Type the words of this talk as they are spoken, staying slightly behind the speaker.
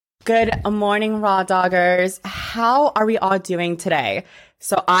Good morning, Raw Doggers. How are we all doing today?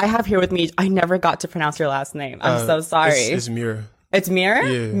 So I have here with me, I never got to pronounce your last name. I'm so sorry. It's Mirror. It's Mirror?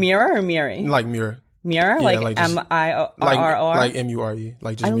 Yeah. Mirror or Miri? Like Mirror. Mirror? Yeah, like like just- M-I-R-R? Like M-U-R-E.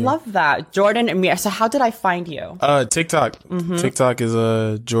 Like just I Mirror. love that. Jordan and Mirror. So how did I find you? TikTok. TikTok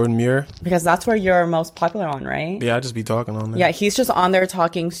is Jordan Mirror. Because that's where you're most popular on, right? Yeah, I just be talking on there. Yeah, he's just on there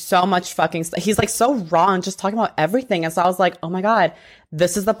talking so much fucking stuff. He's like so raw and just talking about everything. And so I was like, oh my God,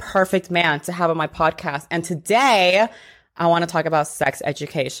 this is the perfect man to have on my podcast. And today I want to talk about sex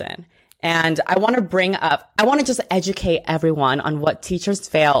education. And I want to just educate everyone on what teachers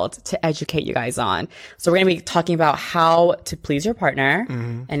failed to educate you guys on. So we're going to be talking about how to please your partner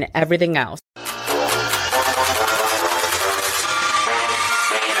and everything else.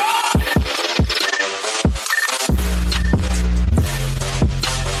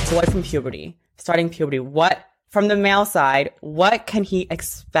 Boy from puberty, starting puberty, from the male side, what can he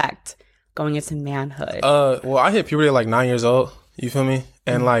expect going into manhood? Well, I hit puberty at like 9 years old. You feel me?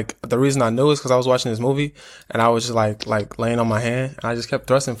 And like the reason I knew is because I was watching this movie and I was just like laying on my hand and I just kept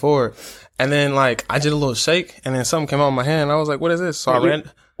thrusting forward. And then like I did a little shake and then something came out of my hand and I was like, what is this? So I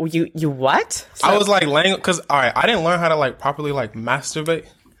ran. You what? So, I was like laying, because all right, I didn't learn how to like properly like masturbate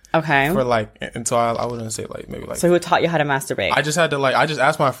okay. for like until I wouldn't say like maybe like. So who taught you how to masturbate? I just had to like, I just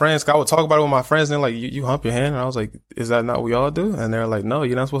asked my friends, 'cause I would talk about it with my friends and they're like, you hump your hand? And I was like, is that not what we all do? And they're like, no,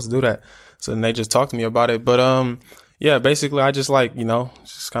 you're not supposed to do that. So then they just talked to me about it. But yeah, basically I just like,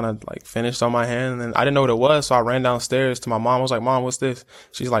 just kind of like finished on my hand and then I didn't know what it was. So I ran downstairs to my mom. I was like, Mom, what's this?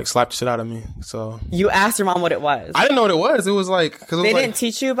 She's like slapped the shit out of me. So you asked your mom what it was? I didn't know what it was. It was like, cause they didn't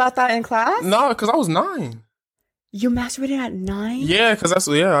teach you about that in class? No, cause I was 9. You masturbated at 9? Yeah, cause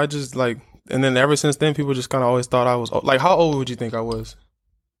I just like, and then ever since then, people just kind of always thought I was like, how old would you think I was?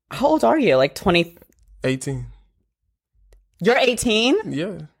 How old are you? Like 20? 18. You're 18?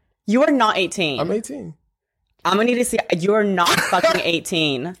 Yeah. You are not 18. I'm 18. I'm gonna need to see. You are not fucking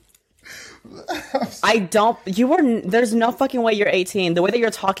 18. There's no fucking way you're 18. The way that you're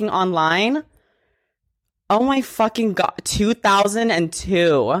talking online. Oh my fucking God. 2002.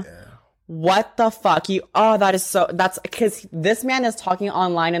 Yeah. What the fuck? That's because this man is talking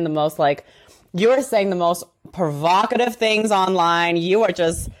online in the most like, you are saying the most provocative things online. You are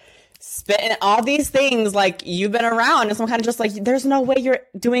just spitting all these things like you've been around and some kind of just like there's no way you're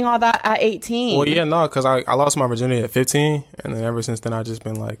doing all that at 18. Well, yeah, no, because I lost my virginity at 15 and then ever since then I've just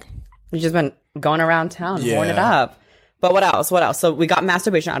been like, you've just been going around town blowing it up. But what else? So we got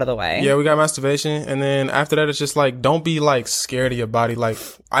masturbation out of the way. Yeah, we got masturbation. And then after that, it's just like, don't be like scared of your body. Like,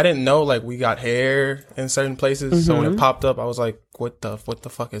 I didn't know like we got hair in certain places. So when it popped up, I was like, what the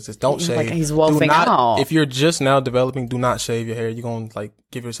fuck is this? Don't shave. Like he's wolfing out. If you're just now developing, do not shave your hair. You're going to like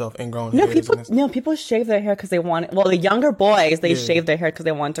give yourself ingrown hair. People shave their hair because they want it. Well, the younger boys, they shave their hair because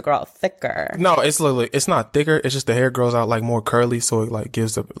they want it to grow out thicker. No, it's literally, it's not thicker. It's just the hair grows out like more curly. So it like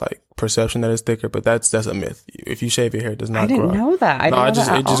gives the like perception that it's thicker, but that's a myth. If you shave your hair, it does not grow. I didn't know that.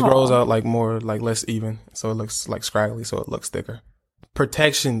 It just grows out like more, like less even. So it looks like scraggly. So it looks thicker.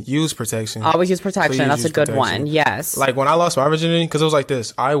 Protection. Use protection. Always use protection. That's a good one. Yes. Like when I lost my virginity, because it was like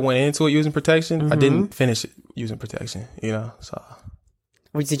this. I went into it using protection. I didn't finish it using protection. So.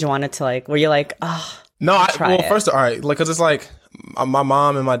 Did you want it to like? Were you like, no? First, all right. Like, cause it's like my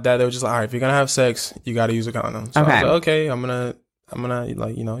mom and my dad. They were just like, all right, if you're gonna have sex, you got to use a condom. So I was like, okay, I'm gonna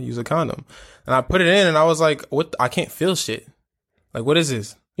like use a condom, and I put it in, and I was like, what? I can't feel shit. Like, what is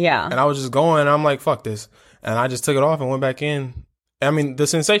this? Yeah. And I was just going, and I'm like, fuck this, and I just took it off and went back in. I mean, the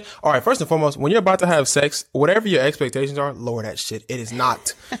sensation. All right, first and foremost, when you're about to have sex, whatever your expectations are, lower that shit. It is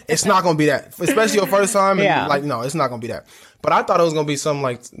not. It's not gonna be that. Especially your first time. And like, no, it's not gonna be that. But I thought it was gonna be some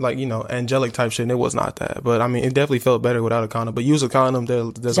like angelic type shit, and it was not that. But I mean, it definitely felt better without a condom. But use a condom.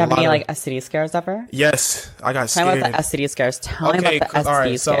 There's Did you have any like STD scares ever? Yes, I got scared. Tell me about the STD scares. Tell me about the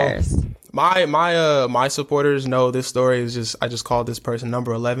STD scares. So my supporters know this story is just, I just called this person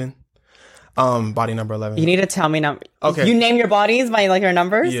number 11. Body number 11. You need to tell me Okay. You name your bodies by like your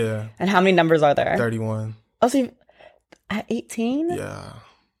numbers? Yeah. And how many numbers are there? 31. Oh, so at 18? Yeah.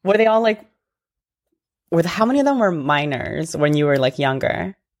 Were they all like, how many of them were minors when you were like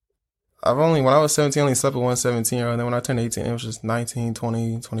younger? When I was 17, I only slept with one 17-year-old. And then when I turned 18, it was just 19,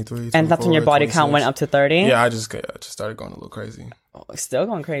 20, 23, 24, and that's when your body 26. count went up to 30? Yeah, I just started going a little crazy. Oh, still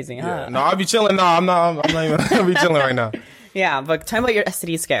going crazy, huh? Yeah. No, I'll be chilling. No, I'm not even, I'll be chilling right now. Yeah, but tell me about your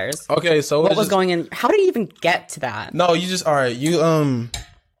STD scares. Okay, so what was going in? How did you even get to that? No, all right,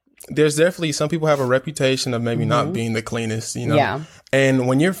 there's definitely some people have a reputation of maybe not being the cleanest, Yeah. And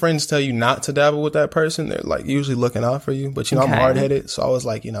when your friends tell you not to dabble with that person, they're like usually looking out for you. But I'm hard headed, so I was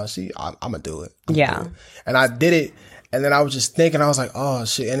like, I'm gonna do it. Yeah. And I did it, And then I was just thinking, I was like, oh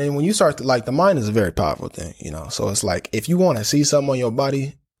shit. And then when you start to, like, the mind is a very powerful thing, you know? So it's like, if you want to see something on your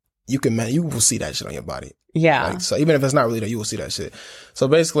body, you will see that shit on your body. Yeah. Like, so even if it's not really there, you will see that shit. So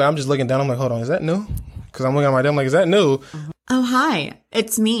basically, I'm just looking down. I'm like, hold on, is that new? Because I'm looking at my damn, like, is that new? Oh, hi,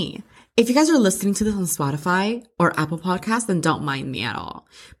 it's me. If you guys are listening to this on Spotify or Apple Podcasts, then don't mind me at all.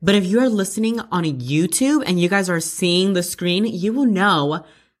 But if you are listening on YouTube and you guys are seeing the screen, you will know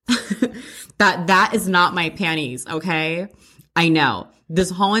that is not my panties, okay? I know. This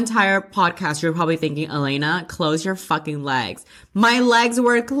whole entire podcast, you're probably thinking, Elena, close your fucking legs. My legs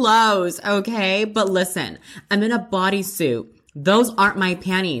were closed, okay? But listen, I'm in a bodysuit. Those aren't my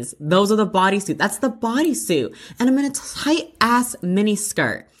panties. Those are the bodysuit. That's the bodysuit. And I'm in a tight ass mini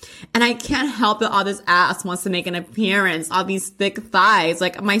skirt. And I can't help it. All this ass wants to make an appearance. All these thick thighs.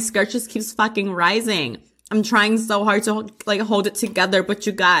 Like, my skirt just keeps fucking rising. I'm trying so hard to like hold it together. But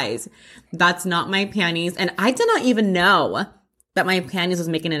you guys, that's not my panties. And I did not even know that my panties was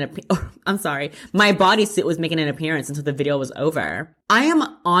making my bodysuit was making an appearance until the video was over. I am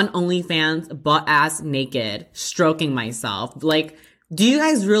on OnlyFans butt ass naked, stroking myself. Like, do you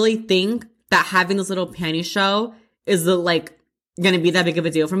guys really think that having this little panty show is like gonna be that big of a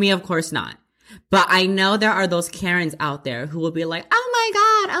deal for me? Of course not. But I know there are those Karens out there who will be like, oh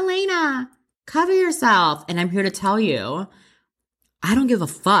my God, Elena, cover yourself. And I'm here to tell you, I don't give a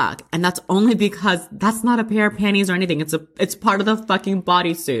fuck. And that's only because that's not a pair of panties or anything. It's part of the fucking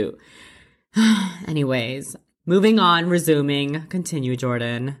bodysuit. Anyways, moving on, resuming. Continue,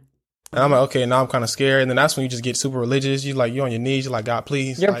 Jordan. And I'm like, okay, now I'm kind of scared. And then that's when you just get super religious. You're like, you're on your knees. You're like, God,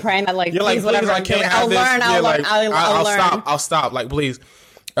 please. You're like, praying that like, you're please, like, please, whatever. I can't have this. I'll learn. I'll stop. Like, please.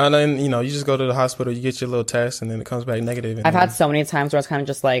 And then, you know, you just go to the hospital, you get your little test, and then it comes back negative. And I've had so many times where it's kind of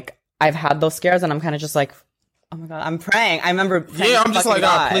just like, I've had those scares and I'm kind of just like, oh my God, I'm praying. I remember praying. Yeah, I'm just like,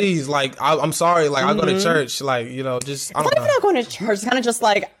 God, please. Like, I'm sorry. Like, I go to church. Like, you know, just, I don't know. I'm not going to church. It's kind of just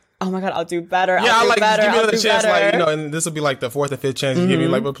like, oh my God, I'll do better. Yeah, I'll do like, better. just give me I'll another do chance. better. Like, you know, and this will be like the fourth or fifth chance you give me.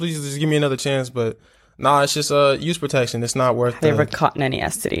 Like, but please just give me another chance. But nah, it's just use protection. It's not worth it. Have you ever caught any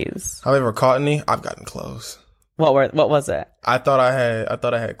STDs? Have I ever caught any? I've gotten close. What was it? I thought I had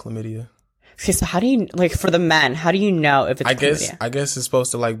chlamydia. Okay, so how do you, like, for the men, how do you know if it's chlamydia? I guess it's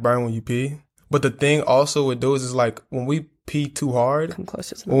supposed to like burn when you pee. But the thing also with those is like when we pee too hard. Come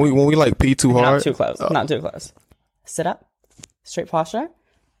closer to when we like pee too hard. Not too close. Not too close. Sit up. Straight posture.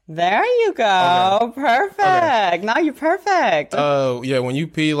 There you go. Okay. Perfect. Okay. Now you're perfect. Yeah, when you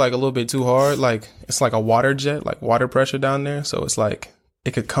pee like a little bit too hard, like it's like a water jet, like water pressure down there. So it's like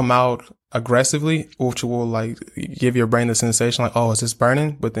it could come out aggressively, which will like give your brain the sensation like, oh, is this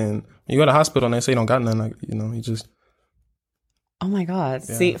burning? But then when you go to the hospital and they say you don't got nothing, like, you know, you just. Oh my God.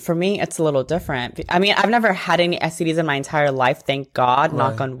 Yeah. See, for me, it's a little different. I mean, I've never had any STDs in my entire life, thank God,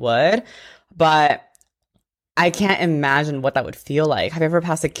 knock on wood. But I can't imagine what that would feel like. Have you ever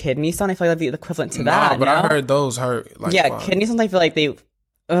passed a kidney stone? I feel like that'd be the equivalent to that. But I heard those hurt. Like, yeah, kidney stones, I feel like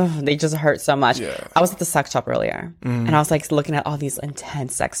they just hurt so much. Yeah. I was at the sex shop earlier and I was like looking at all these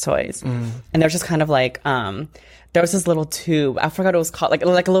intense sex toys. And they're just kind of like, there was this little tube. I forgot what it was called.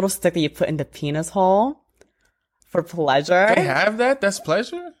 Like a little stick that you put in the penis hole for pleasure. They have that? That's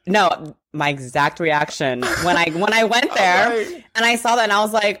pleasure? No, my exact reaction when I went there and I saw that and I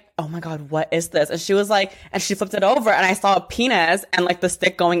was like, oh my God, what is this? And she was like, and she flipped it over and I saw a penis and like the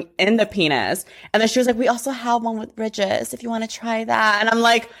stick going in the penis. And then she was like, we also have one with ridges if you want to try that. And I'm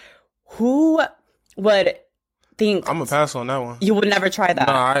like, who would think? I'm gonna pass on that one. You would never try that?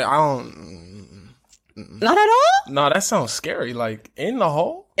 No, I don't. Not at all? No, that sounds scary. Like in the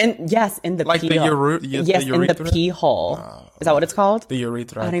hole? Yes, in the like pee the hole. Yes, in the pee hole. Is that what it's called? The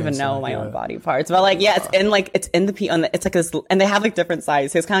urethra. I don't even know my own body parts, but like, yeah, it's in the pee. It's like this, and they have like different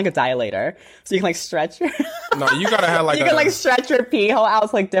sizes. So it's kind of like a dilator, so you can like stretch your. No, you gotta have like. You can like stretch your pee hole out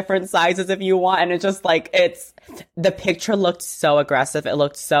to like different sizes if you want, and it's just like the picture looked so aggressive. It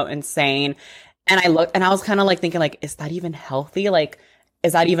looked so insane, and I looked, and I was kind of like thinking, like, is that even healthy? Like,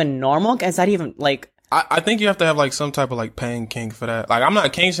 is that even normal? Is that even like? I think you have to have like some type of like pain kink for that. Like I'm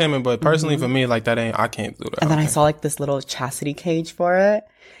not kink shaming, but personally for me, like I can't do that. And then I saw like this little chastity cage for it,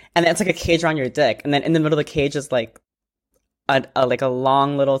 and then it's like a cage around your dick, and then in the middle of the cage is like a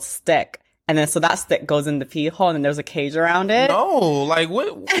long little stick, and then so that stick goes in the pee hole, and then there's a cage around it. No, like what?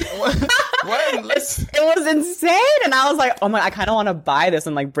 It was insane, and I was like, oh my, I kind of want to buy this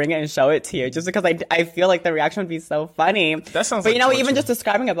and like bring it and show it to you, just because I feel like the reaction would be so funny. That sounds. But like you know, torture. even just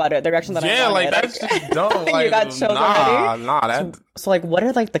describing about it, the reaction that I wanted, like that's just dumb. Like, you got chills already. That. So like, what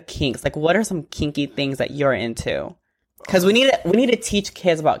are like the kinks? Like, what are some kinky things that you're into? Because we need to teach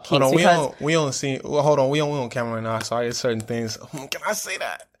kids about kinks. Hold on, we don't see. Well, hold on, we on camera right now, so I get certain things. Can I say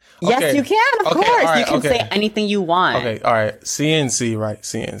that? Yes, Okay. you can. Of Okay, course, all right, you can okay. say anything you want. Okay, all right. CNC, right?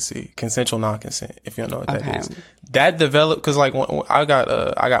 CNC, consensual non-consent. If you don't know what Okay. that is, that developed because like when I got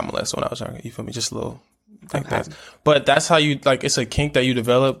molested when I was younger. You feel me? Just a little like that. But that's how you like. It's a kink that you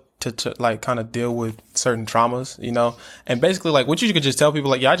develop to like kind of deal with certain traumas, you know. And basically, like what you could just tell people,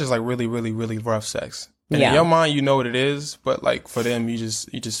 like, yeah, I just like really, really, really rough sex. And in your mind, you know what it is, but like for them, you just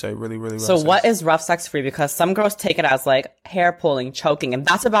say really, really rough So sex. what is rough sex for you? Because some girls take it as like hair pulling, choking, and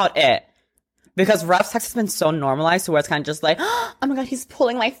that's about it. Because rough sex has been so normalized to where it's kind of just like, oh my God, he's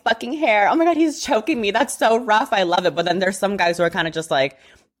pulling my fucking hair. Oh my God, he's choking me. That's so rough. I love it. But then there's some guys who are kind of just like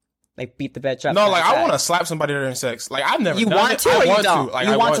beat the bitch up. No, like I want to slap somebody during sex. Like I've never. You done want it. to I or you want don't? to. Like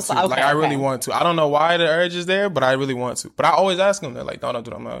You I want want to to. sla- Like okay, I really okay. want to. I don't know why the urge is there, but I really want to. But I always ask them. They're like, no,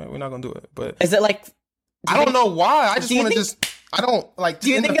 do it. I'm not. We're not gonna do it. But Is it like, I don't know why. I just do you want to think- just. I don't like Do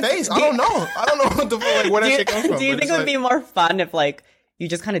you in think the it's- face. do I you- don't know. I don't know what the fuck, like where that do you, shit comes from. do you but think it's it would be more fun if like you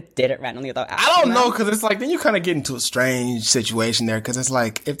just kind of did it randomly without asking I don't know them? because it's like then you kind of get into a strange situation there because it's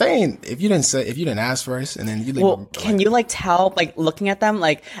like if you didn't ask first and then you leave. Well, can you like tell, like looking at them,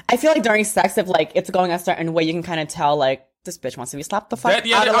 like I feel like during sex, if like it's going a certain way, you can kind of tell like this bitch wants to be slapped the fuck That-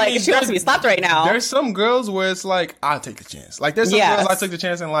 yeah, out of, I like mean, she wants to be slapped right now. There's some girls where it's like I'll take the chance. Like there's some Yes. girls I took the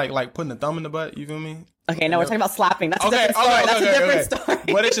chance and like putting the thumb in the butt. You feel me? Okay, no, we're talking about slapping. That's a Okay, different story. That's a different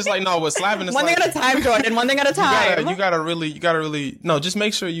story. But it's just like no, with slapping, it's One like thing at a time, Jordan. One thing at a time. you gotta really no. Just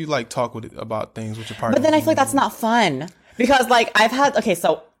make sure you like talk with it about things with your partner. But then I feel like that's not fun because like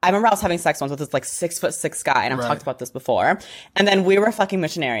so I remember I was having sex once with this like 6'6" guy, and I've Right. talked about this before. And then we were fucking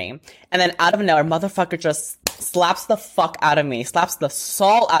missionary, and then out of nowhere, motherfucker just slaps the fuck out of me, slaps the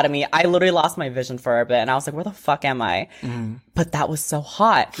salt out of me. I literally lost my vision for a bit, and I was like, "Where the fuck am I?" But that was so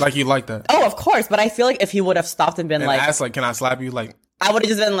hot. like you like that. Oh, of course. But I feel like if he would have stopped and been And like, ask like, can I slap you? Like I would have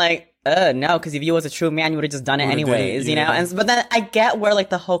just been like, no, because if you was a true man, you would have just done it Would've did it, anyways, you know? yeah. But then I get where like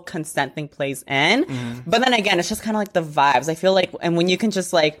the whole consent thing plays in. But then again, it's just kind of like the vibes. I feel like, and when you can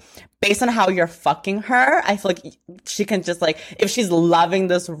just like, based on how you're fucking her, I feel like she can just like, if she's loving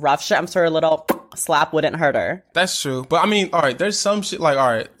this rough shit, I'm sure a little slap wouldn't hurt her. that's true. But I mean, all right, there's some shit like all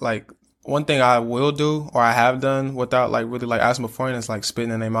right, like one thing I will do or I have done without like really like asking beforehand is like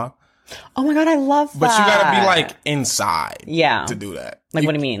spitting in their mouth. Oh my God, I love that. But you gotta be like inside. Yeah. To do that. Like,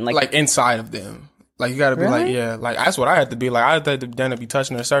 what do you mean? Like inside of them. Like you gotta be like, Really? yeah, like that's what I had to be. Like I had to then be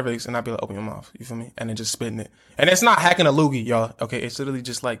touching their cervix and I'd be like, open your mouth. You feel me? And then just spitting it. And it's not hacking a loogie, y'all. Okay, it's literally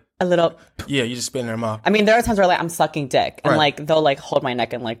just like a little. yeah, you just spit in their mouth. I mean, there are times where like I'm sucking dick and Right. like they'll like hold my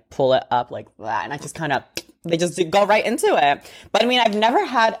neck and like pull it up like that, and I just kind of they just go right into it. But I mean,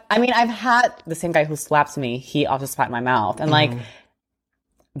 I've had the same guy who slaps me. He also spat in my mouth, and like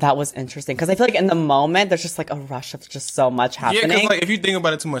that was interesting because I feel like in the moment there's just like a rush of just so much Yeah, happening. because like if you think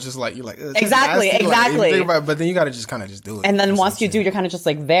about it too much, it's like you're like ugh, it's Exactly, nasty. Like, if you exactly. think about it, but then you gotta just kind of just do it. and then That's once what you I'm do, saying. you're kind of just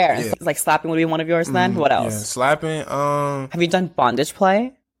like there. And Yeah. so, like slapping would be one of yours. Then what else? Yeah, slapping. Have you done bondage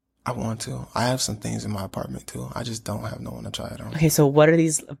play? I want to. I have some things in my apartment too. I just don't have no one to try it on. Okay, so what are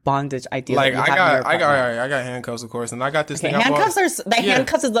these bondage ideas? Like that you have in your apartment? I got handcuffs, of course, and I got this Okay, thing. handcuffs I are Yeah.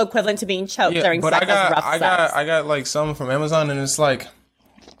 handcuffs is the equivalent to being choked during but sex. as rough sex. I got like some from Amazon, and it's like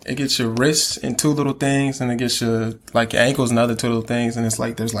it gets your wrists in two little things, and it gets your like your ankles and other two little things, and it's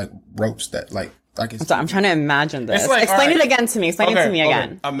like there's like ropes that like it's. So I'm trying to imagine this. It's like, Explain alright. it again to me. Explain it to me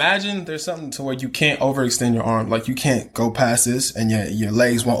again. Imagine there's something to where you can't overextend your arm, like you can't go past this, and your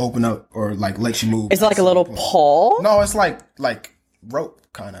legs won't open up or like let you move. Is it like a little pole? No, it's like rope,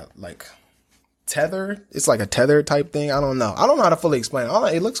 kind of like tether. It's like a tether type thing. I don't know how to fully explain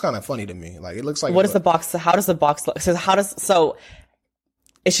it. It looks kind of funny to me. Like it looks like What is the box? How does the box look? So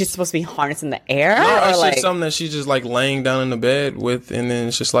is she supposed to be harnessed in the air? No, or it's like, just something that she's just like laying down in the bed with, and then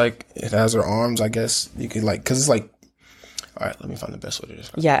it's just like it has her arms. I guess you could like because it's like. All right, let me find the best way to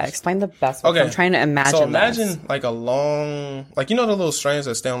describe. yeah, explain the best way. Okay. I'm trying to imagine. So imagine this. like a long, like you know the little strands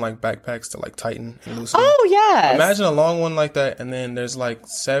that stay on like backpacks to like tighten and loosen. Oh yes. Imagine a long one like that, and then there's like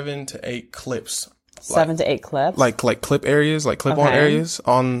 7 to 8 clips, 7 to 8 clips. like clip areas, like clip on Okay. areas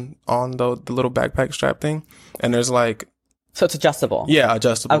on the little backpack strap thing, and there's like so it's adjustable. yeah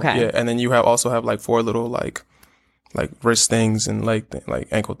adjustable. Okay. Yeah, and then you also have like 4 little like wrist things and like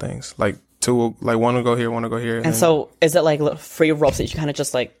ankle things, like 2 like one will go here, one will go here, And so is it like little free ropes that you kind of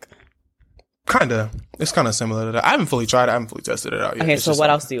just like? it's kind of similar to that. I haven't fully tried it. I haven't fully tested it out yet. Okay, It's so just what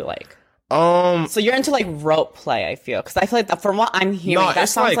like- else do you like? Um, So you're into like rope play, I feel, because I feel like that, from what I'm hearing, No, that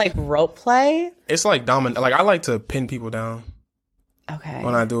it's sounds like- like rope play. it's like dominant. Like I like to pin people down Okay.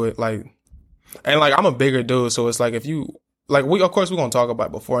 when I do it. Like, and like I'm a bigger dude, so it's like if you like of course we're gonna talk about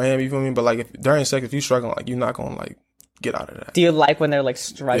it beforehand. You feel me? But like if during sex, if you struggling, like you're not gonna like get out of that. Do you like when they're like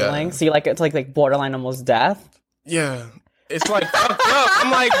struggling? Yeah. So you like it's like borderline almost death? Yeah. it's like fucked up.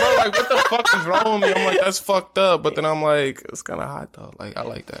 I'm like, bro, like what the fuck is wrong with me? I'm like, that's fucked up. But then I'm like, it's kind of hot though. Like I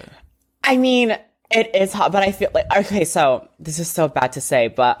like that. I mean, it is hot, but I feel like, okay, so this is so bad to say,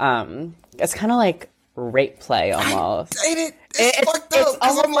 but it's kind of like rape play almost. I hate it. It's fucked up.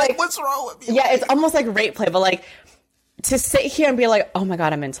 Because I'm like, what's wrong with me? Yeah, it's almost like rape play, but like to sit here and be like, oh my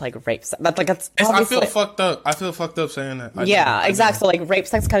god, I'm into like rape sex. That's like I feel fucked up. I feel fucked up saying that. Yeah, exactly. So like rape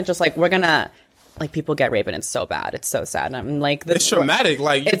sex kind of just like we're gonna like people get raped and it's so bad. It's so sad. And I'm like, it's traumatic.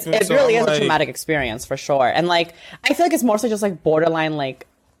 Like it really is a traumatic experience for sure. And like I feel like it's more so just like borderline like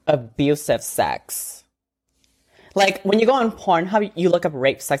abusive sex. Like when you go on Pornhub, you look up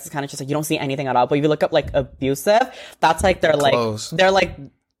rape sex. It's kind of just like you don't see anything at all. But if you look up like abusive, that's like they're like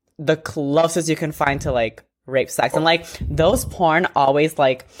the closest you can find to like rape sex. And like those porn always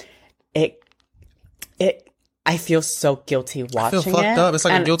like it. I feel so guilty watching it. I feel fucked up. It's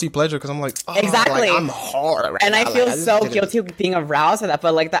like a guilty pleasure because I'm like, oh, exactly. Like, I'm hard right and now. I feel so guilty of being aroused by that.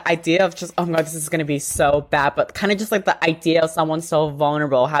 But like the idea of just, oh my god, this is going to be so bad. But kind of just like the idea of someone so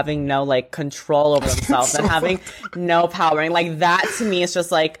vulnerable, having no like control over themselves and having no power. And like that to me is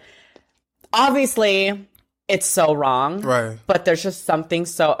just like, obviously it's so wrong. Right. But there's just something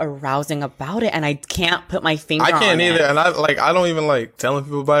so arousing about it. And I can't put my finger on it. I can't either. And I don't even like telling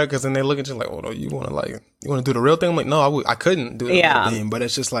people about it because then they look at you like, oh, no, you want to do the real thing? I'm like, no, I couldn't do the real thing. But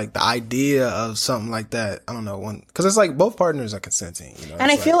it's just like the idea of something like that. I don't know. Because it's like both partners are consenting. You know? And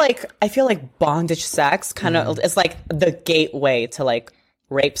I feel like bondage sex kind of is like the gateway to like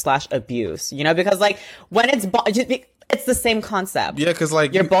rape/abuse, you know, because like when it's the same concept. Yeah, because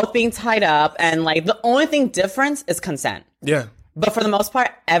like you're both being tied up, and like the only thing difference is consent. Yeah, but for the most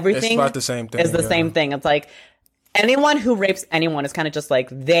part, everything it's about the same thing. Is the same thing. It's like anyone who rapes anyone is kind of just like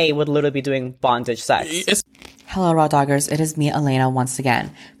they would literally be doing bondage sex. Hello, Raw Doggers. It is me, Elena, once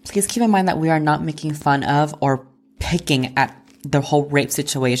again. Please keep in mind that we are not making fun of or picking at the whole rape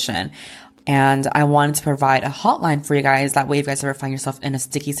situation. And I wanted to provide a hotline for you guys. That way, if you guys ever find yourself in a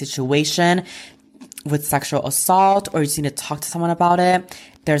sticky situation with sexual assault or you just need to talk to someone about it,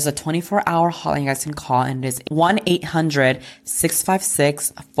 there's a 24-hour hotline you guys can call, and it is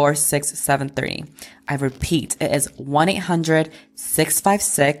 1-800-656-4673. I repeat, it is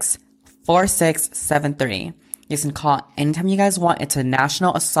 1-800-656-4673. You can call anytime you guys want. It's a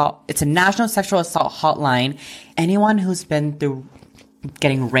national sexual assault hotline. Anyone who's been through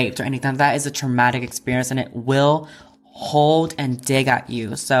getting raped or anything, that is a traumatic experience, and it will hold and dig at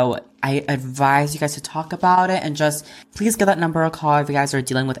you. So I advise you guys to talk about it and just please give that number a call if you guys are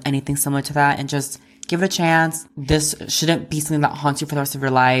dealing with anything similar to that, and just give it a chance. This shouldn't be something that haunts you for the rest of your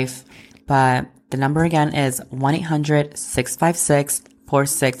life. But the number again is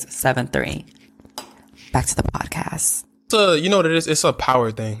 1-800-656-4673. Back to the podcast. You know what it is? It's a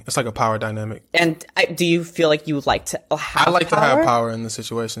power thing. It's like a power dynamic. And do you feel like you would like to have I like power? to have power in the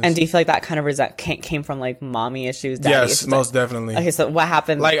situations. And do you feel like that kind of came from like mommy issues? Daddy yes, issues? most definitely. Okay, so what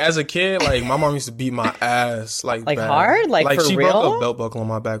happened? Like as a kid, like my mom used to beat my ass like bad. Hard? Like for she real? broke a belt buckle on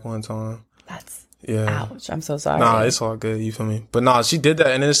my back one time. That's ouch. I'm so sorry. Nah, it's all good. You feel me? But nah, she did that,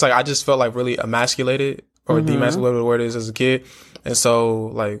 and then it's like I just felt like really emasculated or demasculated, whatever the word is, as a kid. And so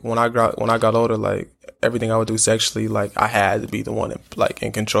like when I got older, like everything I would do sexually, like I had to be the one like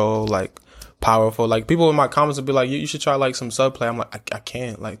in control, like powerful. Like people in my comments would be like, you should try like some subplay. I'm like, I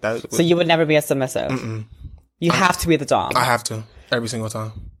can't like that. So you would never be a submissive. You have to be the dom. I have to every single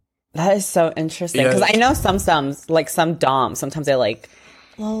time. That is so interesting because I know some doms sometimes they like,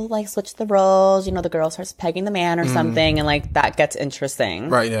 well, like switch the roles. You know, the girl starts pegging the man or something, and like that gets interesting.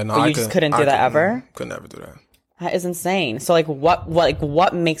 Right? Yeah. No, but you just couldn't do that ever. Could never do that. That is insane. So like,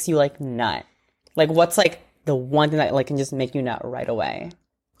 what makes you like nut? Like, what's like the one thing that like can just make you nut right away?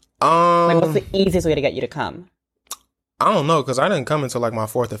 Like, what's the easiest way to get you to come? I don't know, because I didn't come until like my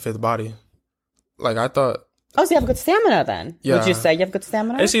 4th or 5th body. Like I thought. Oh, so you have good stamina then? Yeah. Would you say you have good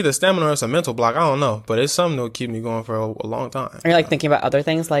stamina? It's either stamina or it's a mental block. I don't know, but it's something that will keep me going for a long time. Are you like thinking about other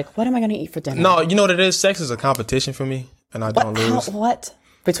things? Like, what am I going to eat for dinner? No, you know what it is? Sex is a competition for me, and I don't lose. What?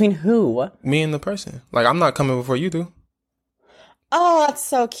 Between who? Me and the person. Like, I'm not coming before you do. Oh, that's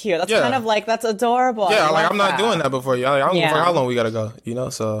so cute. That's kind of like, that's adorable. Yeah, like I'm not doing that before you. I don't know how long we gotta go, you know?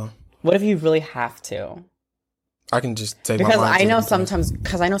 So. What if you really have to? I can just take because my mind. I know sometimes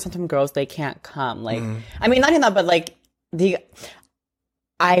girls, they can't come. Like, I mean, not even that, but like,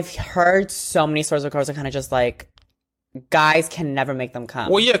 I've heard so many stories of girls that kind of just like, guys can never make them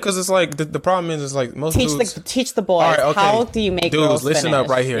come. Well, yeah, because it's like the problem is like most dudes teach the boys. Right, okay. How do you make girls listen finish? Up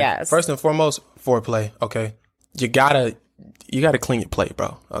right here. Yes. First and foremost, foreplay. Okay, you gotta clean your plate,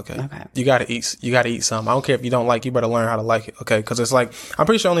 bro. Okay. You gotta eat something. I don't care if you don't like. You better learn how to like it. Okay, because it's like I'm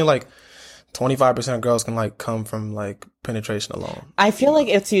pretty sure only like 25% of girls can like come from like penetration alone. I feel like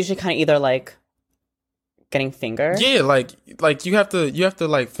it's usually kind of either like getting fingered. Yeah, like you have to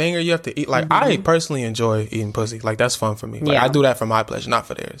like finger, you have to eat. Like I personally enjoy eating pussy. Like that's fun for me. Like Yeah. I do that for my pleasure, not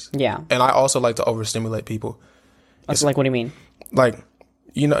for theirs. Yeah. And I also like to overstimulate people. It's like, what do you mean? Like,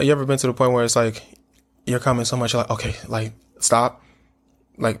 you know, you ever been to the point where it's like you're coming so much, you're like, okay, like stop,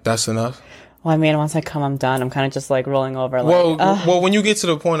 like that's enough. Well, I mean, once I come, I'm done. I'm kind of just like rolling over. Like, Well, when you get to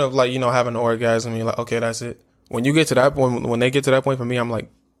the point of like, you know, having an orgasm, you're like, okay, that's it. When you get to that point, when they get to that point, for me, I'm like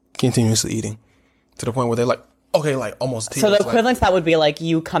continuously eating to the point where they're like, okay, like almost. so the equivalent to that would be like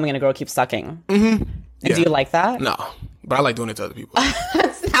you coming and a girl keeps sucking. Mm-hmm. Yeah. Do you like that? No, but I like doing it to other people.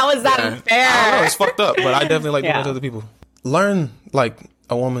 How is that Yeah. fair? I don't know, it's fucked up, but I definitely like doing Yeah. it to other people. Learn like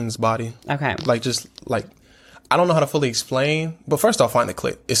a woman's body. Okay. Like just like. I don't know how to fully explain, but first off, find the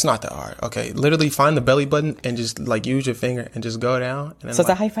clit. It's not that hard. Okay, literally find the belly button and just like use your finger and just go down. And then, So is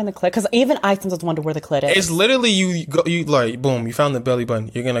that how you find the clit? Because even I sometimes wonder where the clit is. it's literally you like boom, you found the belly button.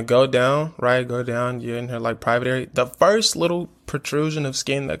 You're gonna go down, right? Go down. You're in her like private area. The first little protrusion of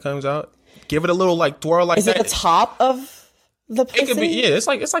skin that comes out, give it a little like twirl like Is that. it the top of the pussy? It could be, yeah. It's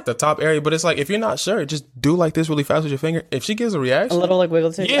like the top area, but it's like if you're not sure, just do like this really fast with your finger. If she gives a reaction, A little like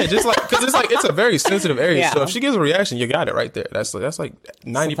wiggle too. yeah, just like because it's a very sensitive area. Yeah. So if she gives a reaction, you got it right there. That's like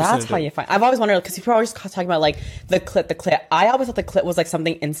 90%. That's how you find. I've always wondered because people are always talking about like the clit. I always thought the clit was like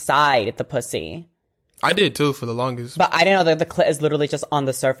something inside the pussy, I did too for the longest. but I didn't know that the clit is literally just on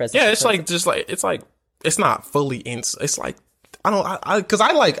the surface. Yeah, it's like just like it's not fully in. It's like because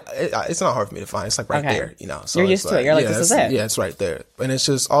I like it's not hard for me to find. It's like right Okay. there, you know. So You're it's used to it. You're like, this is it. Yeah, it's right there, and it's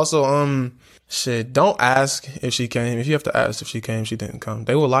just also shit. Don't ask if she came. If you have to ask if she came, she didn't come.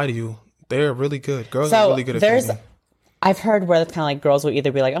 They will lie to you. They're really good. Girls are So really good at there's, faking. I've heard where it's kind of like girls will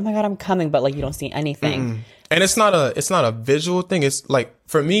either be like, "Oh my god, I'm coming," but like you don't see anything. And it's not a visual thing. It's like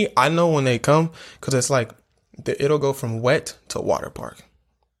for me, I know when they come because it's like it'll go from wet to water park.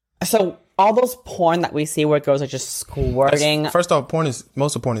 So all those porn that we see where girls are just squirting. First off,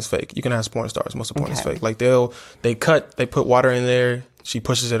 most of porn is fake. You can ask porn stars. Most of porn is Okay. fake. Like they put water in there. She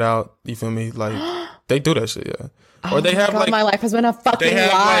pushes it out. You feel me? Like they do that shit. Yeah. Or they have God, like my life has been a fucking they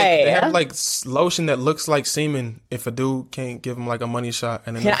have lie. they have like lotion that looks like semen. If a dude can't give him like a money shot,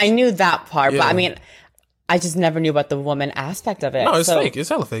 and then Yeah, I knew that part, but Yeah. I mean, I just never knew about the woman aspect of it. no, it's so, fake. It's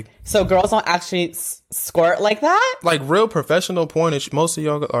hella fake. So girls don't actually squirt like that? Like real professional porn that most of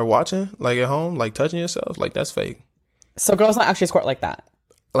y'all are watching, like at home, like touching yourself, like that's fake. So girls don't actually squirt like that.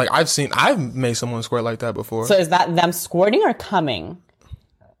 Like I've made someone squirt like that before. So is that them squirting or coming?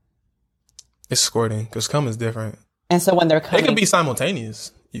 It's squirting because cum is different. And so when they're It coming, can be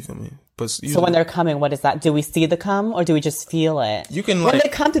simultaneous. You feel me? But so when they're coming, what is that? Do we see the cum or do we just feel it? You can, when like- they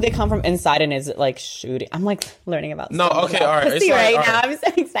come, do they come from inside and is it like shooting? I'm like learning about No, something okay, about all right. pussy It's like, right all now. right. I'm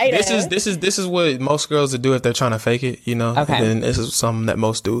so excited. This is what most girls would do if they're trying to fake it, you know? Okay. And then this is something that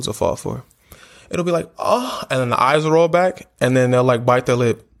most dudes will fall for. It'll be like, oh, and then the eyes will roll back, and then they'll like bite their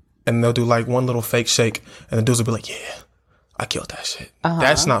lip, and they'll do like one little fake shake, and the dudes will be like, yeah, I killed that shit.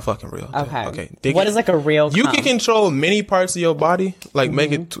 That's not fucking real. Okay. Dig What it. is like a real You cum? can control many parts of your body, like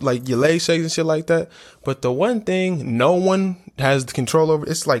make it like your leg shakes and shit like that. But the one thing no one has the control over,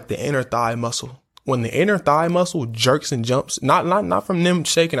 it's like the inner thigh muscle. When the inner thigh muscle jerks and jumps, not from them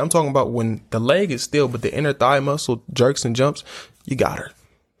shaking. I'm talking about when the leg is still, but the inner thigh muscle jerks and jumps. You got her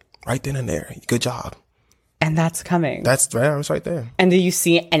right then and there. Good job. And that's coming. That's right there. And do you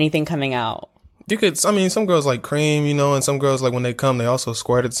see anything coming out? You could, I mean, some girls like cream, you know, and some girls like when they come, they also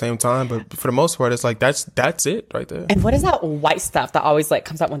squirt at the same time. But for the most part, it's like that's it right there. And what is that white stuff that always like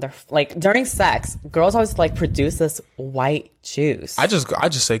comes out when they're like during sex? Girls always like produce this white juice. I just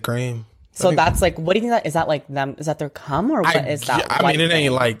say cream. So that's like, what do you think that is? That like them? Is that their cum or what is that? I white mean, it thing?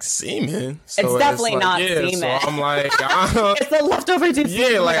 ain't like semen. So It's definitely like, not yeah, semen. So I'm like, It's the leftover juice.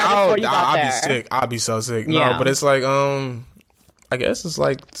 yeah, like I'll be I'll be sick. I'll be so sick. No, Yeah. but it's like, I guess it's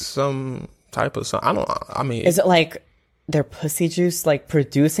like some type of something. I mean, Is it like their pussy juice like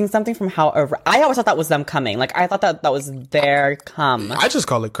producing something from however? I always thought that was them coming. Like I thought that was their cum. I just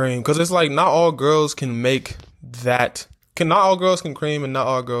call it cream because it's like not all girls can make that. Not all girls can cream and not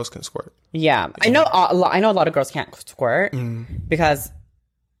all girls can squirt. Yeah, I know a lot of girls can't squirt because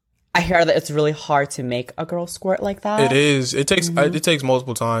I hear that it's really hard to make a girl squirt like that. It is. It takes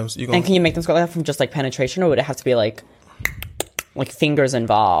multiple times. You And can you make them squirt like that from just like penetration, or would it have to be like fingers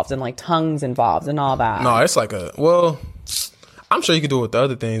involved and like tongues involved and all that? No, it's like I'm sure you could do it with the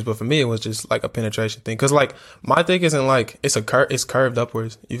other things, but for me, it was just like a penetration thing. Cause like my dick isn't like it's curved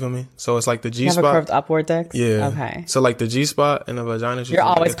upwards. You feel me? So it's like the G You have spot. a curved upward dick. Yeah. Okay. So like the G spot and the vagina. You're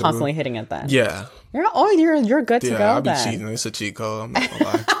always constantly hitting it then. Yeah. You're good to Yeah. go I'll be then. cheating. It's a cheat code. I'm not gonna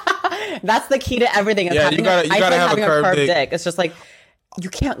lie. That's the key to everything. Yeah, you gotta have a curved dick. It's just like you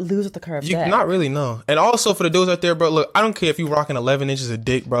can't lose with the curved dick. Not really, no. And also for the dudes out there, bro, look, I don't care if you rocking 11 inches of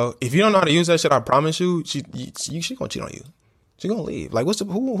dick, bro. If you don't know how to use that shit, I promise you, she gonna cheat on you. She gonna leave. Like,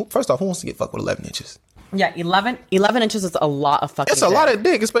 first off, who wants to get fucked with 11 inches? Yeah, 11 inches is a lot of fucking. It's a lot of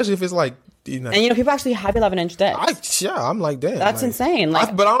dick, especially if it's like, And people actually have 11-inch dicks. I'm like, damn. That's insane.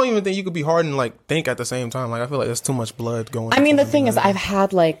 Like, but I don't even think you could be hard and like think at the same time. Like, I feel like there's too much blood going. I mean, the thing is,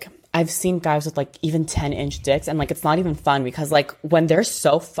 I've seen guys with like even 10-inch dicks, and like it's not even fun because like when they're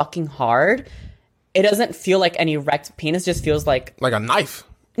so fucking hard, it doesn't feel like an erect penis. Just feels like a knife.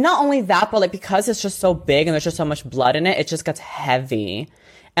 Not only that, but like because it's just so big and there's just so much blood in it, it just gets heavy,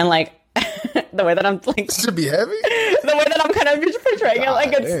 and like the way that I'm like it should be heavy. The way that I'm kind of just portraying it,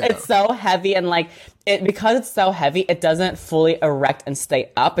 like it's so heavy, and like because it's so heavy, it doesn't fully erect and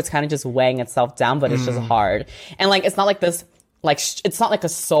stay up. It's kind of just weighing itself down, but it's just hard, and like it's not like this. Like, it's not like a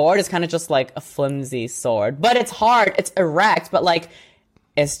sword. It's kind of just like a flimsy sword. But it's hard. It's erect. But, like,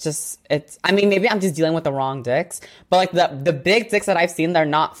 I mean, maybe I'm just dealing with the wrong dicks. But, like, the big dicks that I've seen, they're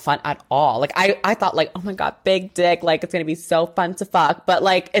not fun at all. Like, I thought, like, oh, my God, big dick. Like, it's going to be so fun to fuck. But,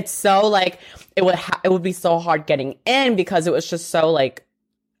 like, it's so, like, it would be so hard getting in because it was just so, like,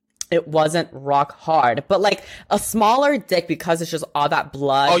 it wasn't rock hard, but like a smaller dick because it's just all that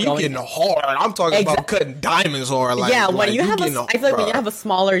blood. Oh, you getting hard. I'm talking about cutting diamonds hard. Like, yeah, when you have I feel like when you have a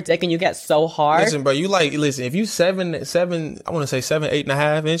smaller dick and you get so hard. Listen, bro, if you 7, I want to say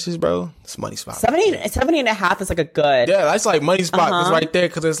 8.5 inches, bro, it's money spot. 7.5 is like a good. Yeah, that's like money spot. It's right there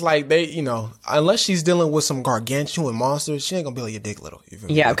because it's like unless she's dealing with some gargantuan monsters, she ain't gonna be like your dick little.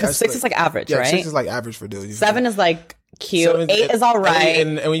 Yeah, because 6 is like average, right? 6 is like average for dudes. 7 is like cute. 8 is all right.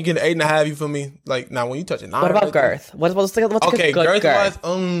 And when you get 8.5, you feel me? Like now, when you touch it, 9. What about girth? What's a good girth?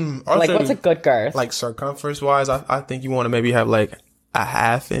 Wise, like what's a good girth? Like circumference wise, I think you want to maybe have like a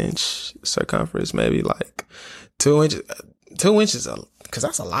 1/2 inch circumference, maybe like 2 inches. 2 inches, because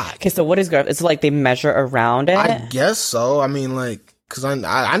that's a lot. Okay, so what is girth? It's like they measure around it. I guess so. I mean, like, because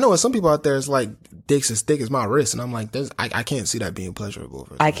I know some people out there, it's like dicks as thick as my wrist, and I'm like, I can't see that being pleasurable.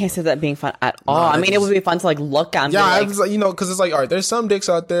 I can't see that being fun at all. I mean, it would be fun to like look at. Yeah, like, because it's like, all right, there's some dicks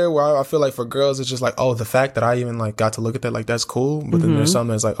out there where I feel like for girls, it's just like, oh, the fact that I even like got to look at that, like that's cool. But then there's some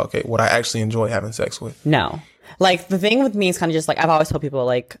that's like, okay, would I actually enjoy having sex with? No, like the thing with me is kind of just like I've always told people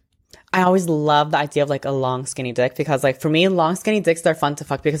like. I always love the idea of like a long skinny dick because like for me, long skinny dicks, they're fun to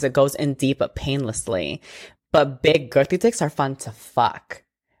fuck because it goes in deep but painlessly. But big girthy dicks are fun to fuck.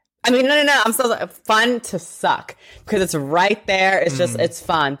 I mean, no. I'm still fun to suck because it's right there. It's just, it's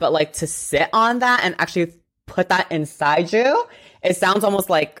fun. But like to sit on that and actually put that inside you, it sounds almost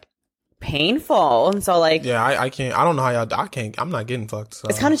like painful. And so like, yeah, I can't, I don't know how I can't, I'm not getting fucked. So.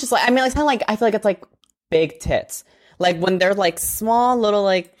 It's kind of just like, I mean, it's kind of like, I feel like it's like big tits. Like when they're like small little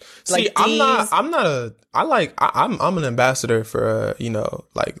like see, I'm an ambassador for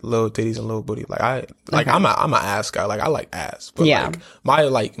like little titties and little booty. Like I'm an ass guy. Like I like ass. But yeah.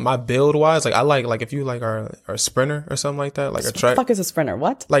 My build wise, like I like if you like are a sprinter or something like that, like a track. What the fuck is a sprinter?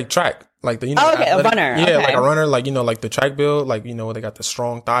 What? Like track. Like the okay, athletic, a runner. Yeah, okay. like a runner, like like the track build, like where they got the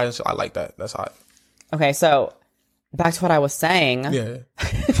strong thighs. I like that. That's hot. Okay, so back to what I was saying. Yeah.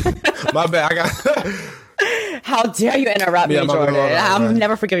 My bad. I got How dare you interrupt me, Jordan? I'll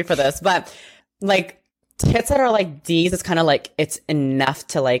never forgive you for this. But like tits that are like D's, it's kind of like it's enough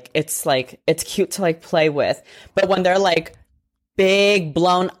to like it's cute to like play with. But when they're like big,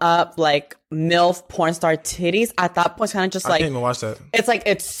 blown up, like MILF porn star titties, at that point, it's kind of just like I can't even watch that. It's like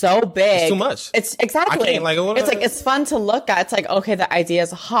it's so big, it's too much. It's exactly. I can't, like, it's like it's fun to look at. It's like okay, the idea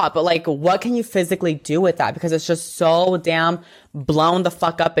is hot, but like, what can you physically do with that? Because it's just so damn blown the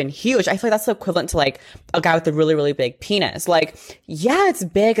fuck up and huge. I feel like that's the equivalent to like a guy with a really, really big penis. Like, yeah, it's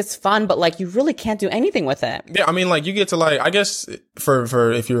big, it's fun, but like you really can't do anything with it. Yeah, I mean, like you get to like, I guess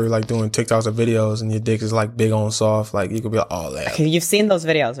for if you're like doing TikToks or videos and your dick is like big on soft, like you could be like, oh, that. Okay, you've seen those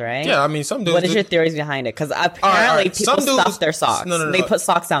videos, right? Yeah, I mean, some dudes. What is your theories behind it? Because apparently people stuff their socks. No. They put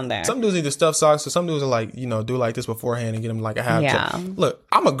socks down there. Some dudes either stuff socks, or some dudes are like, do like this beforehand and get them like a half. Yeah. Look,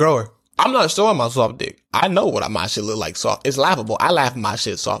 I'm a grower. I'm not showing my soft dick. I know what my shit look like soft. It's laughable. I laugh at my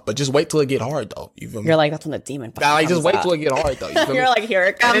shit soft, but just wait till it get hard though. You feel me? You're like, that's when the demon like just wait till it get hard though. You feel You're me? like, here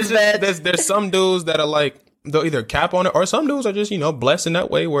it comes. There's some dudes that are like, they'll either cap on it, or some dudes are just, blessed in that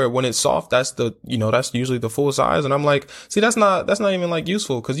way where when it's soft, that's that's usually the full size. And I'm like, see, that's not even like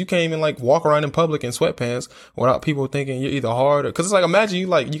useful, because you can't even like walk around in public in sweatpants without people thinking you're either hard or, because it's like, imagine you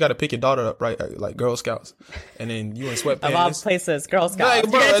got to pick your daughter up, right? Like Girl Scouts, and then you in sweatpants. Of all places, Girl Scouts.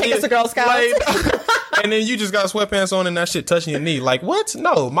 Like, bro, you're gonna take us to Girl Scouts? And then you just got sweatpants on and that shit touching your knee. Like, what?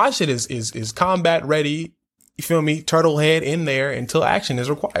 No, my shit is combat ready. you feel me, turtle head in there until action is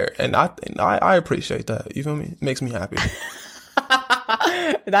required. And I appreciate that. You feel me? It makes me happy.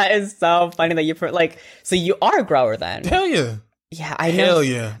 That is so funny that so you are a grower then. Hell yeah. Yeah, I know. Hell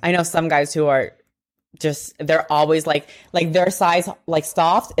yeah. I know some guys who are just, they're always like their size, like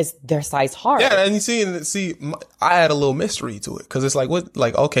soft is their size hard. Yeah, and you see, I add a little mystery to it because it's like, what,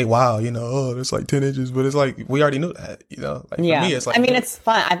 like, okay, wow, you know, oh, it's like 10 inches, but it's like, we already knew that, you know? Like, yeah. For me, it's like, I mean, it's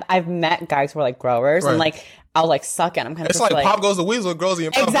fun. I've met guys who are like growers and Right. like, I'll like suck it. I'm kind of it's just like pop goes the weasel, it grows in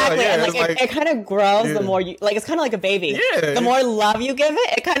your pop. exactly. Yeah, and it's like it kind of grows Yeah. the more you, like, it's kind of like a baby. Yeah. The more love you give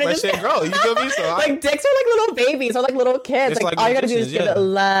it, it kind of that just shit grow. You feel me? So like dicks are like little babies or like little kids. It's Like, like all you gotta do is magicians, give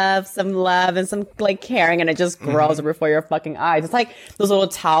it yeah. some love and some like caring, and it just grows before your fucking eyes. It's like those little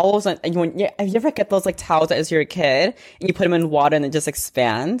towels. And you ever get those like towels as you're a kid and you put them in water and it just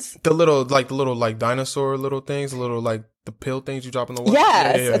expands? the little dinosaur little things, the little like the pill things you drop in the water.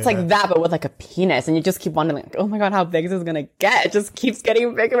 Yes, Yeah, it's like that, but with like a penis, and you just keep wondering, like, oh my god, how big is this gonna get? It just keeps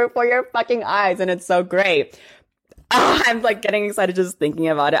getting bigger before your fucking eyes, and it's so great. I'm like getting excited just thinking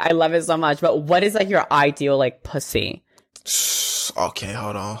about it. I love it so much. But what is like your ideal like pussy? Okay,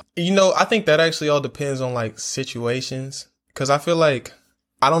 hold on. You know, I think that actually all depends on like situations. Cause I feel like,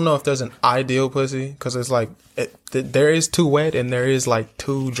 I don't know if there's an ideal pussy. Cause it's like, there is too wet and there is like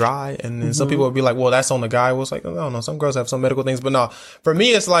too dry. And then some people would be like, well, that's on the guy. Well, it's like, I don't know. Some girls have some medical things, but no, for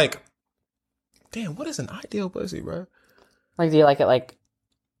me, it's like, damn, what is an ideal pussy, bro? Like, do you like it like?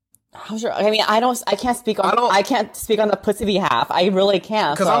 How's your? I mean, I can't speak on. I can't speak on the pussy behalf. I really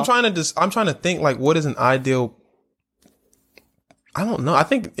can't. Cause I'm trying to think like, what is an ideal? I don't know. I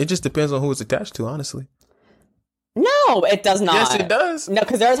think it just depends on who it's attached to, honestly. No, it does not. Yes, it does. No,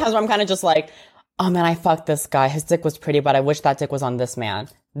 because there are times where I'm kind of just like, oh man, I fucked this guy. His dick was pretty, but I wish that dick was on this man.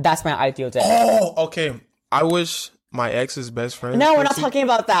 That's my ideal dick. Oh, okay. I wish my ex's best friend. No, we're not talking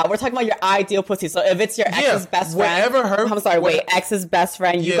about that. We're talking about your ideal pussy. So if it's your ex's best friend, I'm sorry, ex's best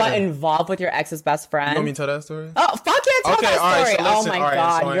friend. You got involved with your ex's best friend. You want me to tell that story? Oh, fuck yeah, tell that story. So listen, oh my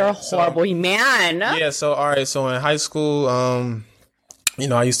god, you're a horrible man. Yeah, so in high school, you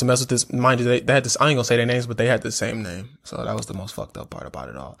know, I used to mess with this. Mind you, they had this. I ain't gonna say their names, but they had the same name. So that was the most fucked up part about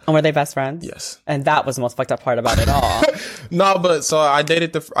it all. And were they best friends? Yes. And that was the most fucked up part about it all. No, but so I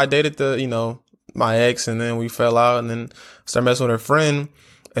dated the you know, my ex, and then we fell out, and then started messing with her friend,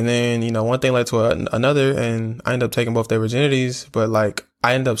 and then, you know, one thing led to another, and I ended up taking both their virginities, but like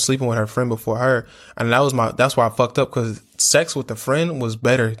I ended up sleeping with her friend before her, and that's why I fucked up, because sex with the friend was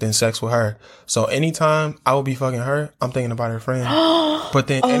better than sex with her. So anytime I would be fucking her, I'm thinking about her friend. But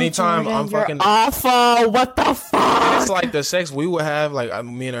then anytime Jordan, I'm fucking awful. What the fuck? It's like the sex we would have, like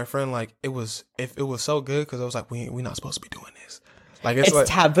me and her friend, like it was so good, because it was like we not supposed to be doing this. Like it's like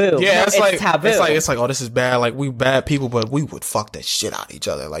taboo. Yeah, no, it's like taboo. It's like oh, this is bad. Like we bad people, but we would fuck that shit out of each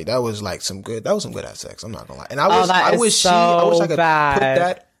other. Like that was some good ass sex. I'm not gonna lie. And I wish I could put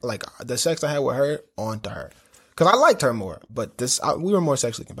that, like the sex I had with her, onto her, because I liked her more. But we were more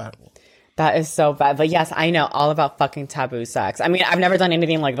sexually compatible. That is so bad. But yes, I know all about fucking taboo sex. I mean, I've never done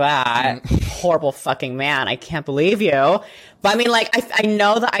anything like that. Horrible fucking man. I can't believe you. But I mean, like, I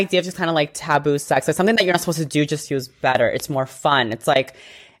know the idea of just kind of like taboo sex, like something that you're not supposed to do, just feels better. It's more fun. It's like,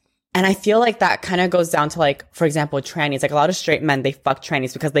 and I feel like that kind of goes down to like, for example, trannies. Like a lot of straight men, they fuck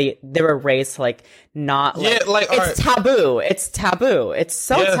trannies because they were raised to like not like, it's taboo. It's taboo. It's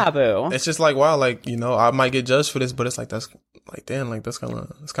so taboo. It's just like, wow, like, you know, I might get judged for this, but it's like, that's like, damn, like that's kind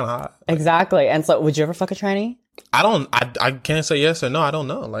of hot. Exactly. And so would you ever fuck a tranny? I can't say yes or no. I don't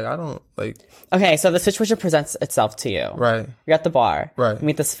know. Like, I don't like. Okay. So the situation presents itself to you. Right. You're at the bar. Right. You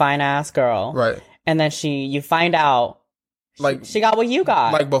meet this fine ass girl. Right. And then you find out like she got what you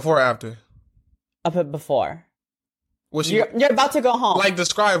got. Like before or after? A bit before. Was you're about to go home. Like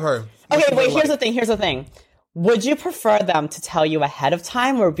describe her. Okay, wait, here's the thing. Would you prefer them to tell you ahead of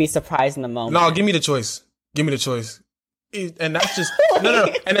time or be surprised in the moment? No, give me the choice. And that's just no.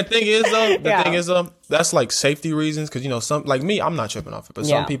 And the thing is though, that's like safety reasons, because you know, some like me, I'm not tripping off it, but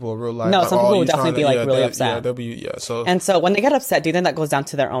some people are real like, no, some people would definitely be like really upset. Yeah, they'll be So and so when they get upset, do you think that goes down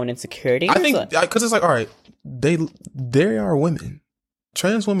to their own insecurity? I think because it's like, all right, they are women.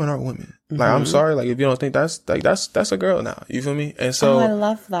 Trans women are women. Like, I'm sorry, like if you don't think that's a girl now. You feel me? And so I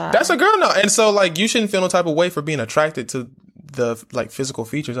love that. That's a girl now. And so like you shouldn't feel no type of way for being attracted to the like physical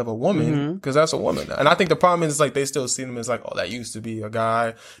features of a woman, because that's a woman now. And I think the problem is like they still see them as like, oh, that used to be a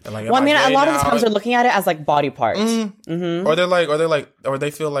guy, and like, well, I mean, a lot of the times they're looking at it as like body parts, or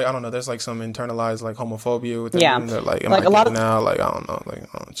they feel like, I don't know, there's like some internalized like homophobia with them. Yeah, they're like, like a lot of now, like I don't know,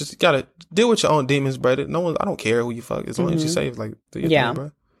 just you gotta deal with your own demons, brother. I don't care who you fuck as long as you save, like, do your thing,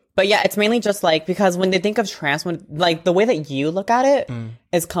 bro. But yeah, it's mainly just like, because when they think of trans, when like the way that you look at it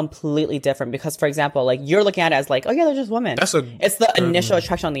is completely different. Because for example, like you're looking at it as like, oh yeah, they're just women. It's the initial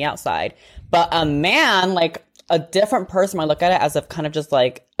attraction on the outside. But a man, like a different person might look at it as if kind of just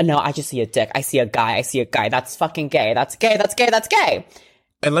like, no, I just see a dick. I see a guy. That's fucking gay. That's gay. That's gay. That's gay.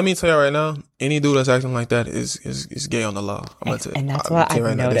 And let me tell you right now, any dude that's acting like that is gay on the law. And that's what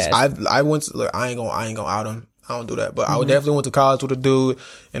I've noticed. I went to, look, I ain't gonna out him. I don't do that. But I would definitely went to college with a dude,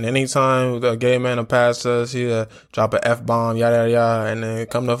 and anytime a gay man will pass us, he'd drop an F-bomb, yada, yada, yada. And then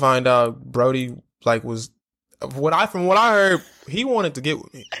come to find out, Brody, like, from what I heard, he wanted to get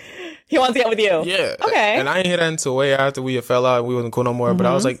with me. He wants to get with you. Yeah. Okay. And I ain't hear that until way after we fell out and we wasn't cool no more. But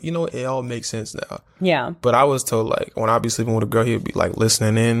I was like, you know what? It all makes sense now. Yeah. But I was told, like, when I'd be sleeping with a girl, he'd be, like,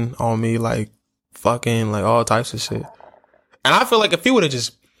 listening in on me, like, fucking, like, all types of shit. And I feel like if he would have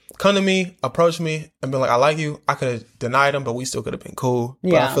just come to me, approach me, and been like, I like you, I could have denied him, but we still could have been cool.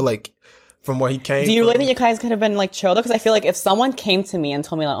 But I feel like from where he came Do you really think you guys could have been, like, chill, though? Because I feel like if someone came to me and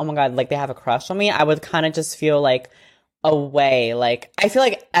told me, like, oh my God, like, they have a crush on me, I would kind of just feel, like, away. Like, I feel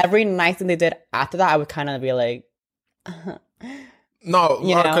like every nice thing they did after that, I would kind of be like... No,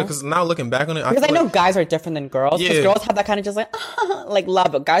 because now looking back on it, because I know guys are different than girls. Because girls have that kind of just like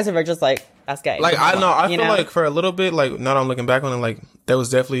love, but guys are just like, that's gay. Like I know, I feel like for a little bit, like now that I'm looking back on it, like there was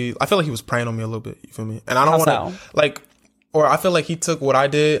definitely, I feel like he was preying on me a little bit. You feel me? And I don't want to like, or I feel like he took what I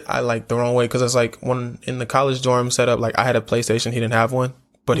did, I like the wrong way, because it's like when in the college dorm setup, like I had a PlayStation, he didn't have one.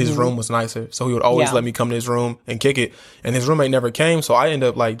 But his room was nicer. So he would always let me come to his room and kick it. And his roommate never came. So I ended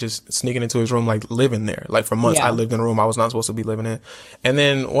up like just sneaking into his room, like living there. Like for months, I lived in a room I was not supposed to be living in. And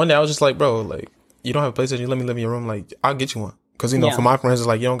then one day I was just like, bro, like, you don't have a PlayStation. You let me live in your room. Like, I'll get you one. Because, you know, for my friends, it's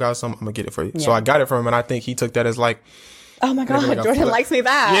like, you don't got something, I'm going to get it for you. So I got it from him. And I think he took that as like, oh my God, like Jordan likes me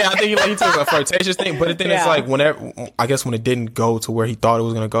back. Yeah, I think he took a flirtatious thing. But then it's like whenever, I guess when it didn't go to where he thought it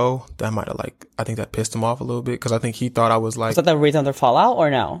was going to go, that might have like, I think that pissed him off a little bit. Because I think he thought I was like. Was that the reason of their fallout or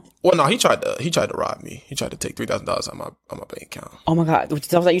no? Well, no, he tried to rob me. He tried to take $3,000 out of my bank account. Oh my God. Was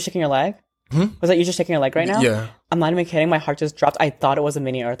that you shaking your leg? Was that you just shaking your leg right now? Yeah. I'm not even kidding. My heart just dropped. I thought it was a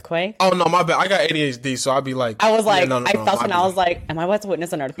mini earthquake. Oh no, my bad. I got ADHD, so I'd be like, I was like, I felt it and I was like, am I about to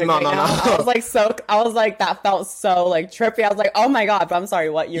witness an earthquake right now? I was like, that felt so like trippy. I was like, oh my God, but I'm sorry,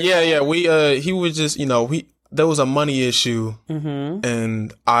 what you're saying? He was just, you know, there was a money issue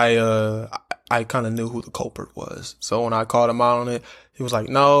and I kind of knew who the culprit was. So when I called him out on it, he was like,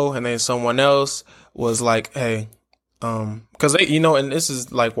 no. And then someone else was like, hey, cause they, you know, and this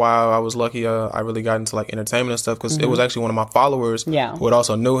is like why I was lucky. I really got into like entertainment and stuff. Cause it was actually one of my followers who had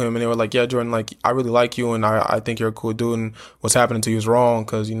also knew him. And they were like, yeah, Jordan, like, I really like you. And I think you're a cool dude. And what's happening to you is wrong.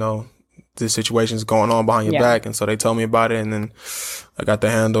 Cause, you know, this situation is going on behind your back. And so they told me about it. And then I got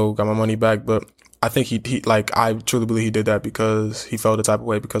the handle, got my money back. But I think he like, I truly believe he did that because he felt the type of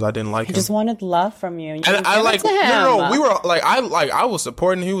way because I didn't like him. He just wanted love from you. And I like, no, we were like, I was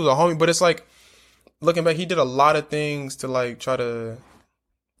supporting him. He was a homie, but it's like, looking back, he did a lot of things to like try to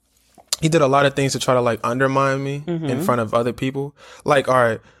like undermine me in front of other people. Like, all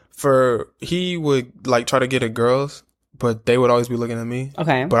right, he would like try to get at girls, but they would always be looking at me.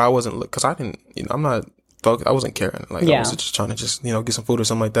 Okay. But I wasn't, cause I didn't, you know, I'm not focused. I wasn't caring. Like, I was just trying to just, you know, get some food or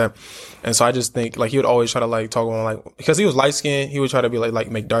something like that. And so I just think like he would always try to like talk about like, because he was light skinned, he would try to be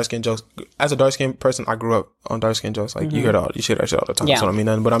like make dark skin jokes. As a dark skinned person, I grew up on dark skin jokes. Like you hear that shit all the time. So I don't mean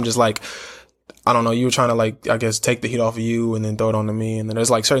nothing, but I'm just like, I don't know, you were trying to like, I guess, take the heat off of you and then throw it onto me. And then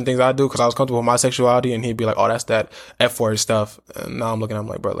there's like certain things I do because I was comfortable with my sexuality and he'd be like, oh, that's that F-word stuff. And now I'm looking at him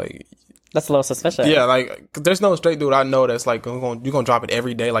like, bro, like. That's a little suspicious. Yeah, like, there's no straight dude I know that's like, you're gonna drop it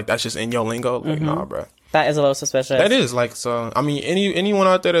every day. Like, that's just in your lingo. Like, nah, bro. That is a little suspicious. That is, like, so, I mean, anyone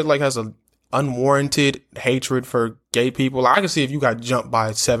out there that like has a unwarranted hatred for gay people, like, I can see if you got jumped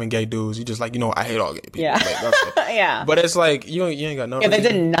by 7 gay dudes, you just like, you know, I hate all gay people. Yeah. Like, that's it. Yeah. But it's like, you ain't got no reason. They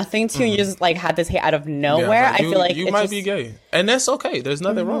did nothing to you, you just like had this hate out of nowhere. Like, I feel like you might be gay. And that's okay. There's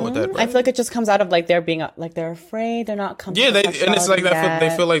nothing wrong with that, bro. I feel like it just comes out of like they're being like they're afraid, they're not comfortable. Yeah, and it's like that. They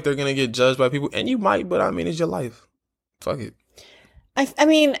feel like they're gonna get judged by people, and you might, but I mean, it's your life. Fuck it. I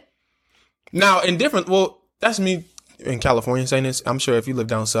mean, now well, that's me in California saying this. I'm sure if you live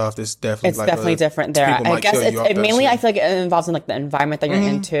down south, it's definitely different there. I guess it mainly, I feel like it involves in like the environment that you're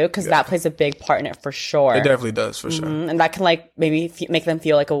into, because that plays a big part in it for sure. It definitely does for sure, and that can like maybe make them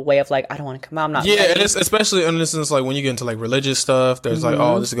feel like a way of like, I don't want to come out. I'm not. Yeah, and it's especially in this sense, like when you get into like religious stuff, there's like,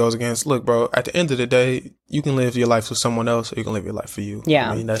 oh, this goes against. Look, bro. At the end of the day, you can live your life with someone else, or you can live your life for you. Yeah,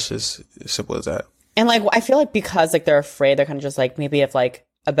 I mean that's just as simple as that. And like I feel like because like they're afraid, they're kind of just like maybe if like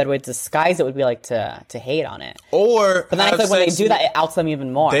a better way to disguise it would be like to hate on it. Or But then I feel like when they do that, it outs them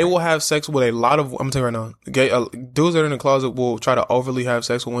even more. They will have sex with a lot of. I'm telling you right now, gay dudes that are in the closet will try to overly have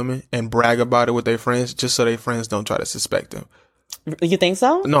sex with women and brag about it with their friends, just so their friends don't try to suspect them. You think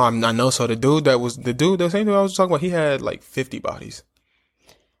so? No, I know. So the same dude I was talking about, he had like 50 bodies.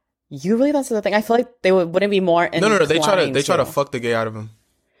 You really that's the thing. I feel like they wouldn't be more. No. They try to fuck the gay out of him.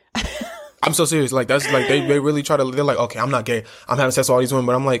 I'm so serious. Like that's like they really try to. They're like, okay, I'm not gay. I'm having sex with all these women,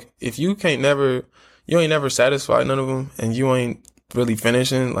 but I'm like, if you ain't never satisfied none of them, and you ain't really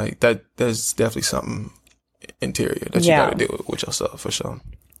finishing, like that. There's definitely something interior that you got to deal with yourself for sure.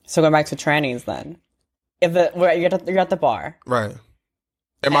 So going back to trannies, then, if you're at the bar, right?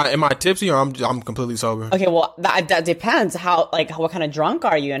 Am I tipsy or I'm completely sober? Okay, well that depends. How what kind of drunk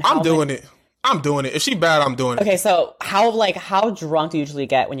are you? And I'm doing it. If she bad, I'm doing it. Okay, so how drunk do you usually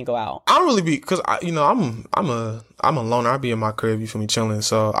get when you go out? I don't really be, cause I'm a loner. I be in my crib, you feel me, chilling.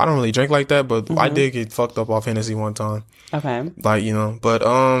 So I don't really drink like that, but I did get fucked up off Hennessy one time. Okay. Like, but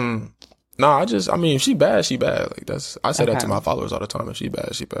no, if she bad, she bad. Like I say that to my followers all the time. If she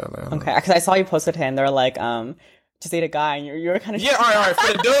bad, she bad. Like, okay, because I saw you posted him. They're like, just date a guy, and you were kind of all right.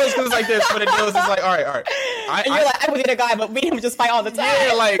 For the dudes, cause it's like this. For the dudes, it's like all right. And you're like, I would date a guy, but me and him just fight all the time.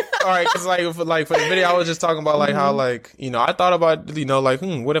 Yeah, like all right, cause for the video, I was just talking about like how like I thought about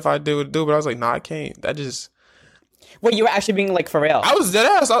what if I did what do, but I was like, nah, I can't. That just. Wait, you were actually being like for real? I was dead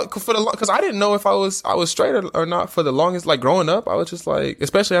ass because I didn't know if I was straight or not for the longest. Like growing up, I was just like,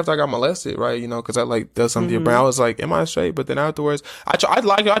 especially after I got molested, right? Because I like does something to your brain. I was like, am I straight? But then afterwards, I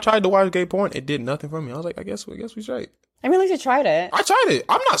tried to watch gay porn. It did nothing for me. I was like, I guess we straight. I mean, at least you tried it. I tried it.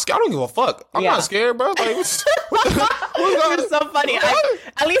 I'm not scared. I don't give a fuck. I'm not scared, bro. Like, You're so funny.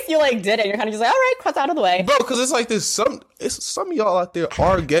 At least you did it. You're kind of just like, all right, cross out of the way, bro. Because it's like this. Some of y'all out there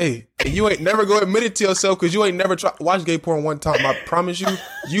are gay, and you ain't never gonna admit it to yourself because you ain't never watch gay porn one time. I promise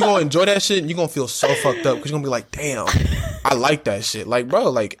you gonna enjoy that shit, and you gonna feel so fucked up because you're gonna be like, damn, I like that shit. Like,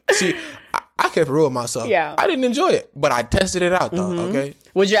 bro, see. I kept it real with myself. Yeah. I didn't enjoy it, but I tested it out though. Okay.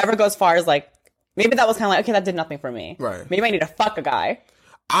 Would you ever go as far as maybe that was kind of okay, that did nothing for me. Right. Maybe I need to fuck a guy.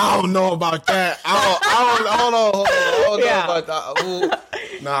 I don't know about that. I don't know about that. Ooh.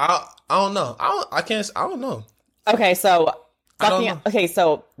 Nah, I don't know. I don't know. Okay, so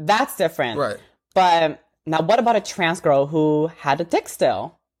so that's different. Right. But now what about a trans girl who had a dick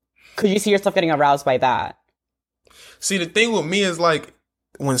still? Could you see yourself getting aroused by that? See, the thing with me is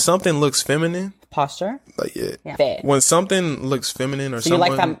when something looks feminine, posture, fit. When something looks feminine or so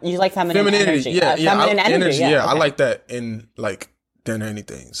something, you like feminine energy, feminine energy, okay. I like that in than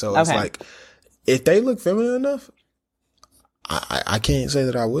anything. So it's if they look feminine enough, I can't say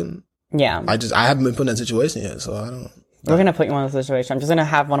that I wouldn't. Yeah, I haven't been put in that situation yet, so I don't. We're gonna put you in this situation. I'm just gonna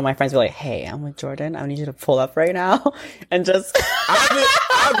have one of my friends be like, "Hey, I'm with Jordan. I need you to pull up right now," and just.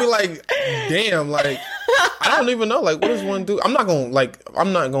 I'd be like, damn, I don't even know, what does one do? I'm not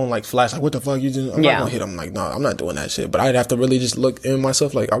gonna flash, what the fuck you doing? I'm not gonna hit him, no, I'm not doing that shit. But I'd have to really just look in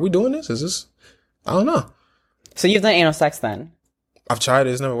myself, are we doing this? Is this? I don't know. So you've done anal sex then? I've tried it.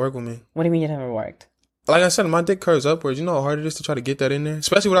 It's never worked with me. What do you mean it never worked? Like I said, my dick curves upwards. You know how hard it is to try to get that in there,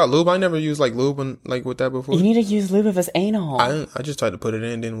 especially without lube. I never used lube and with that before. You need to use lube if it's anal. I just tried to put it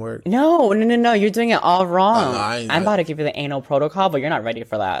in, didn't work. No. You're doing it all wrong. I'm about to give you the anal protocol, but you're not ready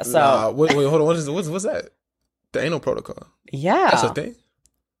for that. So wait, hold on. What's that? The anal protocol. Yeah, that's a thing.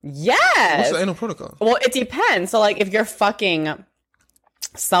 Yes. What's the anal protocol? Well, it depends. So if you're fucking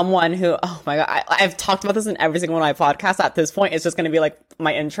someone who, oh my god, I've talked about this in every single one of my podcasts. At this point, it's just going to be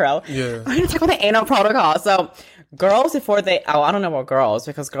my intro. Yeah. We're going to talk about the anal protocol. So girls before I don't know about girls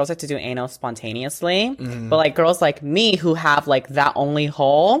because girls like to do anal spontaneously. Mm-hmm. But girls like me who have that only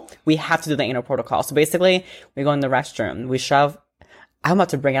hole, we have to do the anal protocol. So basically we go in the restroom, we shove, I'm about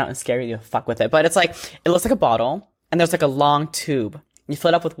to bring it out and scare you to fuck with it. But it's it looks like a bottle and there's a long tube. You fill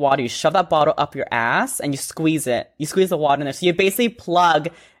it up with water. You shove that bottle up your ass and you squeeze it. You squeeze the water in there. So you basically plug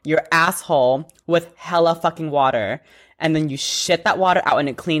your asshole with hella fucking water. And then you shit that water out and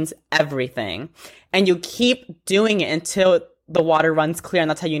it cleans everything. And you keep doing it until the water runs clear. And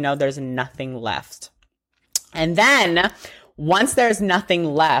that's how you know there's nothing left. And then once there's nothing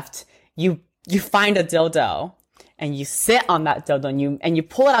left, you find a dildo and you sit on that dildo and you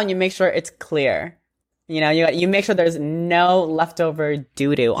pull it out and you make sure it's clear. You make sure there's no leftover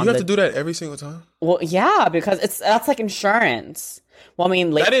doo-doo on You have to do that every single time? Well, yeah, because that's like insurance. Well, I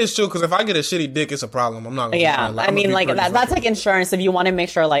mean, that is true, because if I get a shitty dick, it's a problem. I'm not gonna I mean, that's like insurance. If you want to make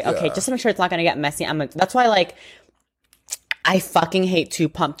sure, okay, just to make sure it's not gonna get messy. That's why, I fucking hate to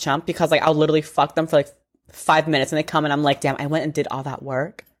pump chump because I'll literally fuck them for 5 minutes and they come and I'm like, damn, I went and did all that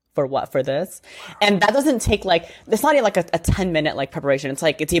work For what? For this? And that doesn't take like, it's not like a 10-minute like preparation. It's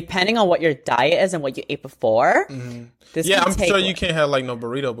like, it's depending on what your diet is and what you ate before. This Yeah, can I'm take, sure you can't have like no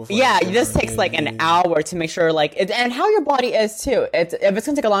burrito before. yeah, this takes like an hour to make sure like, and how your body is too. If it's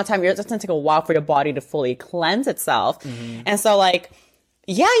gonna take a long time, it's gonna take a while for your body to fully cleanse itself. And so like,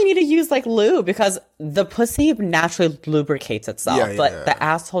 yeah, you need to use like lube because the pussy naturally lubricates itself, but the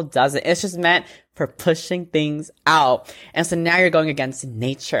asshole doesn't. It's just meant for pushing things out. And so now you're going against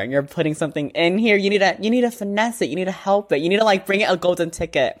nature and you're putting something in here. You need to finesse it. You need to help it. You need to like bring it a golden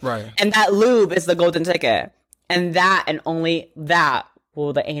ticket. Right. And that lube is the golden ticket. And that and only that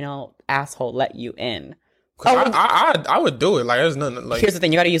will the anal asshole let you in. I would do it. Like there's nothing like. Here's the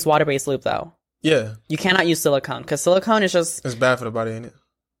thing. You got to use water-based lube though. Yeah. You cannot use silicone because silicone is just. It's bad for the body, ain't it?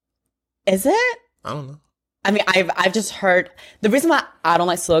 Is it? I don't know. I mean, I've just heard the reason why I don't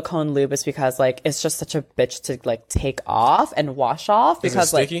like silicone lube is because like it's just such a bitch to like take off and wash off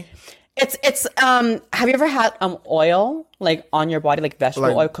because Is it sticky? it's have you ever had oil like on your body like vegetable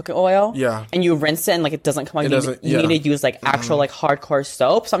Like- oil, cooking oil? Yeah. And you rinse it and like it doesn't come out. You need to use like actual like hardcore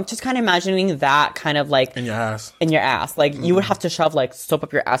soap. So I'm just kind of imagining that kind of like In your ass. in your ass. Like you would have to shove like soap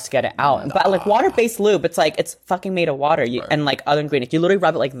up your ass to get it out. But like water-based lube, it's like it's fucking made of water and like other ingredients. You literally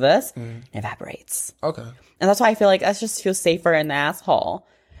rub it like this, it evaporates. Okay. And that's why I feel like that just feels safer in the asshole.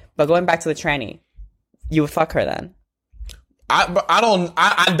 But going back to the tranny, you would fuck her then.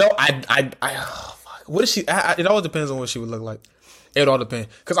 What is she? It all depends on what she would look like. It all depends.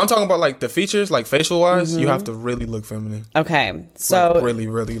 Because I'm talking about like the features, like facial wise, you have to really look feminine. Okay, so Like, really,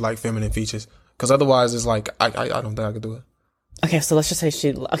 really like feminine features. Because otherwise, it's like I don't think I could do it. okay, so let's just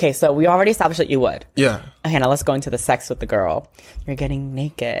say okay, so we already established that you would. Yeah. Okay, now let's go into the sex with the girl. You're getting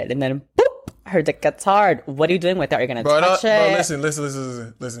naked, and then boop, her dick gets hard. What are you doing with it? Are you gonna touch it? Bro,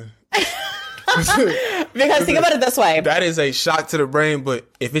 listen. Because think about it this way. That is a shock to the brain. But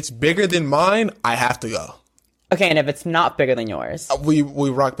if it's bigger than mine, I have to go. Okay, and if it's not bigger than yours, We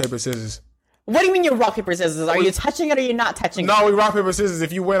rock paper scissors. what do you mean you rock paper scissors? Are you touching it or are you not touching No, we rock paper scissors.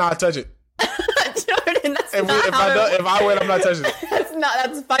 If you win, I'll touch it. Jordan, that's If not how it I win, I'm not touching it.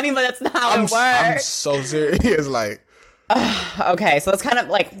 That's funny, but that's not how it works. I'm so serious. Like, Okay, so it's kind of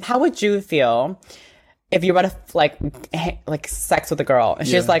like, how would you feel if you were to like sex with a girl and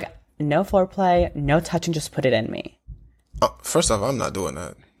she's like, no foreplay, no touching, just put it in me? first off, I'm not doing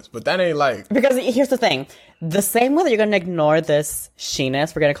that. But that ain't like. Because here's the thing: the same way that you're gonna ignore this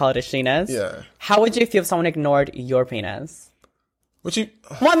sheeness, we're gonna call it a sheeness. Yeah. How would you feel if someone ignored your penis? What you?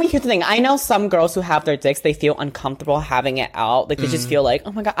 Well, I mean, here's the thing. I know some girls who have their dicks, they feel uncomfortable having it out. Like, they just feel like,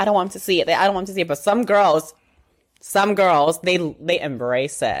 oh my God, I don't want them to see it. I don't want them to see it. But some girls, they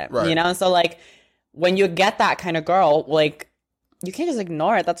embrace it. Right. You know? And so, like, when you get that kind of girl, like, you can't just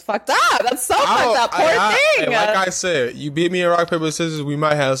ignore it. That's fucked up. That's so fucked up. Poor thing. Like I said, you beat me in rock, paper, scissors, we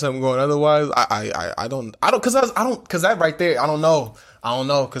might have something going. Otherwise, I don't, cause that right there, I don't know.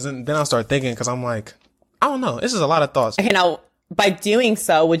 Cause then I'll start thinking, cause I'm like, I don't know. This is a lot of thoughts. Okay, now, by doing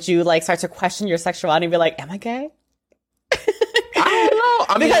so, would you, like, start to question your sexuality and be like, am I gay? I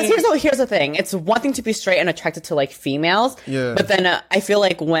don't know. Because here's the thing. It's one thing to be straight and attracted to, like, females. Yeah. But then I feel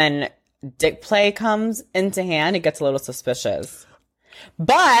like when dick play comes into hand, it gets a little suspicious.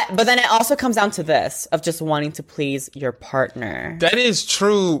 But then it also comes down to this, of just wanting to please your partner. That is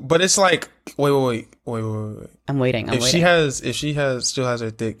true, but it's like, wait. I'm waiting. If she still has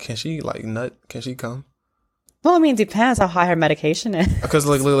her dick, can she, like, nut? Can she come? Well, I mean, it depends how high her medication is. Because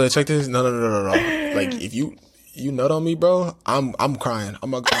look, check this. No. Like, if you nut on me, bro, I'm crying. I'm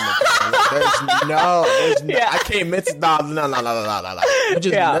gonna cry. There's no. I can't mention. No. You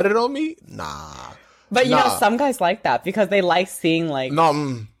just nutted on me? Nah. But you know, some guys like that because they like seeing like.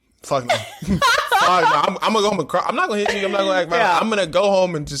 No, fuck no. I'm gonna go home and cry. I'm not gonna hit you. I'm not gonna act right. I'm gonna go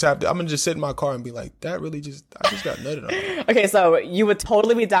home and I'm gonna just sit in my car and be like, I just got nutted on. Okay, so you would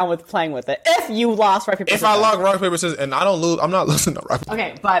totally be down with playing with it if you lost rock paper scissors. If I lock rock paper scissors and I don't lose, I'm not losing to rock paper.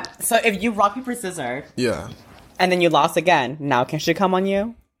 Okay, but so if you rock paper scissors, yeah, and then you lost again, now can she come on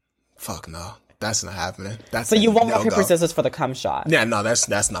you? Fuck no, that's not happening. So you won't rock paper scissors for the cum shot. Yeah, no, that's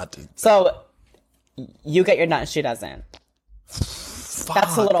not. So you get your nut and she doesn't.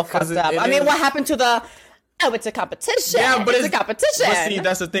 That's a little fucked up. I mean, what happened to the? Oh, it's a competition. Yeah, but it's a competition. But see,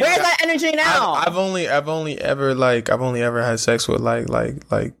 that's the thing. Where's that energy now? I've only ever had sex with like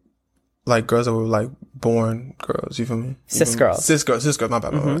girls that were like born girls. You feel me? Cis girls. My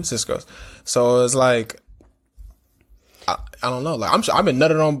bad. Cis girls. So it's like, I don't know. Like, I'm sure I've been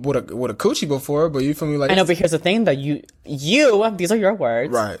nutted on with a coochie before, but you feel me? Like, I know, but here's the thing, though. You, these are your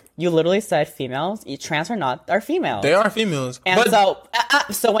words. Right. You literally said females, trans or not, are females. they are females. And but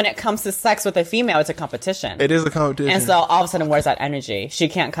so when it comes to sex with a female, it's a competition. it is a competition. And so all of a sudden, where's that energy? She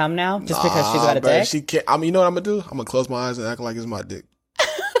can't come now just because she's got a dick? She can't. I mean, you know what I'm gonna do? I'm gonna close my eyes and act like it's my dick.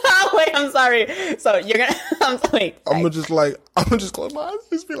 Wait, I'm sorry. So you're gonna, I'm gonna just close my eyes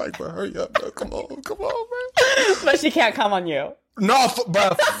and just be like, bro, hurry up, bro. Come on, man. But she can't come on you. No, bro.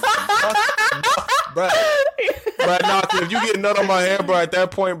 Bro, no, if you get nut on my hand, bro, at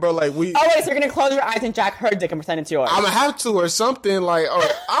that point, bro, like we. Oh wait, so you're gonna close your eyes and jack her dick and pretend it's yours? I'm gonna have to or something like, I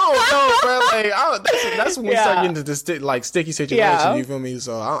don't know, bro. Like, that's when we start getting into the sticky situation. Yeah. You feel me?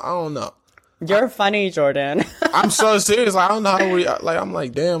 So I don't know. You're funny, Jordan. I'm so serious. Like, I don't know how we. Like, I'm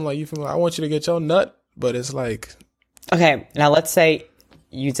like, damn. Like, you feel me? I want you to get your nut, but it's like. Okay, now let's say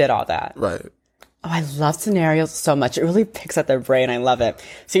you did all that. Right. Oh, I love scenarios so much. It really picks at their brain. I love it.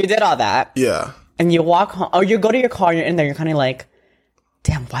 So you did all that. Yeah. And you walk home, or you go to your car and you're in there, you're kind of like,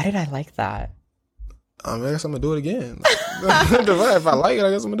 damn, why did I like that? I guess I'm gonna do it again. If I like it, I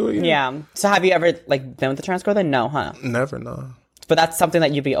guess I'm gonna do it again. Yeah. So have you ever, like, been with a trans girl then? No, huh? Never, no. But that's something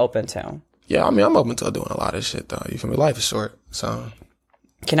that you'd be open to. Yeah, I mean, I'm open to doing a lot of shit, though. You feel me? Life is short, so.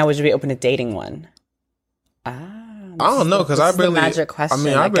 Okay, now would you be open to dating one? I don't know, because I barely. Magic question. I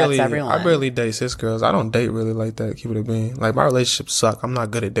mean, I barely date cis girls. I don't date really like that. Keep it a bean. Like, my relationships suck. I'm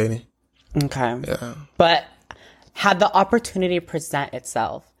not good at dating. Okay. Yeah. But had the opportunity present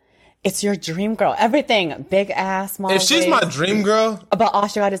itself, it's your dream girl. Everything, big ass, small. If she's my dream girl, but all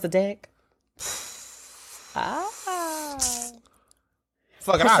she got is the dick.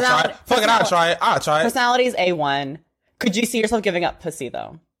 Fuck it, I'll try it. Personality's A1. Could you see yourself giving up pussy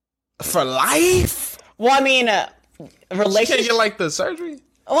though? For life? Well, I mean, She relationship. can't get like the surgery?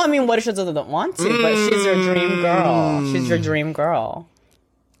 Well, I mean, what if she doesn't want to? But she's your dream girl. She's your dream girl.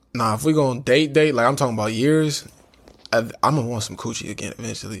 Nah, if we gonna date, like I'm talking about years, I'm gonna want some coochie again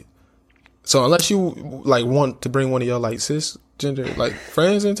eventually. So unless you like want to bring one of your like cisgender like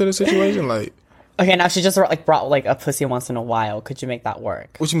friends into the situation, like. Okay, now she just brought like a pussy once in a while. Could you make that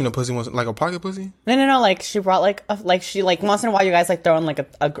work? What you mean a pussy once, like a pocket pussy? No. Like she brought she once in a while you guys like throw in like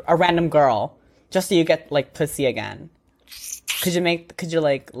a random girl just so you get like pussy again. Could you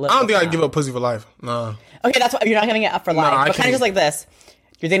like? Live I don't think that? I'd give up pussy for life. Nah. Okay, that's why you're not giving it up for life. I But kind can't. of just like this.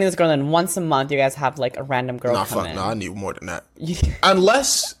 You're dating this girl, and once a month you guys have like a random girl come in. No, I need more than that.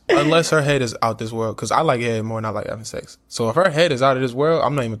 Unless her head is out this world, because I like head more than I like having sex. So if her head is out of this world,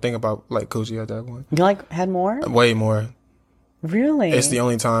 I'm not even thinking about like coochie at that point. You like head more? Way more. Really? It's the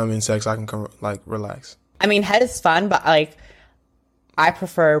only time in sex I can like relax. I mean, head is fun, but like, I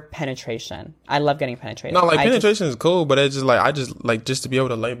prefer penetration. I love getting penetrated. No, like penetration is cool, but it's just like I just like just to be able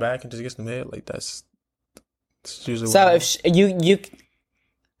to lay back and just get some head, like that's usually. So if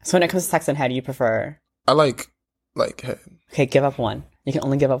so when it comes to sex and head, you prefer? I like head. Okay, give up one. You can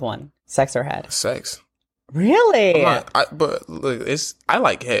only give up one. Sex or head? Sex. Really? But look, I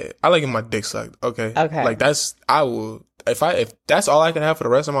like head. I like getting my dick sucked. Okay. Okay. Like I will. If that's all I can have for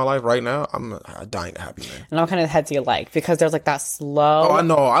the rest of my life right now, I'm dying happy, man. And what kind of head do you like? Because there's like that slow. Oh, I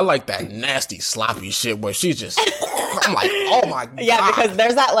know. I like that nasty, sloppy shit where she's just. I'm like, oh my god. Yeah, because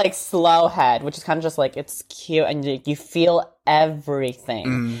there's that like slow head, which is kind of just like it's cute and you feel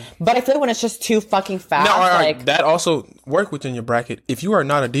everything. But I feel like when it's just too fucking fast, Now, like that also work within your bracket. If you are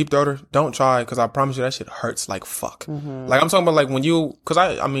not a deep throater, don't try, because I promise you that shit hurts like fuck. Like I'm talking about like when you, because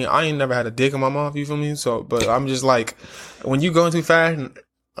I mean I ain't never had a dick in my mouth. You feel me? So, but I'm just like when you going too fast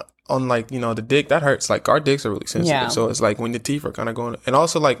on like, you know, the dick, that hurts. Like our dicks are really sensitive. Yeah. So it's like when the teeth are kind of going, and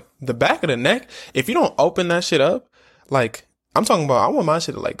also like the back of the neck, if you don't open that shit up, like I'm talking about, I want my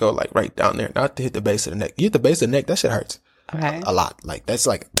shit to like go like right down there, not to hit the base of the neck. You hit the base of the neck, that shit hurts. okay, A lot. Like that's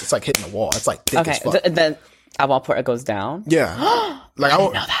like, it's like hitting the wall. It's like thick okay. as fuck. Then at what point it goes down? Yeah. Like I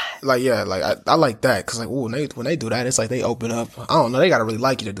know that. Like yeah, like I like that, because like ooh, when they do that, it's like they open up. I don't know, they gotta really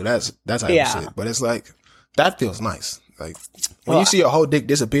like you to do that type of shit. But it's like that feels nice. Like when you see a whole dick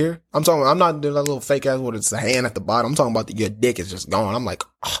disappear, I'm not doing that little fake ass where it's a hand at the bottom. I'm talking about your dick is just gone. I'm like,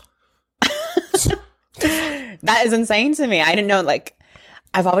 That is insane to me. I didn't know. Like,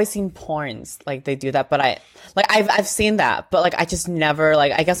 I've always seen porns like they do that, but I've seen that, but like I just never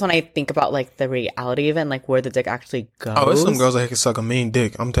like. I guess when I think about like the reality of it, and, like where the dick actually goes. oh, there's some girls that can suck a mean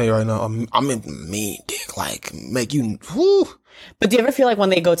dick. I'm telling you right now, I'm in mean dick, like make you. Whoo. But do you ever feel like when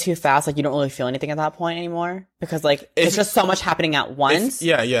they go too fast, like you don't really feel anything at that point anymore? Because like it's just so much happening at once.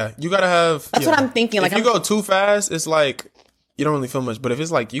 Yeah. You gotta have. That's what I'm thinking. Like if you go too fast, it's like you don't really feel much. But if it's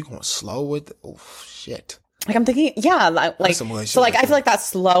like you going slow with, oh shit. Like I'm thinking, yeah, like some way so like shit. I feel like that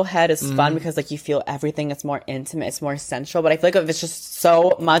slow head is fun because like you feel everything. It's more intimate. It's more sensual. But I feel like if it's just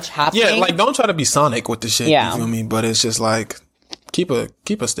so much happening, Yeah, like don't try to be Sonic with the shit. Yeah. You feel me? But it's just like keep a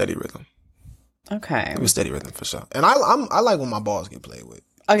steady rhythm. okay, Keep a steady rhythm for sure. And I like when my balls get played with.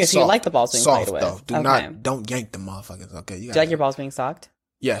 okay. So you Soft. like the balls being Soft played with? though. Don't yank the motherfuckers. Okay, Do you like your balls being sucked?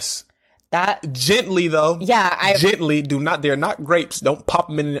 Yes. That Gently though. yeah, Gently. Do not. They're not grapes. Don't pop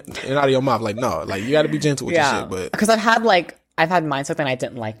them in and out of your mouth. Like no. Like you got to be gentle with your shit. But because I've had mine sucked and I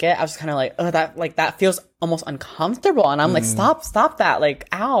didn't like it. I was just kind of like, oh, that feels almost uncomfortable, and I'm like, stop that, like,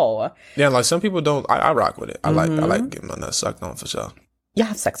 ow. yeah, like some people don't. I rock with it. I like getting my nuts sucked on for sure. You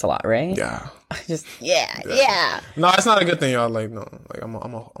have sex a lot, right? Yeah. Just yeah. No, it's not a good thing, y'all. Like no. Like I'm a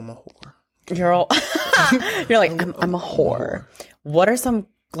whore. You're all, you're like, I'm a whore. What are some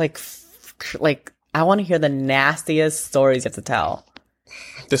like I want to hear the nastiest stories you have to tell.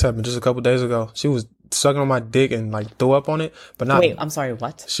 This happened just a couple days ago. She was sucking on my dick and like threw up on it, but not. Wait, I'm sorry.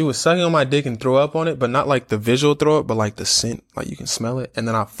 What? She was sucking on my dick and threw up on it, but not like the visual throw up, but like the scent, like you can smell it. And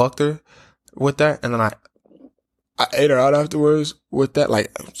then I fucked her with that, and then I ate her out afterwards with that.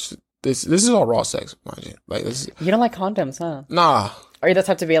 Like this is all raw sex, mind you. Like this. You don't like condoms, huh? Nah. Are you the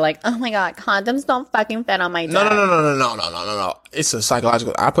type to be like, oh my god, condoms don't fucking fit on my dick? No. It's a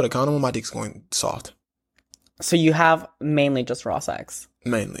psychological. I put a condom on, my dick's going soft. So you have mainly just raw sex.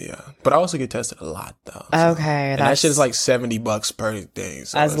 Mainly, yeah. But I also get tested a lot though. Okay, And that shit is like $70 per thing.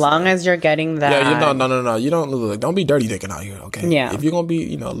 So as long as you're getting that. Yeah, no. You don't be dirty dicking out here, okay? Yeah. If you're gonna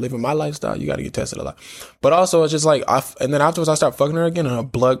be, living my lifestyle, you gotta get tested a lot. But also, it's just like, and then afterwards, I start fucking her again, and a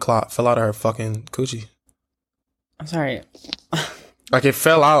blood clot fell out of her fucking coochie. I'm sorry. Like it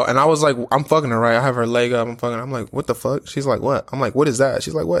fell out, and I was like, I'm fucking her, right? I have her leg up, I'm like, what the fuck? She's like, what? I'm like, what is that?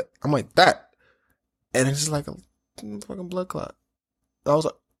 She's like, what? I'm like, that. And it's just like a fucking blood clot. I was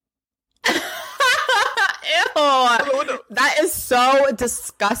like, Ew. That is so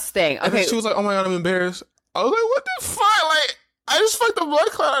disgusting. and Okay. then she was like, oh my god, I'm embarrassed. I was like, what the fuck? Like, I just fucked the blood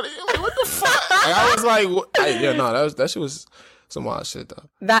clot out of you. Like, what the fuck? Like, I was like, that shit was some wild shit though.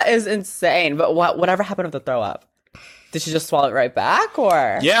 That is insane. But whatever happened with the throw up? Did she just swallow it right back,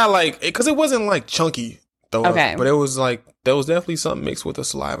 or? Yeah, like, because it wasn't like chunky throw up, Okay. but it was like, there was definitely something mixed with the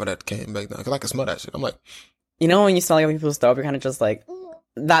saliva that came back down. Because I could smell that shit. I'm like, You know when you smell like people's throw up, you're kind of just like,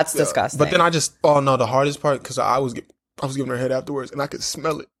 that's disgusting. But then the hardest part, because I was giving her head afterwards, and I could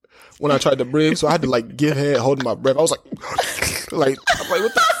smell it when I tried to breathe, so I had to like give head holding my breath. I was like, I'm like,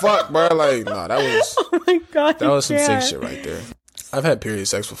 what the fuck, bro? Like, nah, that was, oh my god, that was some sick shit right there. I've had period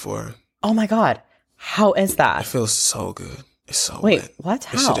sex before. Oh my god, how is It that? feels so good. It's so Wait, wet. what?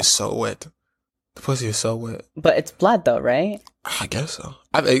 This How? shit is so wet. The pussy is so wet. But it's blood though, right? I guess so.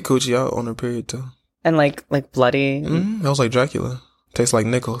 I've ate coochie out on her period too. And like bloody. That was like Dracula. Tastes like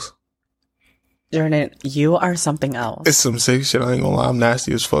nickels. Jordan, you are something else. It's some sick shit. I ain't gonna lie. I'm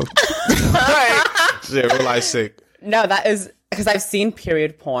nasty as fuck. Shit, real life sick. No, that is because I've seen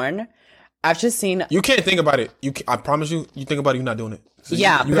period porn. I've just seen. You can't think about it. I promise you. You think about it, you're not doing it. So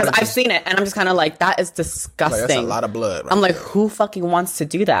Yeah, you because gotta I've just- seen it, and I'm just kind of like, that is like, disgusting. that's a lot of blood. Right I'm like, there. who fucking wants to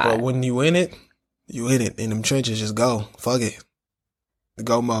do that? But when you in it, in them trenches. Just go, fuck it,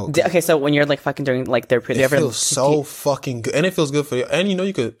 go mode. Okay, so when you're like fucking during like their period, It feels so fucking good, and it feels good for you. And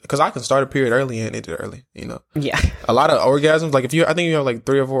you could, because I can start a period early and end it early. yeah. A lot of orgasms, like I think you have like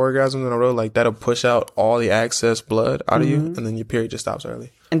 3 or 4 orgasms in a row, like that'll push out all the excess blood out of you, and then your period just stops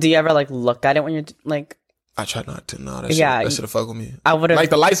early. And do you ever like look at it when you're like? I try not to. No, that Yeah, shit, that fuck with me. I would have. Like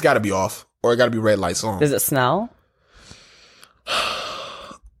the lights got to be off, or it got to be red lights on. Does it smell?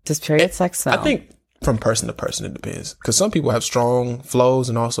 Does period sex smell? I think from person to person it depends, because some people have strong flows,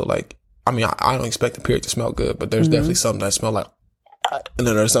 and also like, I mean, I don't expect the period to smell good, but there's definitely some that smell like, and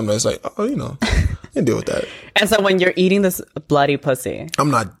then there's some that's like, oh, you can deal with that. And so when you're eating this bloody pussy,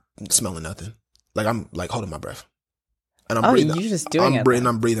 I'm not smelling nothing. Like I'm like holding my breath, and I'm Oh, breathing. you're just doing it breathing.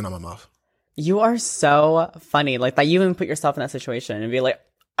 then. I'm breathing out my mouth. you are so funny. Like that, you even put yourself in that situation and be like,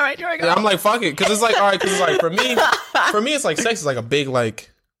 "All right, here I go." Yeah, I'm like, fuck it, because it's like, all right, because it's like for me, it's like sex is like a big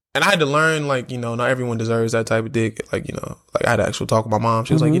like, and I had to learn like, not everyone deserves that type of dick. Like, like I had to actually talk with my mom.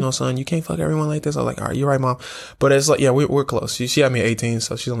 She was like, son, you can't fuck everyone like this. I was like, all right, you're right, mom. But it's like, yeah, we're close. She had me at 18,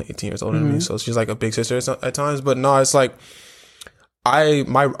 so she's only 18 years older than me, so she's like a big sister at times. But no, it's like,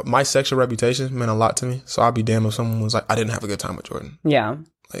 my sexual reputation meant a lot to me. So I'd be damned if someone was like, I didn't have a good time with Jordan. Yeah.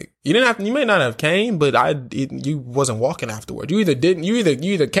 Like you may not have came, but you wasn't walking afterwards. You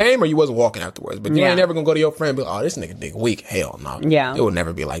either came or you wasn't walking afterwards. But you ain't never gonna go to your friend and be like, oh, this nigga dick weak. Hell no. Yeah. It would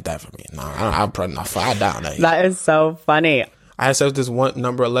never be like that for me. No, I'm probably not far down there. That is so funny. I had sex with this one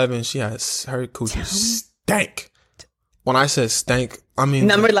number 11. She has her coochie stank. When I said stank, I mean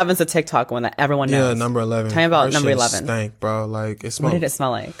Number 11's a TikTok one that everyone knows. yeah, number 11. Tell me about Her number shit 11. Stank, bro. Like it What smelled, did it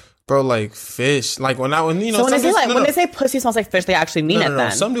smell like? bro, like fish. Like when you know, So when they some say dudes- when they say pussy smells like fish, they actually mean it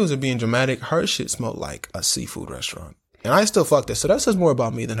then. Some dudes are being dramatic. Her shit smelled like a seafood restaurant. And I still fucked it. So that says more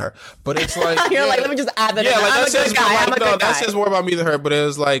about me than her. But it's like You're like, let me just add that. yeah, in. like I'm that a says good guy. I'm a good that guy. says more about me than her. But it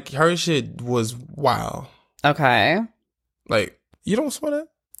was like her shit was wow. Okay. Like you don't smell that?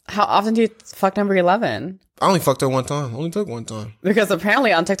 How often do you fuck number 11? I only fucked her one time. Only took one time. Because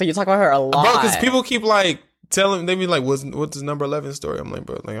apparently on TikTok you talk about her a lot. Bro, because people keep like telling, they be like, what's this number 11 story? I'm like,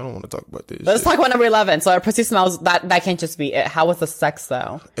 bro, like, I don't want to talk about this. Let's shit. talk about number 11. So her pussy smells, that can't just be it. How was the sex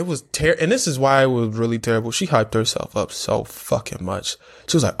though? It was terrible. And this is why it was really terrible. She hyped herself up so fucking much.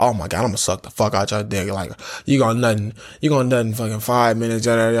 She was like, oh my God, I'm gonna suck the fuck out your dick. Like, you gonna nothing in fucking 5 minutes,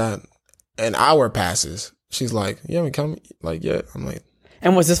 yada, yada. An hour passes. She's like, you haven't come? Like, yeah. I'm like,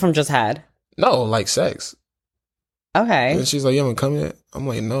 And was this from just head? no, like sex. Okay. And she's like, you haven't come yet? I'm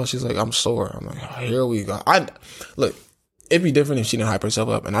like, no. She's like, I'm sore. I'm like, oh, here we go. Look, it'd be different if she didn't hype herself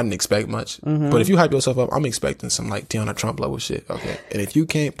up and I didn't expect much. But if you hype yourself up, I'm expecting some like Tiana Trump level shit. Okay. And if you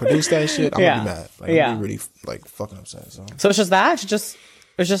can't produce that shit, I'm gonna be mad. Like, I'm gonna be really like fucking upset. So So it's just that?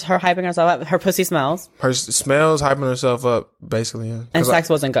 It's just her hyping herself up. Her pussy smells. her smells hyping herself up, basically. Yeah. And sex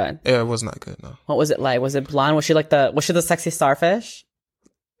wasn't good. Yeah, it was not good, no. What was it like? Was it blonde? Was she the sexy starfish?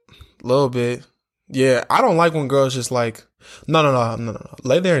 A little bit. Yeah, I don't like when girls just like, no.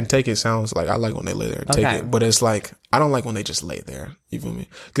 Lay there and take it sounds like I like when they lay there and take Okay. it. But it's like, I don't like when they just lay there. You feel me?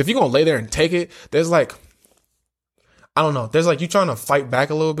 Because if you're going to lay there and take it, there's like, I don't know. There's like, you trying to fight back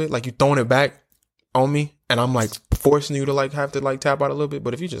a little bit. Like you throwing it back on me. And I'm like forcing you to like have to like tap out a little bit.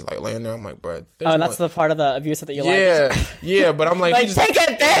 But if you just like laying there, I'm like, bro. Oh, that's the part of the abuse that you yeah, yeah. But I'm like, like, take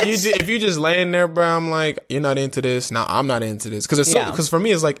it, bitch! if you just laying there, bro, I'm like, you're not into this. Now I'm not into this because for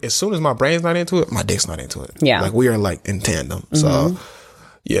me, it's like as soon as my brain's not into it, my dick's not into it. Yeah, like we are like in tandem. So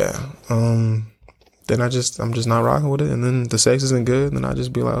yeah, then I'm just not rocking with it. And then the sex isn't good. Then I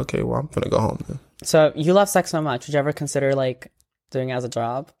just be like, okay, well, I'm gonna go home then. So you love sex so much. Would you ever consider like doing it as a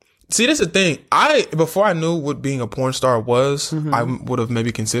job? See, that's the thing. Before I knew what being a porn star was, I would have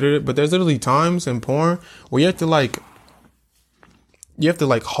maybe considered it. But there's literally times in porn where you have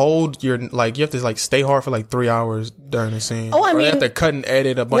to hold your, like, you have to like stay hard for like 3 hours during the scene. Oh, I mean, you have to cut and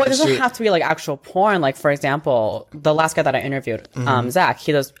edit a bunch well, it of doesn't shit. have to be like actual porn. Like, for example, the last guy that I interviewed, Zach,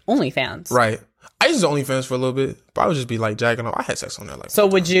 he does OnlyFans. Right. I used OnlyFans for a little bit, but I would just be like jacking off. I had sex on there like. So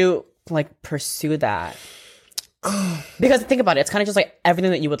would you like pursue that? Because think about it, it's kind of just like everything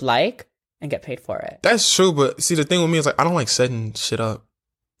that you would like and get paid for it. That's true, but see, the thing with me is like I don't like setting shit up.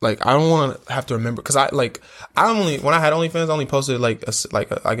 Like I don't want to have to remember because when I had OnlyFans, I only posted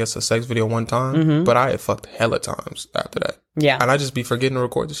I guess a sex video one time, but I had fucked hella times after that. Yeah, and I just be forgetting to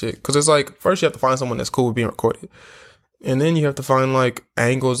record the shit because it's like first you have to find someone that's cool with being recorded, and then you have to find like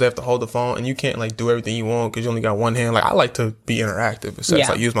angles they have to hold the phone, and you can't like do everything you want because you only got one hand. Like I like to be interactive with sex,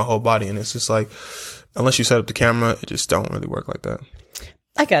 like use my whole body, and it's just like unless you set up the camera, it just don't really work like that.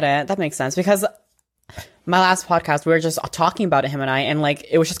 I get it. That makes sense because my last podcast, we were just talking about it, him and I, and like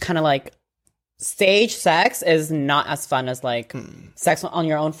it was just kind of like stage sex is not as fun as like sex on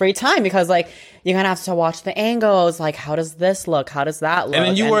your own free time because like you're gonna have to watch the angles, like how does this look, how does that look, and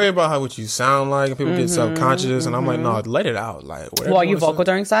then you worry about what you sound like, and people get subconscious, and I'm like, no, let it out, like whatever. Well, are you vocal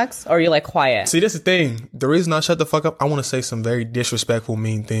during sex or are you like quiet? See, that's the thing. The reason I shut the fuck up, I want to say some very disrespectful,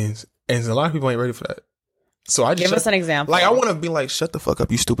 mean things, and a lot of people ain't ready for that. So I just give us an example. Like I want to be like, shut the fuck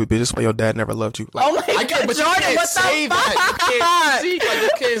up, you stupid bitch. That's why your dad never loved you. Like, oh my God, but Jordan, you can't what the say fuck? that. You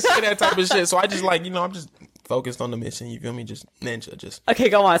can't say that type of shit. So I just like, I'm just focused on the mission. You feel me? Just ninja, just okay.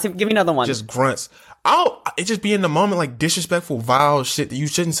 Go on. So give me another one. Just grunts. It just be in the moment like disrespectful, vile shit that you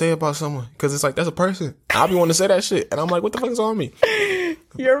shouldn't say about someone because it's like that's a person. I'll be wanting to say that shit, and I'm like, what the fuck is on me?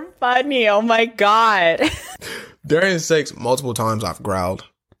 You're funny. Oh my God. During sex, multiple times I've growled,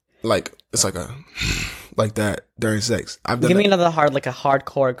 like it's like like that during sex. I've done Give me another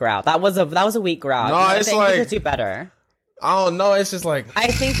hardcore growl. That was a weak growl. No, it's like you could do better. I don't know. It's just like I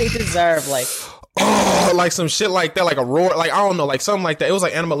think they deserve like like some shit like that, like a roar, like I don't know, like something like that. It was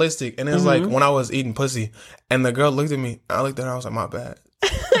like animalistic, and it was like when I was eating pussy, and the girl looked at me. I looked at her. I was like, my bad.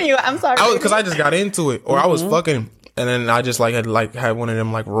 I'm sorry. Because I just got into it, or I was fucking, and then I just had one of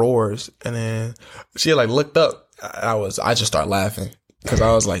them like roars, and then she had like looked up. I just started laughing. Because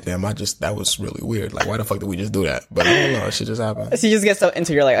I was like, damn, that was really weird. Like, why the fuck did we just do that? But I don't know. It shit just happened. So you just get so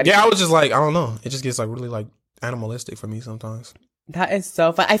into your like. Yeah, I was just like, I don't know. It just gets like really like animalistic for me sometimes. That is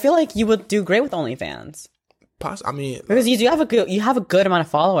so fun. I feel like you would do great with OnlyFans. I mean, because you have a good amount of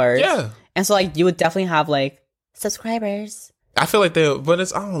followers. Yeah. And so like you would definitely have like subscribers. I feel like but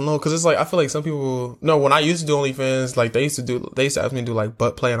it's, I don't know, because it's like, I feel like some people, no, when I used to do OnlyFans, like they used to ask me to do like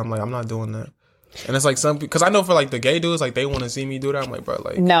butt play, and I'm like, I'm not doing that. And it's like because I know for like the gay dudes, like they want to see me do that. I'm like, bro,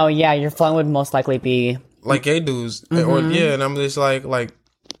 like. No, yeah, your phone would most likely be. Like gay dudes. Or, yeah, and I'm just like,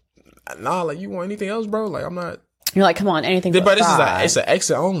 nah, like you want anything else, bro? Like I'm not. You're like, come on, anything but it's an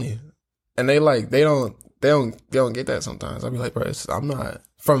exit only. And they don't get that sometimes. I'll be like, bro, I'm not.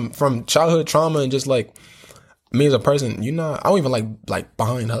 From childhood trauma and just like, me as a person, I don't even like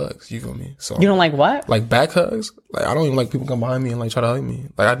behind hugs. You feel me? So you don't like what? Like back hugs. Like I don't even like people come behind me and like try to hug me.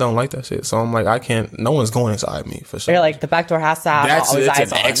 Like I don't like that shit. So I'm like, I can't. No one's going inside me for sure. You're like the back door has to have always eyes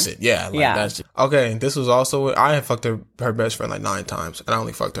it's an on. exit. Yeah. Like, yeah. That's okay. This was also I had fucked her best friend like 9 times, and I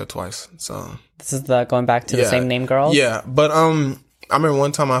only fucked her twice. So this is going back to the same name girl. Yeah, but I remember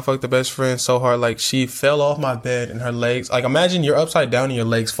one time I fucked the best friend so hard, like she fell off my bed and her legs. Like imagine you're upside down and your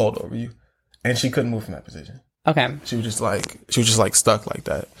legs fold over you, and she couldn't move from that position. Okay. She was just like stuck like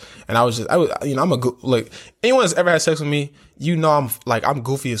that. And I'm like, anyone that's ever had sex with me, I'm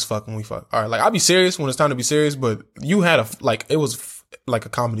goofy as fuck when we fuck. All right. Like I'll be serious when it's time to be serious, but you had it was like a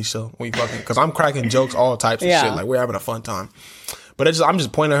comedy show when we fucking, cause I'm cracking jokes, all types of shit. Like we're having a fun time, but I'm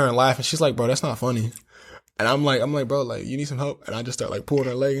just pointing at her and laughing. She's like, bro, that's not funny. And I'm like, bro, like you need some help. And I just start like pulling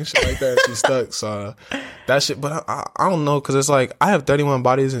her leg and shit like that. And she's stuck. So that shit, but I don't know. Cause it's like, I have 31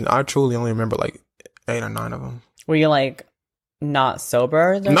 bodies and I truly only remember like 8 or 9 of them. Were you like not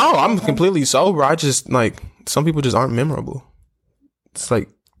sober? No, I'm completely sober. I just like, some people just aren't memorable. It's like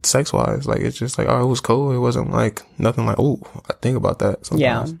sex wise, like it's just like, oh, it was cool. It wasn't like nothing like, oh, I think about that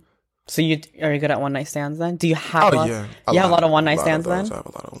sometimes. Yeah. So are you good at one night stands then? Do you have? Yeah, you have a lot of one night stands then? I have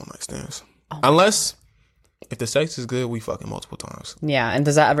a lot of one night stands. Unless if the sex is good, we fucking multiple times. Yeah, and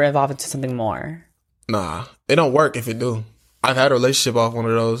does that ever evolve into something more? Nah, it don't work if it do. I've had a relationship off one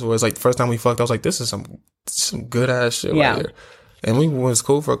of those where it's like the first time we fucked, I was like, this is some good ass shit right here. And we was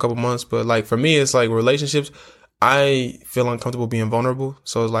cool for a couple months, but like for me, it's like relationships, I feel uncomfortable being vulnerable.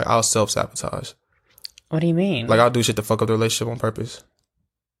 So it's like I'll self-sabotage. What do you mean? Like I'll do shit to fuck up the relationship on purpose.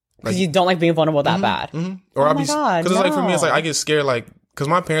 Because you don't like being vulnerable that bad. Mm-hmm. Or I'll be, because it's like for me, it's like I get scared, like, because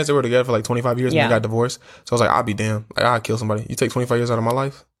my parents, they were together for like 25 years and they got divorced. So I was like, I'll be damned. Like I'll kill somebody. You take 25 years out of my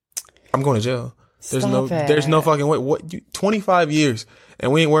life, I'm going to jail. There's no fucking way. What? 25 years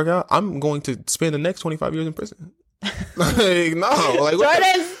and we ain't work out. I'm going to spend the next 25 years in prison. Like no, like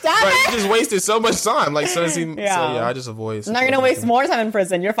Jordan, stop it. You just wasted so much time. Like so yeah, I just avoid. I'm not gonna waste more time in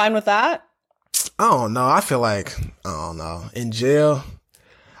prison. You're fine with that? I don't know. I feel like in jail.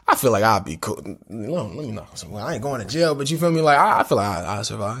 I feel like I'll be cool. Let me knock some. I ain't going to jail, but you feel me? Like I feel like I'll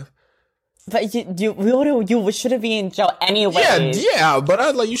survive. But you shouldn't be in jail anyway. Yeah,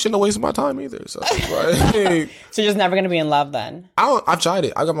 but you shouldn't have wasted my time either. So, like, so you're just never gonna be in love then? I've tried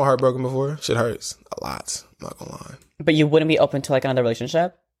it. I got my heart broken before. Shit hurts a lot. I'm not gonna lie. But you wouldn't be open to like another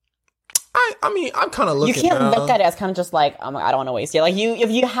relationship? I mean, I'm kind of looking. You can't look at it as kind of just like, I don't want to waste it. Like if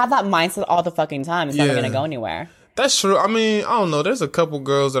you have that mindset all the fucking time, it's never gonna go anywhere. That's true. I mean, I don't know. There's a couple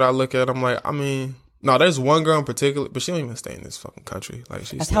girls that I look at. I'm like, no, there's one girl in particular, but she don't even stay in this fucking country. Like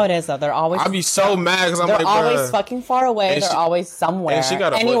that's how it is, though. They're always. I'd be so mad because I'm like, they're always fucking far away. They're always somewhere. And she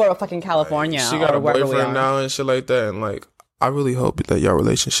got anywhere but fucking California. She got a boyfriend now and shit like that. And like, I really hope that your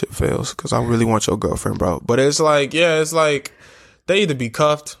relationship fails because I really want your girlfriend, bro. But it's like, it's like they either be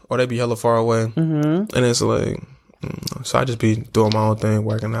cuffed or they be hella far away, and it's like, so I just be doing my own thing,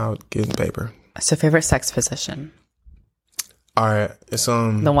 working out, getting paper. So, favorite sex position? All right, it's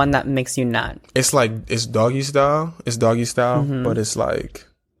the one that makes you nut. It's like it's doggy style. It's doggy style, but it's like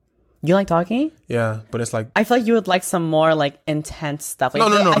you like doggy. Yeah, but it's like I feel like you would like some more like intense stuff. Like,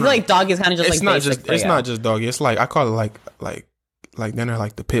 no. I feel like doggy is kind of just it's like not basic just it's not just doggy. It's like I call it like then they're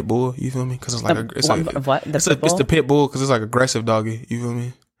like the pit bull. You feel me? Because it's like it's the pit bull because it's like aggressive doggy. You feel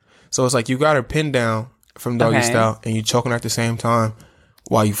me? So it's like you got her pinned down from doggy style and you choking her at the same time.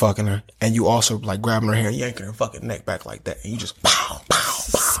 While you fucking her, and you also like grabbing her hair and yanking her fucking neck back like that, and you just pow, pow,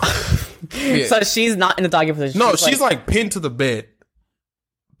 pow. Yeah. So she's not in the doggy position. No, she's like pinned to the bed,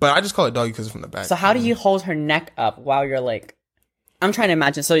 but I just call it doggy because it's from the back. So how do you hold her neck up while you're like? I'm trying to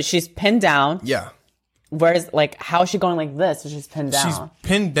imagine. So she's pinned down. Yeah. Where's like how is she going like this? So she's pinned down. She's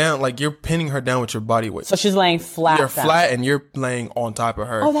pinned down like you're pinning her down with your body weight. So she's laying flat. You're flat and you're laying on top of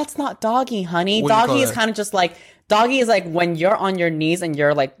her. Oh, that's not doggy, honey. Doggy is kind of just like. Doggy is like when you're on your knees and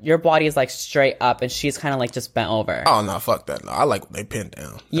you're like your body is like straight up and she's kind of like just bent over. Oh no, fuck that. No, I like when they pin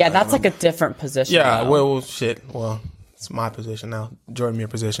down. Yeah, that's like a different position. Yeah, well, shit. Well, it's my position now. Jordan Muir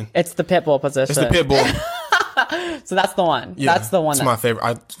position. It's the pit bull position. It's the pit bull. So that's the one. Yeah, that's the one. It's my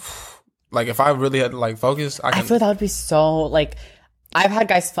favorite. Like if I really had to like focus, I feel that would be so like. I've had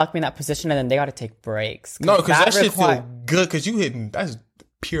guys fuck me in that position and then they got to take breaks. No, because that shit require- feel good because you hitting. That's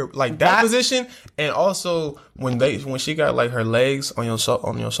pure like that position, and also when she got like her legs on your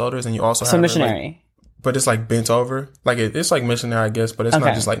shoulders, and you also so have missionary. Her, like, but it's like bent over, like it's like missionary, I guess, but it's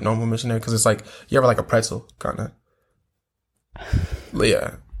not just like normal missionary because it's like you have like a pretzel kind of.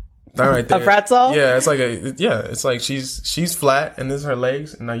 Yeah, that right there. A pretzel. Yeah, it's like it's like she's flat, and this is her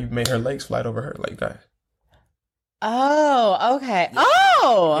legs, and now you made her legs flat over her like that. Oh, okay. Yeah.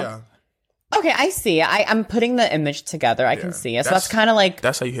 Oh, yeah. Okay, I see. I'm putting the image together. I can see it. So that's kind of like...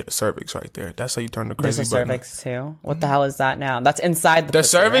 That's how you hit the cervix right there. That's how you turn the crazy There's a button. cervix too? What the hell is that now? That's inside the pussy,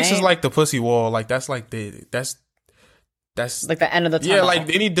 cervix right? is like the pussy wall. Like, that's like that's... like the end of the tunnel. Yeah, like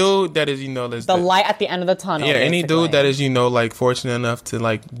any dude that is, there's... The light at the end of the tunnel. Yeah, any basically. dude that is, like fortunate enough to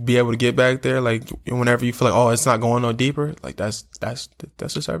like be able to get back there, like whenever you feel like, oh, it's not going no deeper, like that's the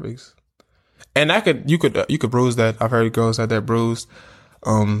cervix. And you could bruise that. I've heard girls had that bruised.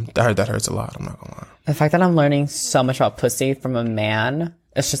 That hurts a lot. I'm not gonna lie. The fact that I'm learning so much about pussy from a man,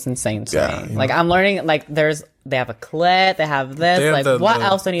 it's just insane to me. Like I'm learning, like they have a clit, they have this. What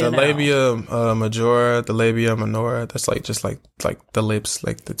else do I need to know? The labia majora, the labia minora. That's like just like the lips,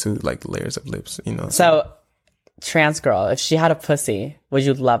 like the two like layers of lips. So, trans girl, if she had a pussy, would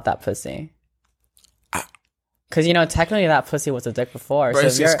you love that pussy? Because, technically that pussy was a dick before. Bro,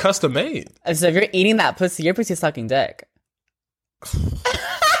 so it's custom made. So if you're eating that pussy, your pussy's sucking dick. You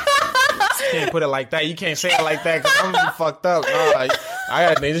can't put it like that. You can't say it like that because I'm gonna be fucked up. No, I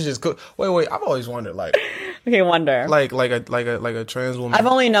got niggas just cook. Wait. I've always wondered, like, okay, wonder, like a trans woman. I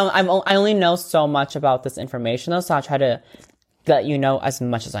only know so much about this information though, so I'll try to let you know as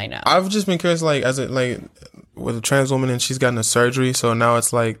much as I know. I've just been curious, like, with a trans woman and she's gotten a surgery, so now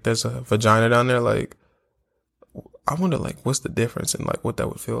it's like there's a vagina down there, like. I wonder, like, what's the difference in, like, what that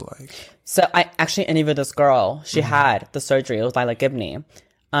would feel like? So, I actually interviewed this girl. She had the surgery. It was Lila Gibney.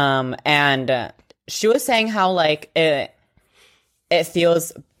 And she was saying how, like, it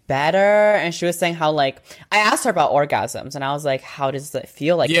feels better. And she was saying how, like, I asked her about orgasms. And I was like, how does it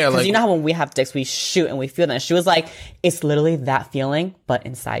feel like? Yeah, because like, you know how when we have dicks, we shoot and we feel that. And she was like, it's literally that feeling, but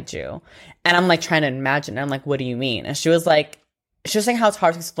inside you. And I'm, like, trying to imagine. And I'm like, what do you mean? And she was saying how it's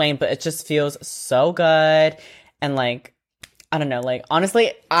hard to explain, but it just feels so good. And, like, I don't know, like,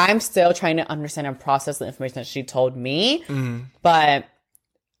 honestly, I'm still trying to understand and process the information that she told me. Mm. But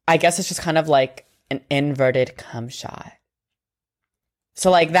I guess it's just kind of like an inverted cum shot. So,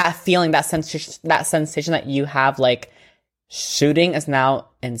 like, that feeling, that sensation that you have, like, shooting is now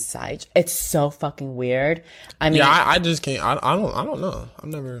inside. It's so fucking weird. I mean... Yeah, I just can't... I don't know. I've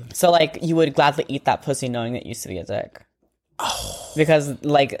never... So, like, you would gladly eat that pussy knowing that you used to be a dick. Oh. Because,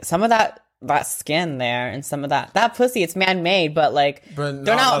 like, some of that skin there and some of that pussy, it's man-made, but like they're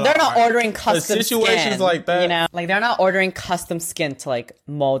not ordering custom situations skin, like that, like they're not ordering custom skin to like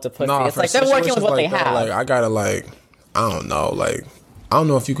mold a pussy. It's like they're working with what they have. Like I gotta I don't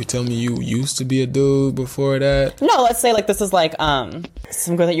know if you could tell me you used to be a dude before that. No, let's say like this is like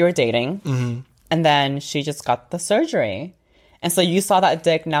some girl that you were dating, and then she just got the surgery. And so you saw that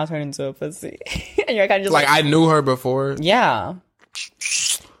dick now turn into a pussy. And you're kind of just like I knew her before. Yeah.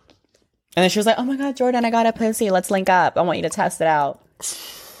 And then she was like, oh my God, Jordan, I got a pussy. Let's link up. I want you to test it out.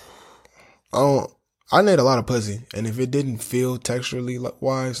 I need a lot of pussy. And if it didn't feel texturally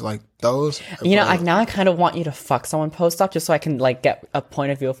wise, like those. Now I kind of want you to fuck someone post-op just so I can like get a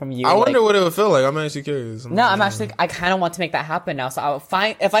point of view from you. I wonder what it would feel like. I'm actually curious. I kind of want to make that happen now. So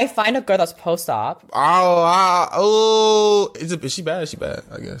if I find a girl that's post-op. Is she bad? She bad,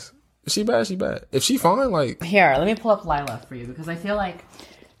 I guess. Is she bad? She bad. If she fine, like. Here, let me pull up Lila for you because I feel like.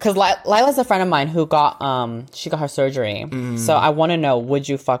 Because Lila's a friend of mine who got her surgery. So I want to know, would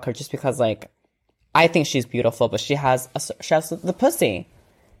you fuck her just because, like, I think she's beautiful, but she has the pussy.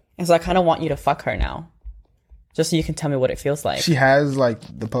 And so I kind of want you to fuck her now. Just so you can tell me what it feels like. She has, like,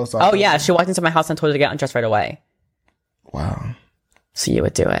 the post-op. Oh, yeah. She walked into my house and told her to get undressed right away. Wow. So you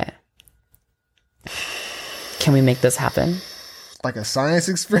would do it. Can we make this happen? Like a science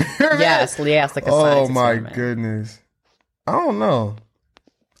experiment? Yes, like a science experiment. Oh, my goodness. I don't know.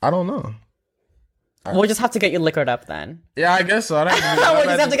 We'll just have to get you liquored up then. Yeah, I guess so. I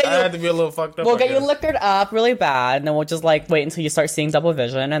have to be a little fucked up. We'll get you liquored up really bad, and then we'll just like wait until you start seeing double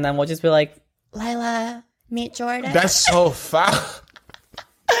vision, and then we'll just be like, Lila, meet Jordan. That's so foul.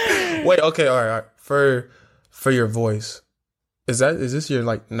 Wait, okay, all right. For your voice, is this your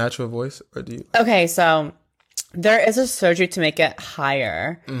like natural voice, or do you? Okay, so there is a surgery to make it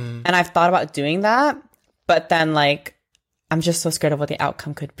higher, and I've thought about doing that, but then like. I'm just so scared of what the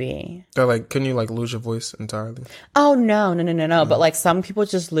outcome could be. Or like, can you like lose your voice entirely? Oh no. But like some people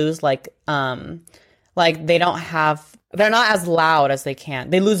just lose like they don't have they're not as loud as they can.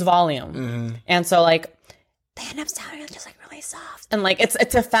 They lose volume. And so like they end up sounding just like really soft. And like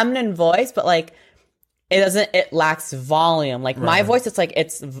it's a feminine voice, but like it lacks volume. Like my voice, it's like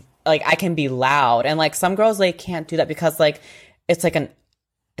I can be loud. And like some girls, they can't do that because like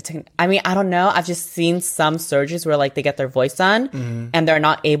I mean, I don't know. I've just seen some surgeries where like they get their voice done and they're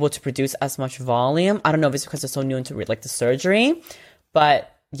not able to produce as much volume. I don't know if it's because they're so new into like the surgery,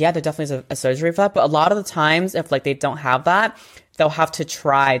 but yeah, there definitely is a surgery for that. But a lot of the times, if like they don't have that, they'll have to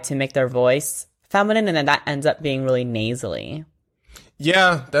try to make their voice feminine, and then that ends up being really nasally.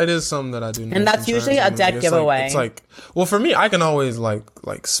 Yeah, that is something that I do. And that's usually a dead giveaway. It's like, well, for me, I can always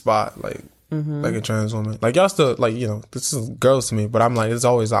like spot like a trans woman. Like y'all still like, you know, this is girls to me, but I'm like, it's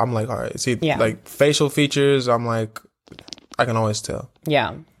always, I'm like, all right, see, like facial features, I'm like, I can always tell.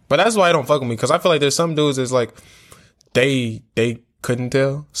 Yeah. But that's why I don't fuck with me, because I feel like there's some dudes that's like, they couldn't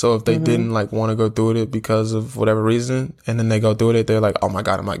tell. So if they didn't like want to go through it because of whatever reason, and then they go through it, they're like, oh my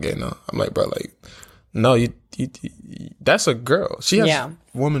God, I'm not getting up. I'm like, bro, like, no, you that's a girl. She has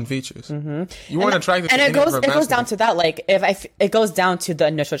woman features. You weren't attracted to and it goes down to that. Like it goes down to the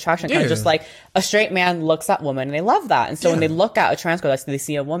initial attraction. Kind of just like a straight man looks at women and they love that. And so when they look at a trans girl, they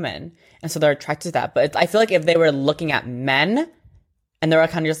see a woman. And so they're attracted to that. But I feel like if they were looking at men, and they're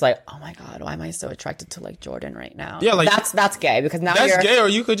kind of just like, oh my God, why am I so attracted to like Jordan right now? Yeah, like that's gay, because now that's gay, or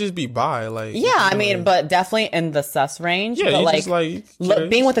you could just be bi. Like, yeah, I mean, but definitely in the sus range. Yeah, but like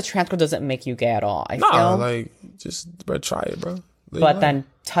being with a trans girl doesn't make you gay at all. I feel like just try it, bro. But then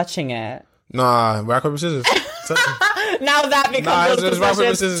touching it, rock paper scissors. Now that becomes really rock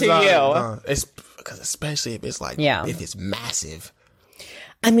paper scissors to you. It's because especially if it's like if it's massive.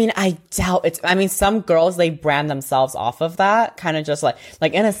 I mean, I doubt it's, I mean, some girls, they brand themselves off of that, kind of just like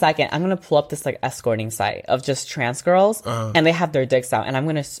in a second, I'm going to pull up this like escorting site of just trans girls and they have their dicks out, and I'm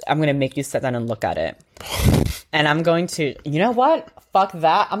going to make you sit down and look at it. And I'm going to, you know what? Fuck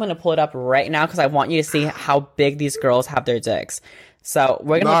that. I'm going to pull it up right now because I want you to see how big these girls have their dicks. So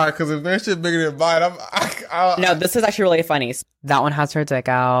we're going to. Because if their shit bigger than mine, no, this is actually really funny. That one has her dick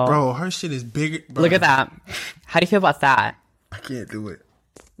out. Bro, her shit is big. Bro. Look at that. How do you feel about that? I can't do it.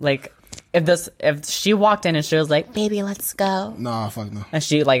 Like, if she walked in and she was like, baby, let's go. Nah, fuck no. And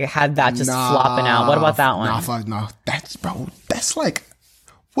she like had that just flopping out. What about that one? Nah, fuck no. That's like,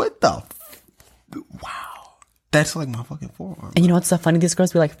 what the? Wow. That's like my fucking forearm. And you know what's so funny? These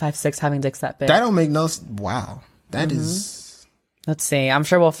girls be like 5'6" having dicks that big. That don't make no, wow. That is. Let's see. I'm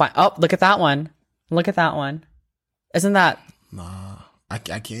sure we'll find, oh, look at that one. Look at that one. Isn't that? Nah, I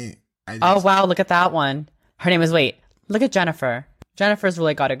can't. Oh, wow. Look at that one. Her name is, look at Jennifer. Jennifer's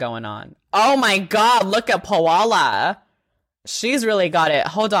really got it going on. Oh my God, look at Paola. She's really got it.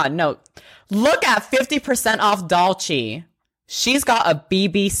 Hold on, no. Look at 50% off Dolce. She's got a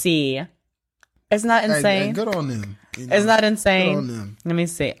BBC. Isn't that insane? Hey, good on them. You know, isn't that insane? Good on them. Let me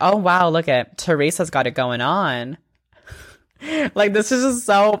see. Oh wow, look at Teresa's got it going on. Like, this is just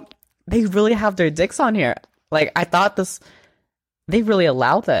so, they really have their dicks on here. Like, I thought they really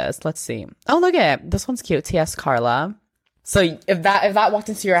allow this. Let's see. Oh, look at it. This one's cute. T.S. Carla. So if that walked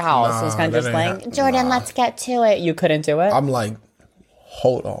into your house, it was kind of just like, Jordan, let's get to it. You couldn't do it? I'm like,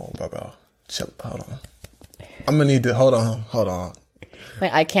 hold on, bro. Chill, hold on. I'm gonna need to hold on.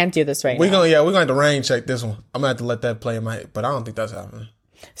 Like, I can't do this right now. We're gonna have to rain check this one. I'm gonna have to let that play in my head, but I don't think that's happening.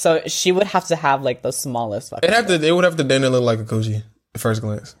 So she would have to have like the smallest fucking. It would have to then look like a coochie at first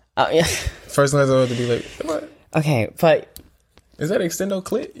glance. Oh yeah. First glance, I would have to be like, what? Okay, but. Is that extendo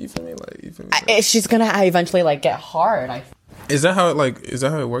clit? You feel me? Like, she's gonna eventually like get hard. Is that how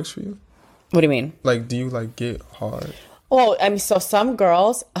it works for you? What do you mean? Like, do you like get hard? Well, I mean, so some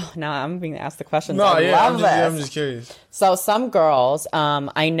girls. Oh, now I'm being asked the questions. No, I'm just curious. So some girls,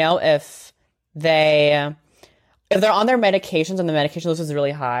 I know if they're on their medications and the medication dose is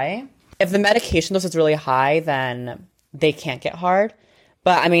really high. If the medication dose is really high, then they can't get hard.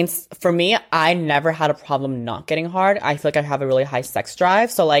 But I mean, for me, I never had a problem not getting hard. I feel like I have a really high sex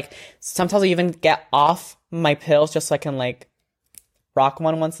drive. So like, sometimes I even get off my pills just so I can like rock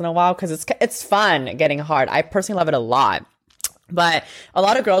one once in a while, because it's fun getting hard. I personally love it a lot. But a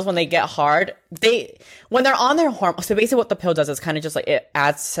lot of girls, when they get hard, when they're on their hormones, so basically what the pill does is kind of just like it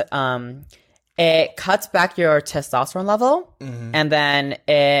adds, it cuts back your testosterone level, and then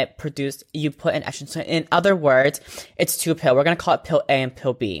you put in estrogen. So in other words, it's two pill. We're going to call it pill A and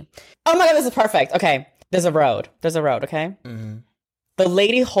pill B. Oh my God, this is perfect. Okay. There's a road, okay? Mm-hmm. The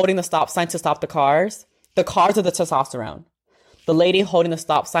lady holding the stop sign to stop the cars are the testosterone. The lady holding the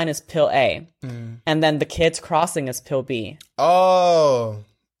stop sign is pill A. And then the kids crossing is pill B. Oh,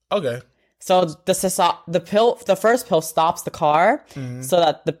 okay. So the first pill stops the car so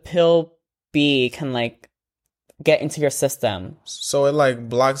that the pill B can like get into your system. So it like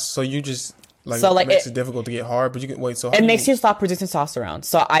blocks. So you just like, So, like, makes it difficult to get hard. But you can wait. So how It do makes you stop producing testosterone.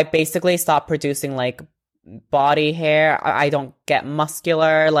 So I basically stop producing like body hair. I don't get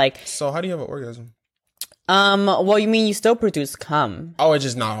muscular. Like, So how do you have an orgasm? well, you mean you still produce cum? Oh, it's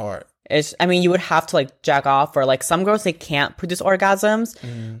just not hard. I mean, you would have to like jack off, or like some girls, they can't produce orgasms,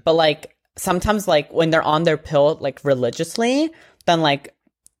 but like sometimes like when they're on their pill like religiously, then like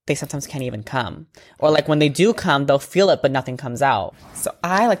they sometimes can't even come, or like when they do come, they'll feel it but nothing comes out. So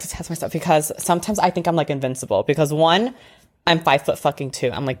I like to test myself because sometimes I think I'm like invincible, because one, I'm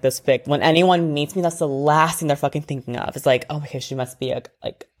 5'2". I'm like this big. When anyone meets me, that's the last thing they're fucking thinking of. It's like, oh my gosh, she must be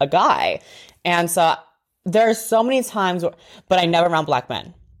a guy. And so there are so many times but I never around black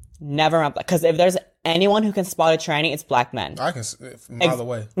men. Never around black, because if there's anyone who can spot a tranny, it's black men. I can mile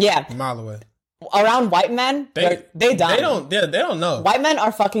away. Yeah. Mile away. Around white men, they dumb. They don't know. White men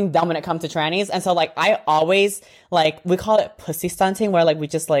are fucking dumb when it comes to trannies. And so like I always like, we call it pussy stunting, where like we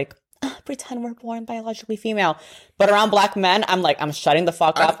just like pretend we're born biologically female. But around black men, I'm like, I'm shutting the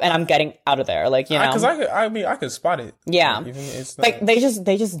fuck up and I'm getting out of there. Like, you know. Because I could spot it. Yeah. It's like they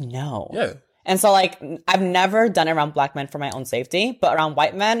just know. Yeah. And so, like, I've never done it around black men for my own safety, but around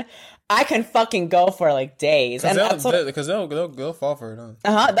white men, I can fucking go for like days. Because they'll fall for it,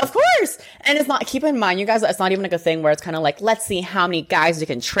 huh? Of course. And it's not, keep in mind, you guys, it's not even like a thing where it's kind of like, let's see how many guys you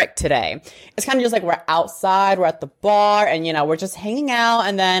can trick today. It's kind of just like we're outside, we're at the bar, and, you know, we're just hanging out,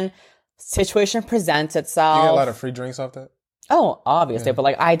 and then situation presents itself. You get a lot of free drinks off that? Oh, obviously, but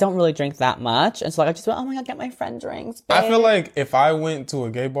like I don't really drink that much, and so like I just went, oh my god, get my friend drinks. Babe. I feel like if I went to a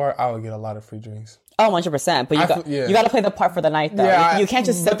gay bar, I would get a lot of free drinks. Oh, 100%. But you got to play the part for the night, though. Yeah, you can't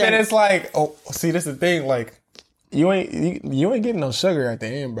just sit there. But then it's like, oh, see, this is the thing. Like, you ain't getting no sugar at the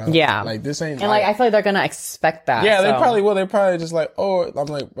end, bro. Yeah, like this ain't. And like I feel like they're gonna expect that. Yeah, so. they probably will. They probably just like, oh, I'm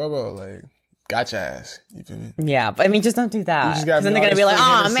like, bro, like. Got your ass. You feel me? Yeah, but I mean, just don't do that. Because then they're gonna be like,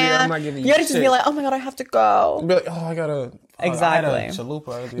 "Oh man," you gotta just be like, "Oh my god, I have to go." Be like, "Oh, I gotta." Exactly.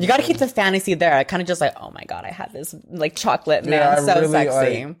 Chalupa. You gotta keep the fantasy there. I kind of just like, "Oh my god, I had this like chocolate man, so really,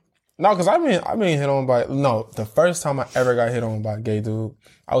 sexy." Like, no, because I've been hit on by the first time I ever got hit on by a gay dude,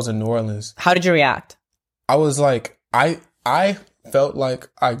 I was in New Orleans. How did you react? I was like, I felt like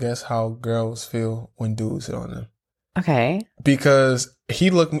I guess how girls feel when dudes hit on them. Okay. Because he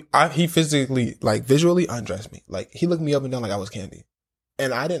physically, like, visually undressed me. Like, he looked me up and down like I was candy.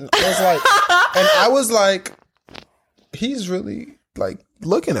 And I was like, he's really, like,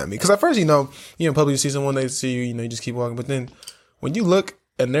 looking at me. Because at first, you know, in public, you see someone, they see you, you just keep walking. But then when you look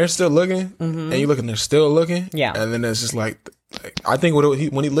and they're still looking, and you look and they're still looking, yeah. And then it's just like I think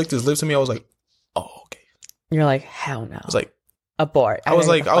when he licked his lips at me, I was like, oh, okay. You're like, hell no. I was like, abort. I was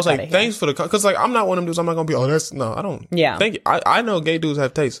like, thanks for the, because like I'm not one of them dudes. I'm not gonna be, I don't. Yeah. Thank you. I know gay dudes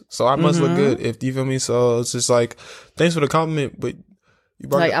have taste, so I must look good. If you feel me, so it's just like, thanks for the compliment, but you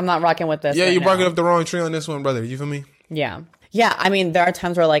like I'm not rocking with this. Yeah, right you barking up the wrong tree on this one, brother. You feel me? Yeah. Yeah. I mean, there are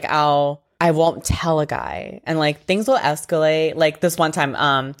times where like I won't tell a guy, and like things will escalate. Like this one time,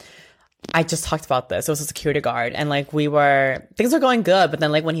 I just talked about this. It was a security guard, and like things were going good, but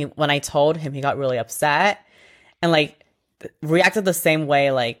then like when I told him, he got really upset, and like reacted the same way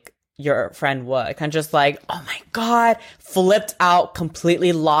like your friend would, kind of just like, oh my god, flipped out,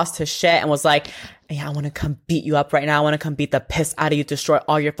 completely lost his shit, and was like, yeah, I want to come beat you up right now. I want to come beat the piss out of you, destroy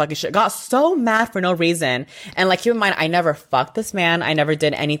all your fucking shit. Got so mad for no reason. And like, keep in mind, I never fucked this man. I never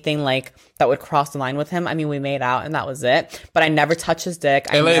did anything like that would cross the line with him. I mean, we made out and that was it. But I never touched his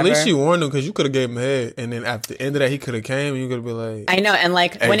dick. At least you warned him, because you could have gave him head, and then at the end of that, he could have came, and you could have been like, I know. And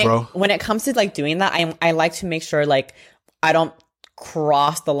like, hey, when it comes to like doing that, I like to make sure like I don't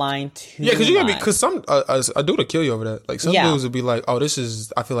cross the line too much. Because you gotta be, because some a dude will kill you over that. Like some dudes would be like, oh, this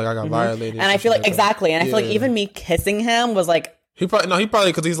is, I feel like I got violated, and I feel like exactly, and I feel like even me kissing him was like, he probably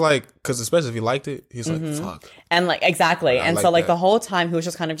because he's like, because especially if he liked it, he's like, fuck, and like exactly, and so like the whole time he was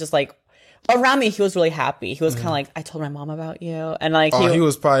just kind of just like around me, he was really happy. He was kind of like, I told my mom about you, and like he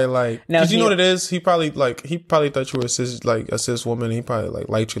was probably like, no, you know what it is? He probably thought you were a cis woman. He probably like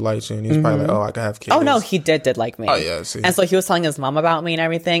liked you, and he's probably like, oh, I could have kids. Oh no, he did like me. Oh yeah, see. And so he was telling his mom about me and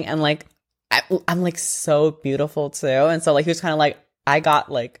everything, and like I'm like so beautiful too, and so like he was kind of like, I got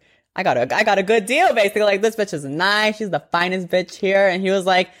a good deal, basically. Like, this bitch is nice. She's the finest bitch here, and he was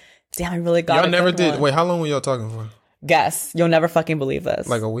like, damn, I really got. Y'all never did. Wait, how long were y'all talking for? Guess. You'll never fucking believe this.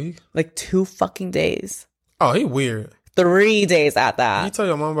 Like a week? Like 2 fucking days. Oh, he weird. 3 days at that. You tell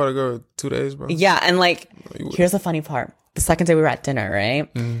your mom about to go 2 days, bro? Yeah, and like, here's the funny part. The second day we were at dinner, right?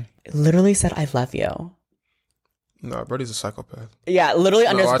 Literally said, I love you. No, Brody's a psychopath. Yeah, literally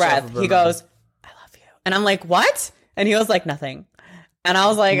under his breath. He goes, I love you. And I'm like, what? And he was like, nothing. And I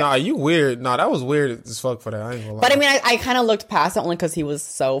was like, Nah, you weird. Nah, that was weird as fuck for that. I ain't gonna lie. but I mean, I kind of looked past it only because he was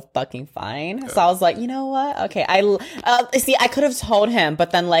so fucking fine. So I was like, you know what? Okay, see, I could have told him,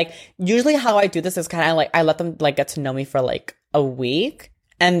 but then like, usually how I do this is kind of like, I let them like get to know me for like a week.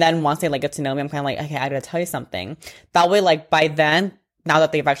 And then once they like get to know me, I'm kind of like, okay, I gotta tell you something. That way, like by then, now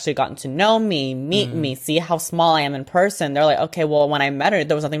that they've actually gotten to know me, meet me, see how small I am in person, they're like, okay, well, when I met her,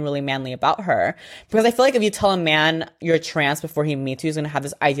 there was nothing really manly about her. Because I feel like if you tell a man you're trans before he meets you, he's going to have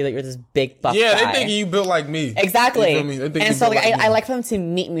this idea that you're this big buff yeah, guy. they think you built like me. Exactly. You feel me? They think And you so built like, me. I like for them to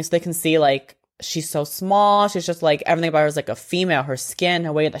meet me so they can see like, she's so small. She's just like, everything about her is like a female. Her skin,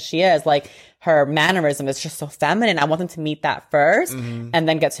 her way that she is, like her mannerism is just so feminine. I want them to meet that first and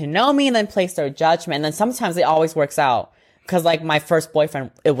then get to know me and then place their judgment. And then sometimes it always works out. Cause like my first boyfriend,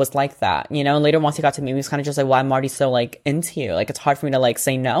 it was like that, you know, and later once he got to meet me, he was kind of just like, well, I'm already so like into you. Like it's hard for me to like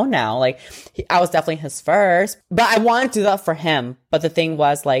say no now. Like I was definitely his first, but I wanted to do that for him. But the thing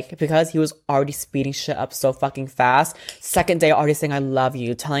was like, because he was already speeding shit up so fucking fast, second day already saying, I love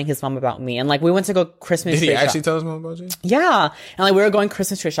you, telling his mom about me. And like, we went to go Christmas Did tree he actually tell his mom about you? Yeah. And like, we were going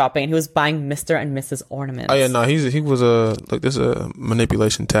Christmas tree shopping and he was buying Mr. and Mrs. ornaments. Oh yeah, no, he was like this is a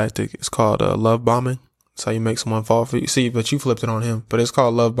manipulation tactic. It's called love bombing. That's how you make someone fall for you. See, but you flipped it on him. But it's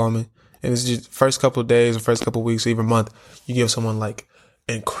called love bombing. And it's just first couple of days or first couple of weeks or even month, you give someone like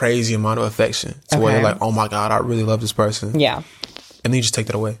a crazy amount of affection to where they're like, oh my God, I really love this person. Yeah. And then you just take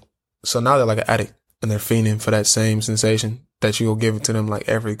that away. So now they're like an addict and they're fiending for that same sensation that you will give it to them like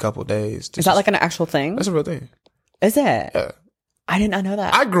every couple of days. Is that like an actual thing? That's a real thing. Is it? Yeah. I did not know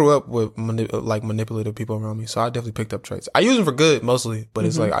that. I grew up with manipulative people around me, so I definitely picked up traits. I use them for good mostly, but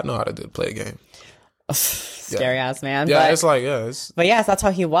it's like I know how to play a game. Scary ass man. Yeah, but, it's like it's. But yes, that's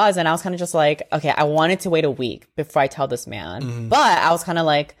how he was, and I was kind of just like, okay, I wanted to wait a week before I tell this man, Mm-hmm. but I was kind of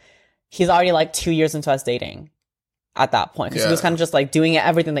like, he's already like 2 years into us dating at that point because he was kind of just like doing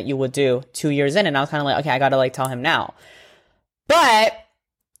everything that you would do 2 years in, and I was kind of like, okay, I gotta like tell him now. But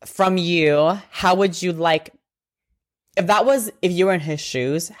from you, how would you like? If you were in his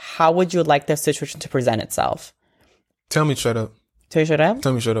shoes, how would you like the situation to present itself? Tell me straight up. Tell you straight up?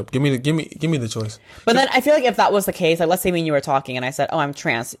 Tell me straight up. Give me the choice. But then I feel like if that was the case, like let's say me and you were talking and I said, oh, I'm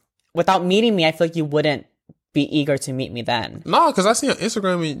trans. Without meeting me, I feel like you wouldn't be eager to meet me then. No, because I see on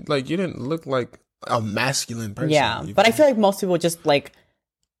Instagram, like you didn't look like a masculine person. Yeah. But I feel like most people just like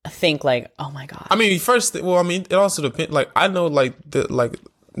think like, oh my God. I mean, it also depends. Like I know,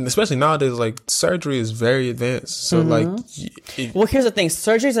 especially nowadays, like surgery is very advanced. So Well, here's the thing: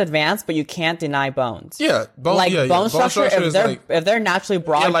 surgery's advanced, but you can't deny bones. Yeah, bone structure. If they're naturally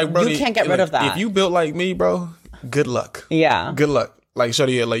broad, bro, you can't get rid of that. If you built like me, bro, good luck. Yeah, good luck. Like,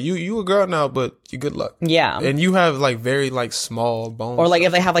 shorty, like you a girl now, but you good luck. Yeah, and you have like very like small bones, or like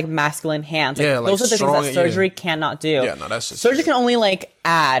if they have like masculine hands. Like, those are the things that surgery cannot do. Yeah, no, that's just surgery can only like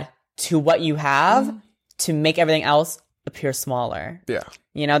add to what you have to make everything else appear smaller. Yeah.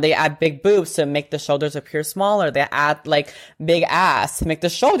 You know, they add big boobs to make the shoulders appear smaller. They add like big ass to make the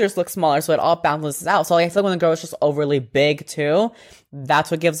shoulders look smaller. So it all balances out. So like, I feel like when the girl is just overly big too,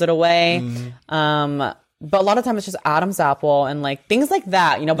 that's what gives it away. But a lot of times it's just Adam's apple and like things like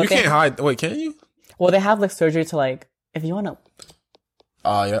that, you know, but you can't hide. Wait, can you? Well, they have like surgery to like, if you want to.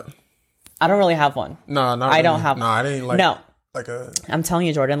 Yeah. I don't really have one. No, not I don't have one. No, I didn't like. No. Like I'm telling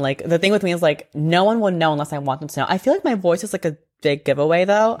you, Jordan, like the thing with me is like no one will know unless I want them to know. I feel like my voice is like a big giveaway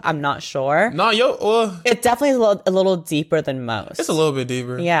though. I'm not sure. No, it definitely is a little deeper than most. It's a little bit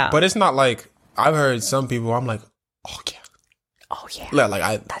deeper. Yeah. But it's not like I've heard some people I'm like, oh yeah. Oh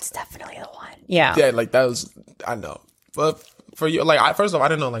yeah. That's definitely the one. Yeah. Yeah, like that was I know. But for you, like first off, I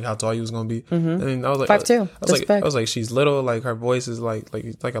didn't know like how tall you was gonna be. I mean, I was like 5'2". I was like, she's little, like her voice is like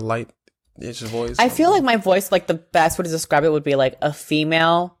a light itch voice. I feel like my voice, like the best way to describe it would be like a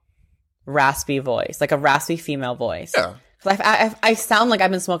female raspy voice, like a raspy female voice. Yeah. I sound like I've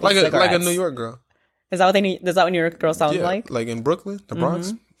been smoking cigarettes. Like a New York girl. Is that what New York girl sounds like? Like in Brooklyn, the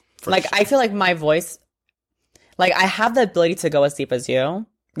Bronx. Like I feel like my voice, like I have the ability to go as deep as you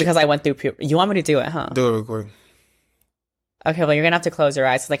because I went through puberty. You want me to do it, huh? Do it real quick. Okay, well you're gonna have to close your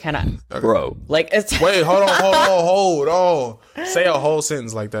eyes because I cannot. Okay. Bro, like it's. Wait, hold on. Say a whole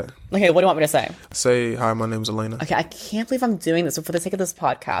sentence like that. Okay, what do you want me to say? Say, hi, my name's Elena. Okay, I can't believe I'm doing this, but for the sake of this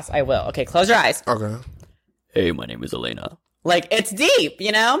podcast, I will. Okay, close your eyes. Okay. Hey, my name is Elena. Like, it's deep,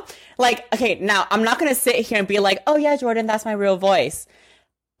 you know? Like, okay, now, I'm not gonna sit here and be like, oh yeah, Jordan, that's my real voice.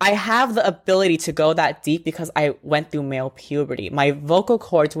 I have the ability to go that deep because I went through male puberty. My vocal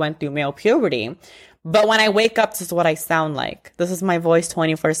cords went through male puberty. But when I wake up, this is what I sound like. This is my voice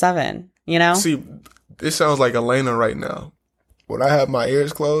 24/7, you know? See, this sounds like Elena right now. When I had my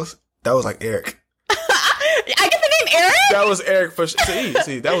ears closed, that was like Eric. I get the name Eric? That was Eric for sure.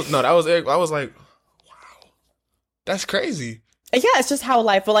 See, that was Eric. I was like, wow, that's crazy. Yeah, it's just how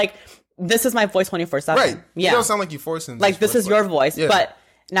life. But like, this is my voice 24/7. Right. Yeah. You don't sound like you forcing. Like this is your voice. Yeah. But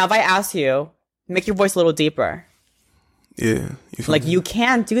now, if I ask you, make your voice a little deeper. Yeah. Like you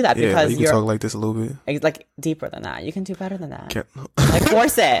can do that Yeah, because you can talk like this a little bit. like deeper than that. You can do better than that. Can't, Like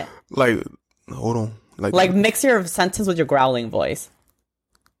force it. like, hold on. Like mix your sentence with your growling voice.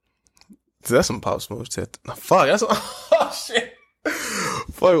 That's some Pop Smoke shit. Fuck, that's oh shit.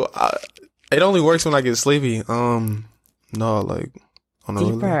 Fuck, it only works when I get sleepy. No, like on a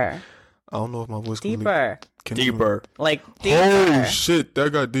Deeper. Really, I don't know if my voice Deeper. Deeper. Like deeper. Oh shit,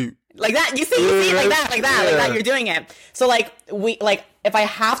 that got deep. Like that. You see, like that. You're doing it. So like if I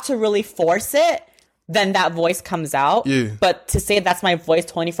have to really force it, then that voice comes out. Yeah. But to say that's my voice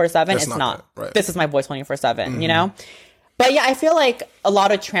 24/7, it's not. That, right. This is my voice 24/7. You know. But yeah, I feel like a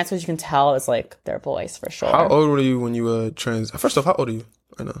lot of trans you can tell is like their voice for sure. How old were you when you were trans? First off, how old are you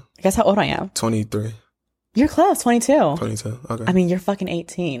right now? Guess how old I am? 23. You're close, 22. 22. Okay. I mean, you're fucking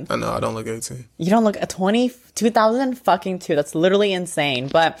 18. I know. I don't look 18. You don't look at 2000 fucking 2. That's literally insane.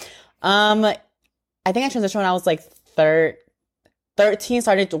 But I think I transitioned when I was like 13,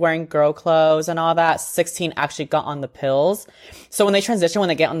 started wearing girl clothes and all that. 16 actually got on the pills. So when they transition, when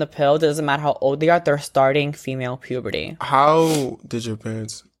they get on the pill, it doesn't matter how old they are, they're starting female puberty. How did your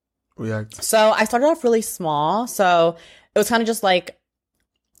parents react? So I started off really small. So it was kind of just like,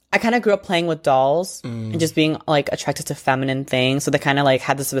 I kind of grew up playing with dolls and just being like attracted to feminine things. So they kind of like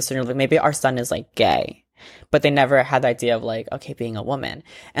had this vicinity of like, maybe our son is like gay, but they never had the idea of like, okay, being a woman.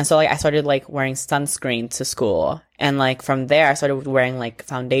 And so like I started like wearing sunscreen to school. And like from there, I started wearing like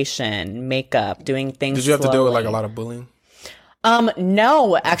foundation, makeup, doing things. Did you have to deal with slowly. like a lot of bullying?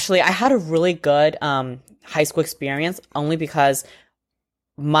 No, actually, I had a really good high school experience only because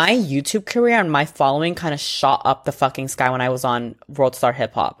my YouTube career and my following kind of shot up the fucking sky when I was on World Star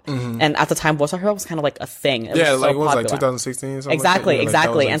Hip Hop. And at the time, World Star Hip Hop was kind of like a thing. It Yeah, was like so it was like popular. 2016 or something. Exactly, like that?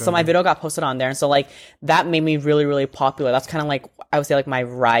 exactly. Like, And so my video got posted on there. And so like that made me really, really popular. That's kind of like, I would say like my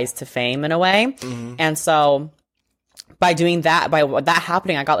rise to fame in a way. And so by doing that, by that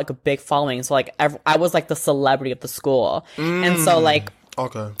happening, I got like a big following. So like I was like the celebrity of the school. And so like,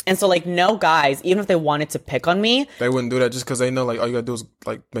 Okay. and so like no guys, even if they wanted to pick on me, They wouldn't do that just because they know like all you gotta do is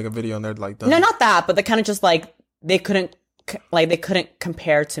like make a video and they're like done. no, not that, but they kind of just like, they couldn't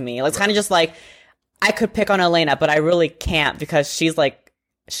compare to me. Like, it's kind of just like, I could pick on Elena, but I really can't because she's like,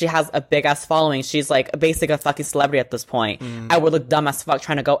 she has a big ass following. She's like basically a fucking celebrity at this point. I would look dumb as fuck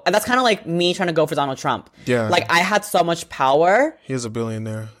trying to go. And that's kind of like me trying to go for Donald Trump. Yeah. Like I had so much power. He is a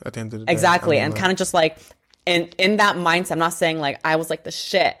billionaire at the end of the day. Exactly. I mean, And like, kind of just like, in that mindset, I'm not saying like I was like the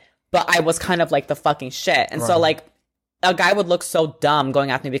shit, but I was kind of like the fucking shit. And so Right. like a guy would look so dumb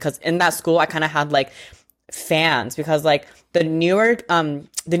going after me because in that school I kind of had like fans because like the newer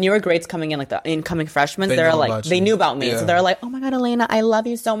grades coming in, like the incoming freshmen, They they're knew like about they you. knew about me. Yeah. So they're like, oh my god, Elena, I love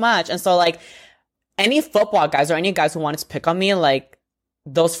you so much. And so like any football guys or any guys who wanted to pick on me, like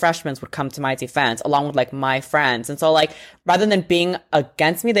those freshmen would come to my defense along with like my friends. And so like rather than being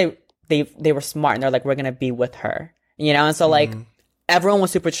against me, they were smart and they're like, we're gonna be with her, you know. And so like everyone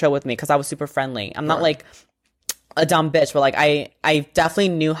was super chill with me because I was super friendly. I'm not like a dumb bitch, but like I definitely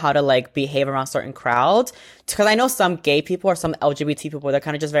knew how to like behave around certain crowds because I know some gay people or some LGBT people, they're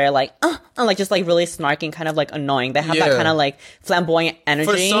kind of just very like and like just like really snarky, kind of like annoying. They have that Yeah. kind of like flamboyant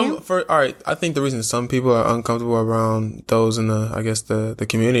energy. all right, I think the reason some people are uncomfortable around those in the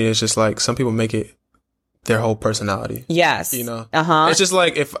community is just like some people make it their whole personality. Yes, You know? Uh-huh. It's just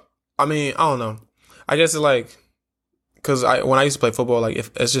like I don't know. I guess it's like, cause when I used to play football, like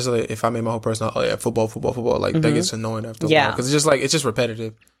if it's just like, if I made my whole personality, oh yeah, football, that gets annoying after a Yeah. while. Cause it's just like, it's just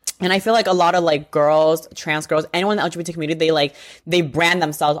repetitive. And I feel like a lot of like girls, trans girls, anyone in the LGBT community, they brand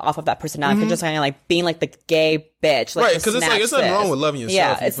themselves off of that personality, just kind of like being like the gay bitch, like Right, the 'cause it's like, it's nothing snatch wrong sis. with loving yourself,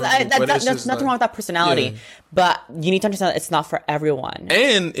 Yeah, you it's feel me? But it's there's just nothing like- wrong with that personality, Yeah. but you need to understand that it's not for everyone.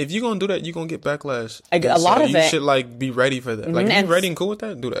 And if you're gonna do that, you're gonna get backlash. A And lot so of you it- should like be ready for that. Like, if And- you're ready and cool with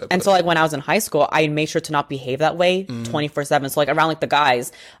that, do that. And But- so like when I was in high school, I made sure to not behave that way 24/7. So like around like the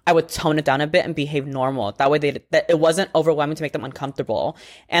guys, I would tone it down a bit and behave normal. That way that it wasn't overwhelming to make them uncomfortable.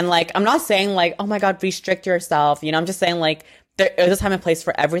 And like, I'm not saying like, oh my God, restrict yourself. You know, I'm just saying like, there is a time and place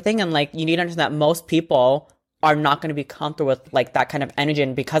for everything. And like, you need to understand that most people are not going to be comfortable with like that kind of energy.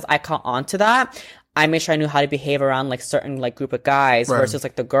 And because I caught on to that, I made sure I knew how to behave around like certain like group of guys Right. versus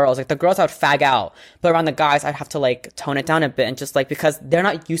like the girls. Like the girls I would fag out, but around the guys I'd have to like tone it down a bit and just like, because they're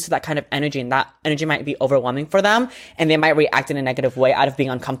not used to that kind of energy and that energy might be overwhelming for them and they might react in a negative way out of being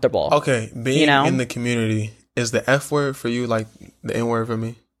uncomfortable. okay, being you know? in the community, is the F word for you like the N word for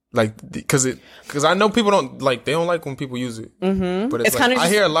me? Like, because I know people don't like, they don't like when people use it. Mm-hmm. But it's like, kind of I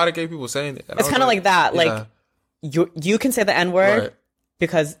hear a lot of gay people saying it. It's kind of like that. Yeah. Like, you can say the N-word right.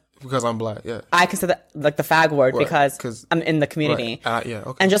 because I'm black, yeah. I can say the fag word right. because I'm in the community. Right. Yeah,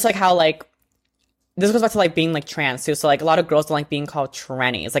 okay. And just like how, like, this goes back to, like, being, like, trans, too. So, like, a lot of girls don't like being called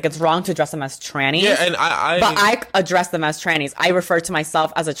trannies. Like, it's wrong to address them as trannies. Yeah, and But I address them as trannies. I refer to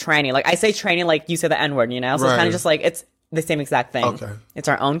myself as a trannie. Like, I say trannie like you say the N-word, you know? So right. It's kind of just, like, it's the same exact thing. Okay. It's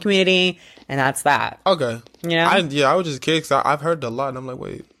our own community, and that's that. Okay. You know? I was just kidding, because I've heard a lot, and I'm like,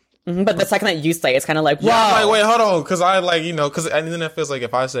 wait. Mm-hmm, but the second that you say it, it's kind of like, whoa. Yeah, I'm like, wait, hold on. Because I, like, you know, because and then it feels like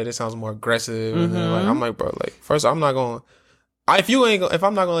if I say it, it sounds more aggressive. Mm-hmm. And then, like, I'm like, bro, like, first, I'm not going to. If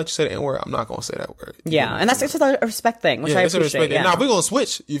I'm not gonna let you say the N-word, I'm not gonna say that word. Yeah, and that's just a respect thing, which I appreciate. Yeah. Now we're gonna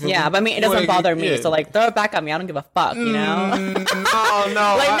switch. You feel me? But I mean, it doesn't bother me. So like, throw it back at me. I don't give a fuck. You know? No.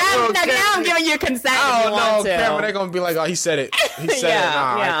 Like now I'm giving you consent. Oh no, Cameron, they're gonna be like, oh, he said it. He said it.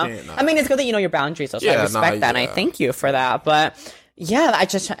 Nah, I can't. Nah. I mean, it's good that you know your boundaries. So I respect that, and I thank you for that. But yeah, I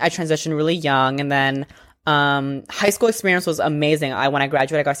transitioned really young, and then high school experience was amazing. When I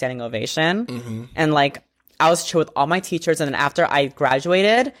graduated, I got a standing ovation, and like. I was chill with all my teachers, and then after I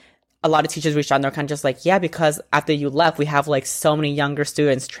graduated, a lot of teachers reached out and they're kind of just like, yeah, because after you left, we have like so many younger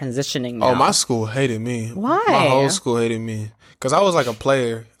students transitioning now. Oh, my school hated me. Why? My whole school hated me. Because I was like a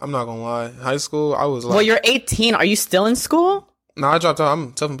player. I'm not going to lie. High school, I was like... Well, you're 18. Are you still in school? No, I dropped out.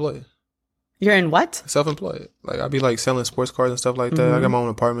 I'm self-employed. You're in what? Self-employed. Like, I'd be like selling sports cars and stuff like that. I got my own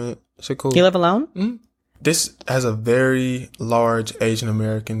apartment. Shit cool. You live alone? Mm-hmm. This has a very large Asian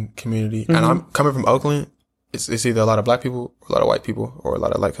American community. And I'm coming from Oakland. It's either a lot of black people, or a lot of white people, or a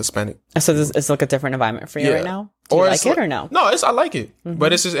lot of like Hispanic. So it's like a different environment for you right now. Do you like it or no? No, I like it,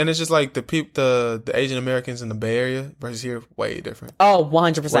 but it's just like the Asian Americans in the Bay Area versus here way different. Oh,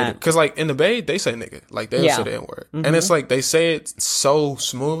 100%. Because like in the Bay they say nigga, like they say the N-word, and it's like they say it so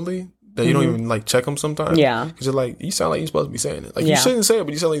smoothly that you don't even like check them sometimes. Yeah, because you're like you sound like you're supposed to be saying it. Like you shouldn't say it,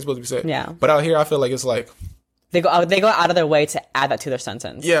 but you sound like you're supposed to be saying it. Yeah. But out here I feel like it's like. They go out of their way to add that to their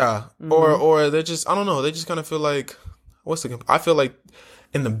sentence. Yeah. Or they're just, I don't know. They just kind of feel like, I feel like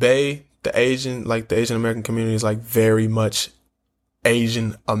in the Bay, the Asian American community is like very much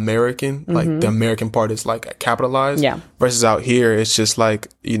Asian American. Like the American part is like capitalized. Yeah. Versus out here, it's just like,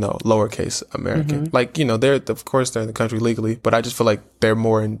 you know, lowercase American. Like, you know, of course they're in the country legally, but I just feel like they're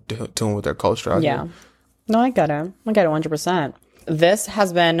more in tune with their culture out here. No, I get it 100%. This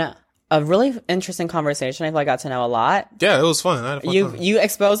has been a really interesting conversation. I feel like I got to know a lot. Yeah, it was fun. I had a fun time. You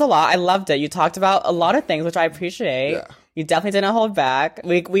exposed a lot. I loved it. You talked about a lot of things, which I appreciate. Yeah. You definitely didn't hold back.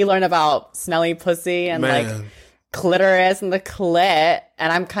 We learned about smelly pussy and like clitoris and the clit,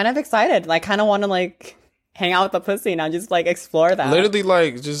 and I'm kind of excited. Like, kind of want to like hang out with the pussy now, just like explore that. Literally,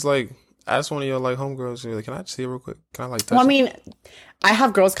 like just like ask one of your like homegirls. Like, can I see it real quick? Can I like touch it? I mean, I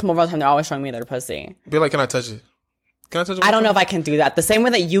have girls come over all the time. They're always showing me their pussy. Be like, can I touch it? I don't know if I can do that. The same way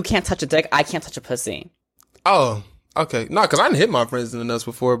that you can't touch a dick, I can't touch a pussy. Oh, okay. No, because I didn't hit my friends in the nuts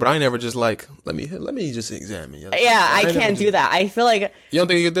before, but I never just like, let me just examine you. Yeah, I can't do that. I feel like... You don't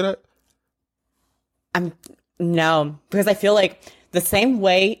think you could do that? No, because I feel like the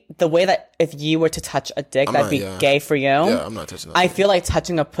way that if you were to touch a dick, that'd be gay for you. Yeah, I'm not touching that. I feel like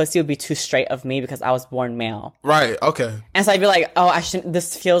touching a pussy would be too straight of me because I was born male. Right, okay. And so I'd be like, oh, I shouldn't...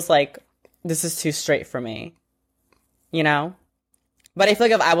 This feels like this is too straight for me. You know? But I feel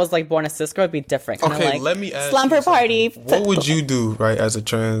like if I was like born a cis girl, it'd be different. Kinda okay, like, let me ask slumber party. What would you do, right, as a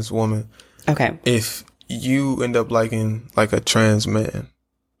trans woman? Okay. If you end up liking like a trans man?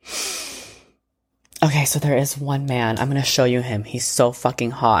 Okay, so there is one man. I'm gonna show you him. He's so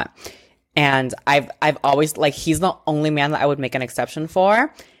fucking hot. And I've always like he's the only man that I would make an exception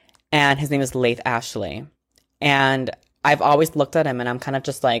for. And his name is Laith Ashley. And I've always looked at him and I'm kind of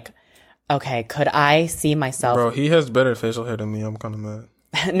just like, okay, could I see myself? Bro, he has better facial hair than me. I'm kind of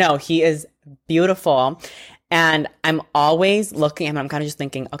mad. No, he is beautiful. And I'm always looking at him. I'm kind of just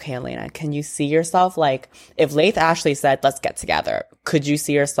thinking, okay, Elena, can you see yourself? Like, if Laith Ashley said, let's get together, could you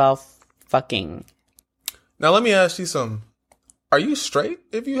see yourself fucking? Now, let me ask you something. Are you straight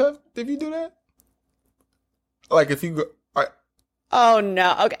if you do that? Like, if you go... Oh,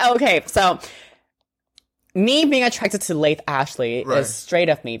 no. Okay, so... Me being attracted to Laith Ashley is straight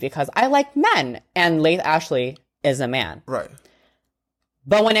of me because I like men and Laith Ashley is a man. Right.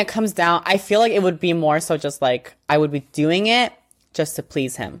 But when it comes down, I feel like it would be more so just like I would be doing it just to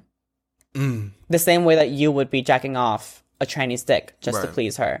please him. The same way that you would be jacking off a Chinese dick just to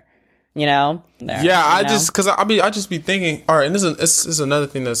please her. You know? I just be thinking, all right, and this is another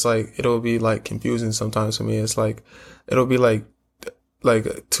thing that's like, it'll be like confusing sometimes for me. It's like, it'll be like,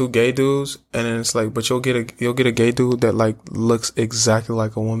 like 2 gay dudes, and then it's like, but you'll get a gay dude that like looks exactly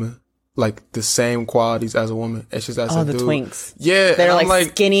like a woman, like the same qualities as a woman. It's just as a the dude. twinks. Yeah, They're like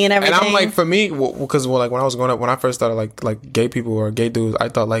skinny and everything. And I'm like, for me, because like when I was growing up, when I first started like gay people or gay dudes, I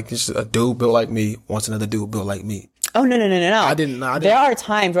thought like it's just a dude built like me wants another dude built like me. Oh no. I didn't. There are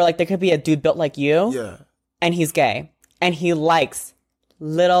times where like there could be a dude built like you, Yeah. and he's gay, and he likes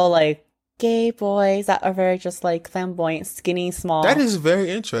little like gay boys that are very just like flamboyant, skinny, small. That is very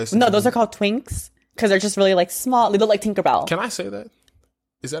interesting. No, those are called twinks because they're just really like small. They look like Tinkerbell. Can I say that?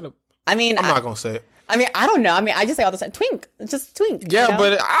 Is that a? I mean, I'm not gonna say it. I mean, I don't know. I mean, I just say all the time, twink. It's just twink. Yeah, you know?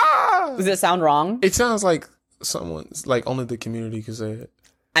 but Does it sound wrong? it sounds like someone's like only the community can say it.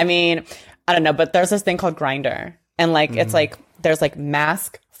 I mean, I don't know, but there's this thing called Grindr, and like it's like there's like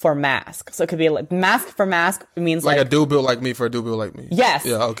mask for mask, so it could be like mask for mask means Like like a dude built like me for a dude built like me. yes,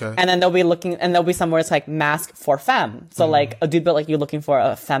 Yeah. Okay. and then there'll be somewhere it's like mask for femme, so like a dude built like you looking for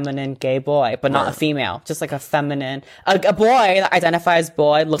a feminine gay boy, but not a female, just like a feminine, a boy that identifies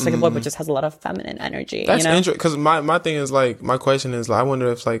boy, looks like a boy, but just has a lot of feminine energy. That's you know? interesting because my thing is like my question is like I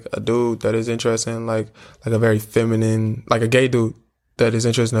wonder if like a dude that is interested in like a very feminine, like a gay dude that is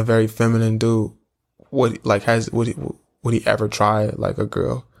interested in a very feminine dude would he ever try like a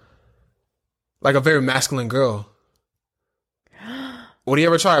girl, like a very masculine girl? Would he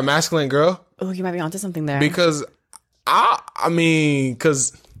ever try a masculine girl? Oh, you might be onto something there. Because I mean,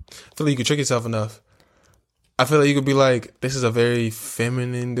 because I feel like you could trick yourself enough. I feel like you could be like, this is a very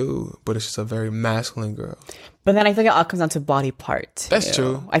feminine dude, but it's just a very masculine girl. But then I feel like it all comes down to body part. Too. That's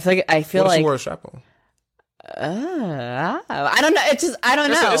true. I feel What if like she wore a strap on? I don't know. It's just I don't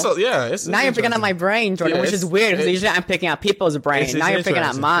know. It's Now you're picking up my brain, Jordan, Yeah, which is weird because usually I'm picking up people's brain. Now you're picking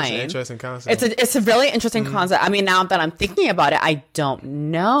up mine. It's an interesting concept. It's a really interesting concept. I mean, now that I'm thinking about it, I don't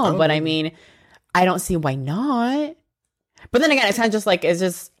know, but I mean, I don't see why not. But then again, it's kind of just like it's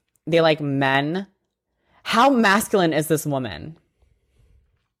just they like men. How masculine is this woman?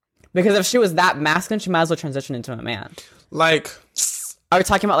 Because if she was that masculine, she might as well transition into a man. Like, are we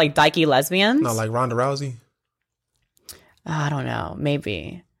talking about like dykey lesbians? no, like Ronda Rousey. I don't know,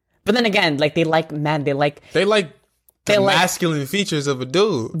 maybe. But then again, like they like men. They like The masculine features of a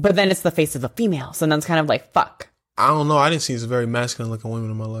dude. but then it's the face of a female. So then it's kind of like, fuck. I don't know. I didn't see some very masculine looking women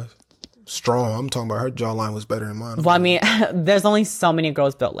in my life. Strong. I'm talking about her jawline was better than mine. Well, I mean, there's only so many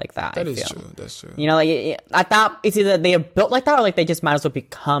girls built like that. That I is feel. true. That's true. You know, like I thought it's either they are built like that or like they just might as well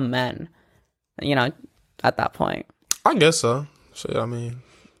become men. You know, at that point. I guess so. Shit, I mean.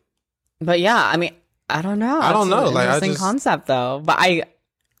 But yeah, I mean, I don't know. I don't know. It's an Like, I interesting just- concept though. But I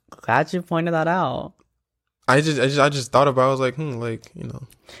glad you pointed that out. I just thought about it. I was like, like, you know.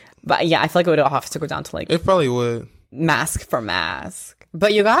 But yeah, I feel like it would have to go down to like It probably would. mask for mask.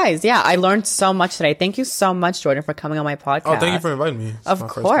 But you guys, yeah, I learned so much today. Thank you so much, Jordan, for coming on my podcast. Oh, thank you for inviting me. It's Of my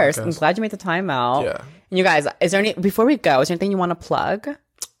first course. I'm podcast. glad you made the time out. Yeah. And you guys, is there any before we go, is there anything you want to plug?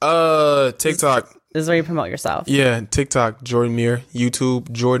 TikTok. This is where you promote yourself. Yeah, TikTok, Jordan Muir.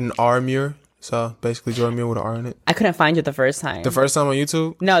 YouTube, Jordan R. Muir. So basically Jordan Muir with an R in it. I couldn't find you the first time. The first time on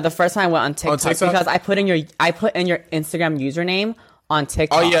YouTube? No, the first time I went on TikTok, TikTok? because I put in your Instagram username on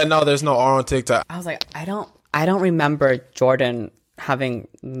TikTok. Oh yeah, no, there's no R on TikTok. I was like, I don't remember Jordan having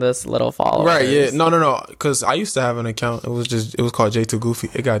this little followers. Right, yeah. No. Because I used to have an account. It was called J2 Goofy.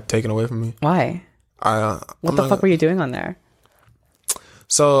 It got taken away from me. Why? What the fuck were you doing on there?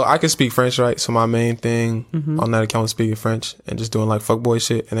 So I could speak French, right? So my main thing Mm-hmm. on that account was speaking French and just doing like fuckboy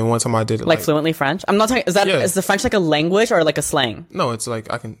shit. And then one time I did it Like fluently French? I'm not talking. Is Yeah. the French like a language or like a slang? No, it's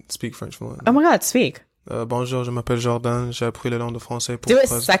like I can speak French fluently. Oh my god, speak. Bonjour, je m'appelle Jordan. J'ai appris le nom de français pour Do it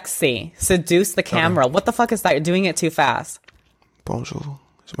sexy. Seduce the camera. What the fuck is that? You're doing it too fast. Bonjour,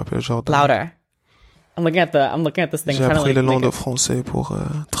 je m'appelle Jordan. Louder. I'm looking at this thing. J'ai I'm trying to, appris like, le nom make de it- français pour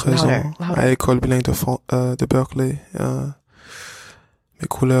 13 Louder, ans louder. à l'école bilingue de Berkeley. Mes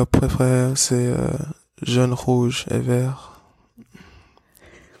couleurs préférées, c'est jaune, rouge et vert.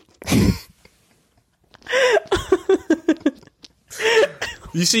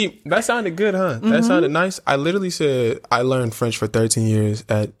 You see, that sounded good, huh? That sounded nice. I literally said I learned French for 13 years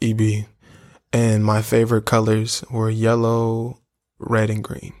at EB, and my favorite colors were yellow, red, and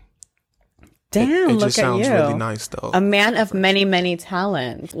green. Damn, It look just at sounds you. really nice, though. A man of many, many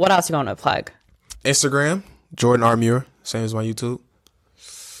talents. What else you going to plug? Instagram, Jordan R. Muir, same as my YouTube.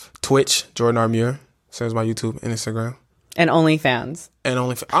 Twitch, Jordan R. Muir, same as my YouTube and Instagram. And OnlyFans. And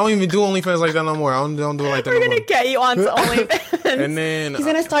I don't even do OnlyFans like that no more. I don't do it like that no We're more. gonna get you onto OnlyFans. And then He's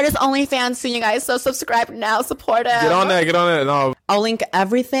gonna start his OnlyFans soon, you guys. So subscribe now, support him. get on that. No, I'll link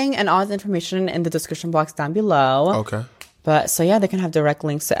everything and all the information in the description box down below. okay. But so yeah, they can have direct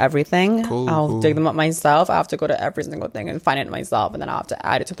links to everything. I'll dig them up myself. I have to go to every single thing and find it myself, and then I'll have to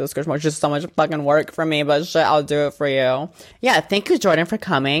add it to the description. It's just so much fucking work for me, but shit, I'll do it for you. Yeah, thank you, Jordan, for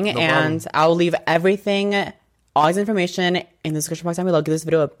coming. And I'll leave everything, all his information in the description box down below. Give this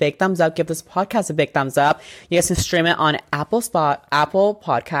video a big thumbs up. Give this podcast a big thumbs up. You guys can stream it on Apple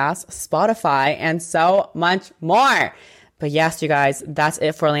Podcasts, Spotify, and so much more. But yes, you guys, that's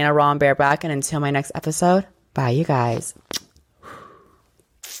it for Elena Raw and Bareback. And until my next episode, bye, you guys.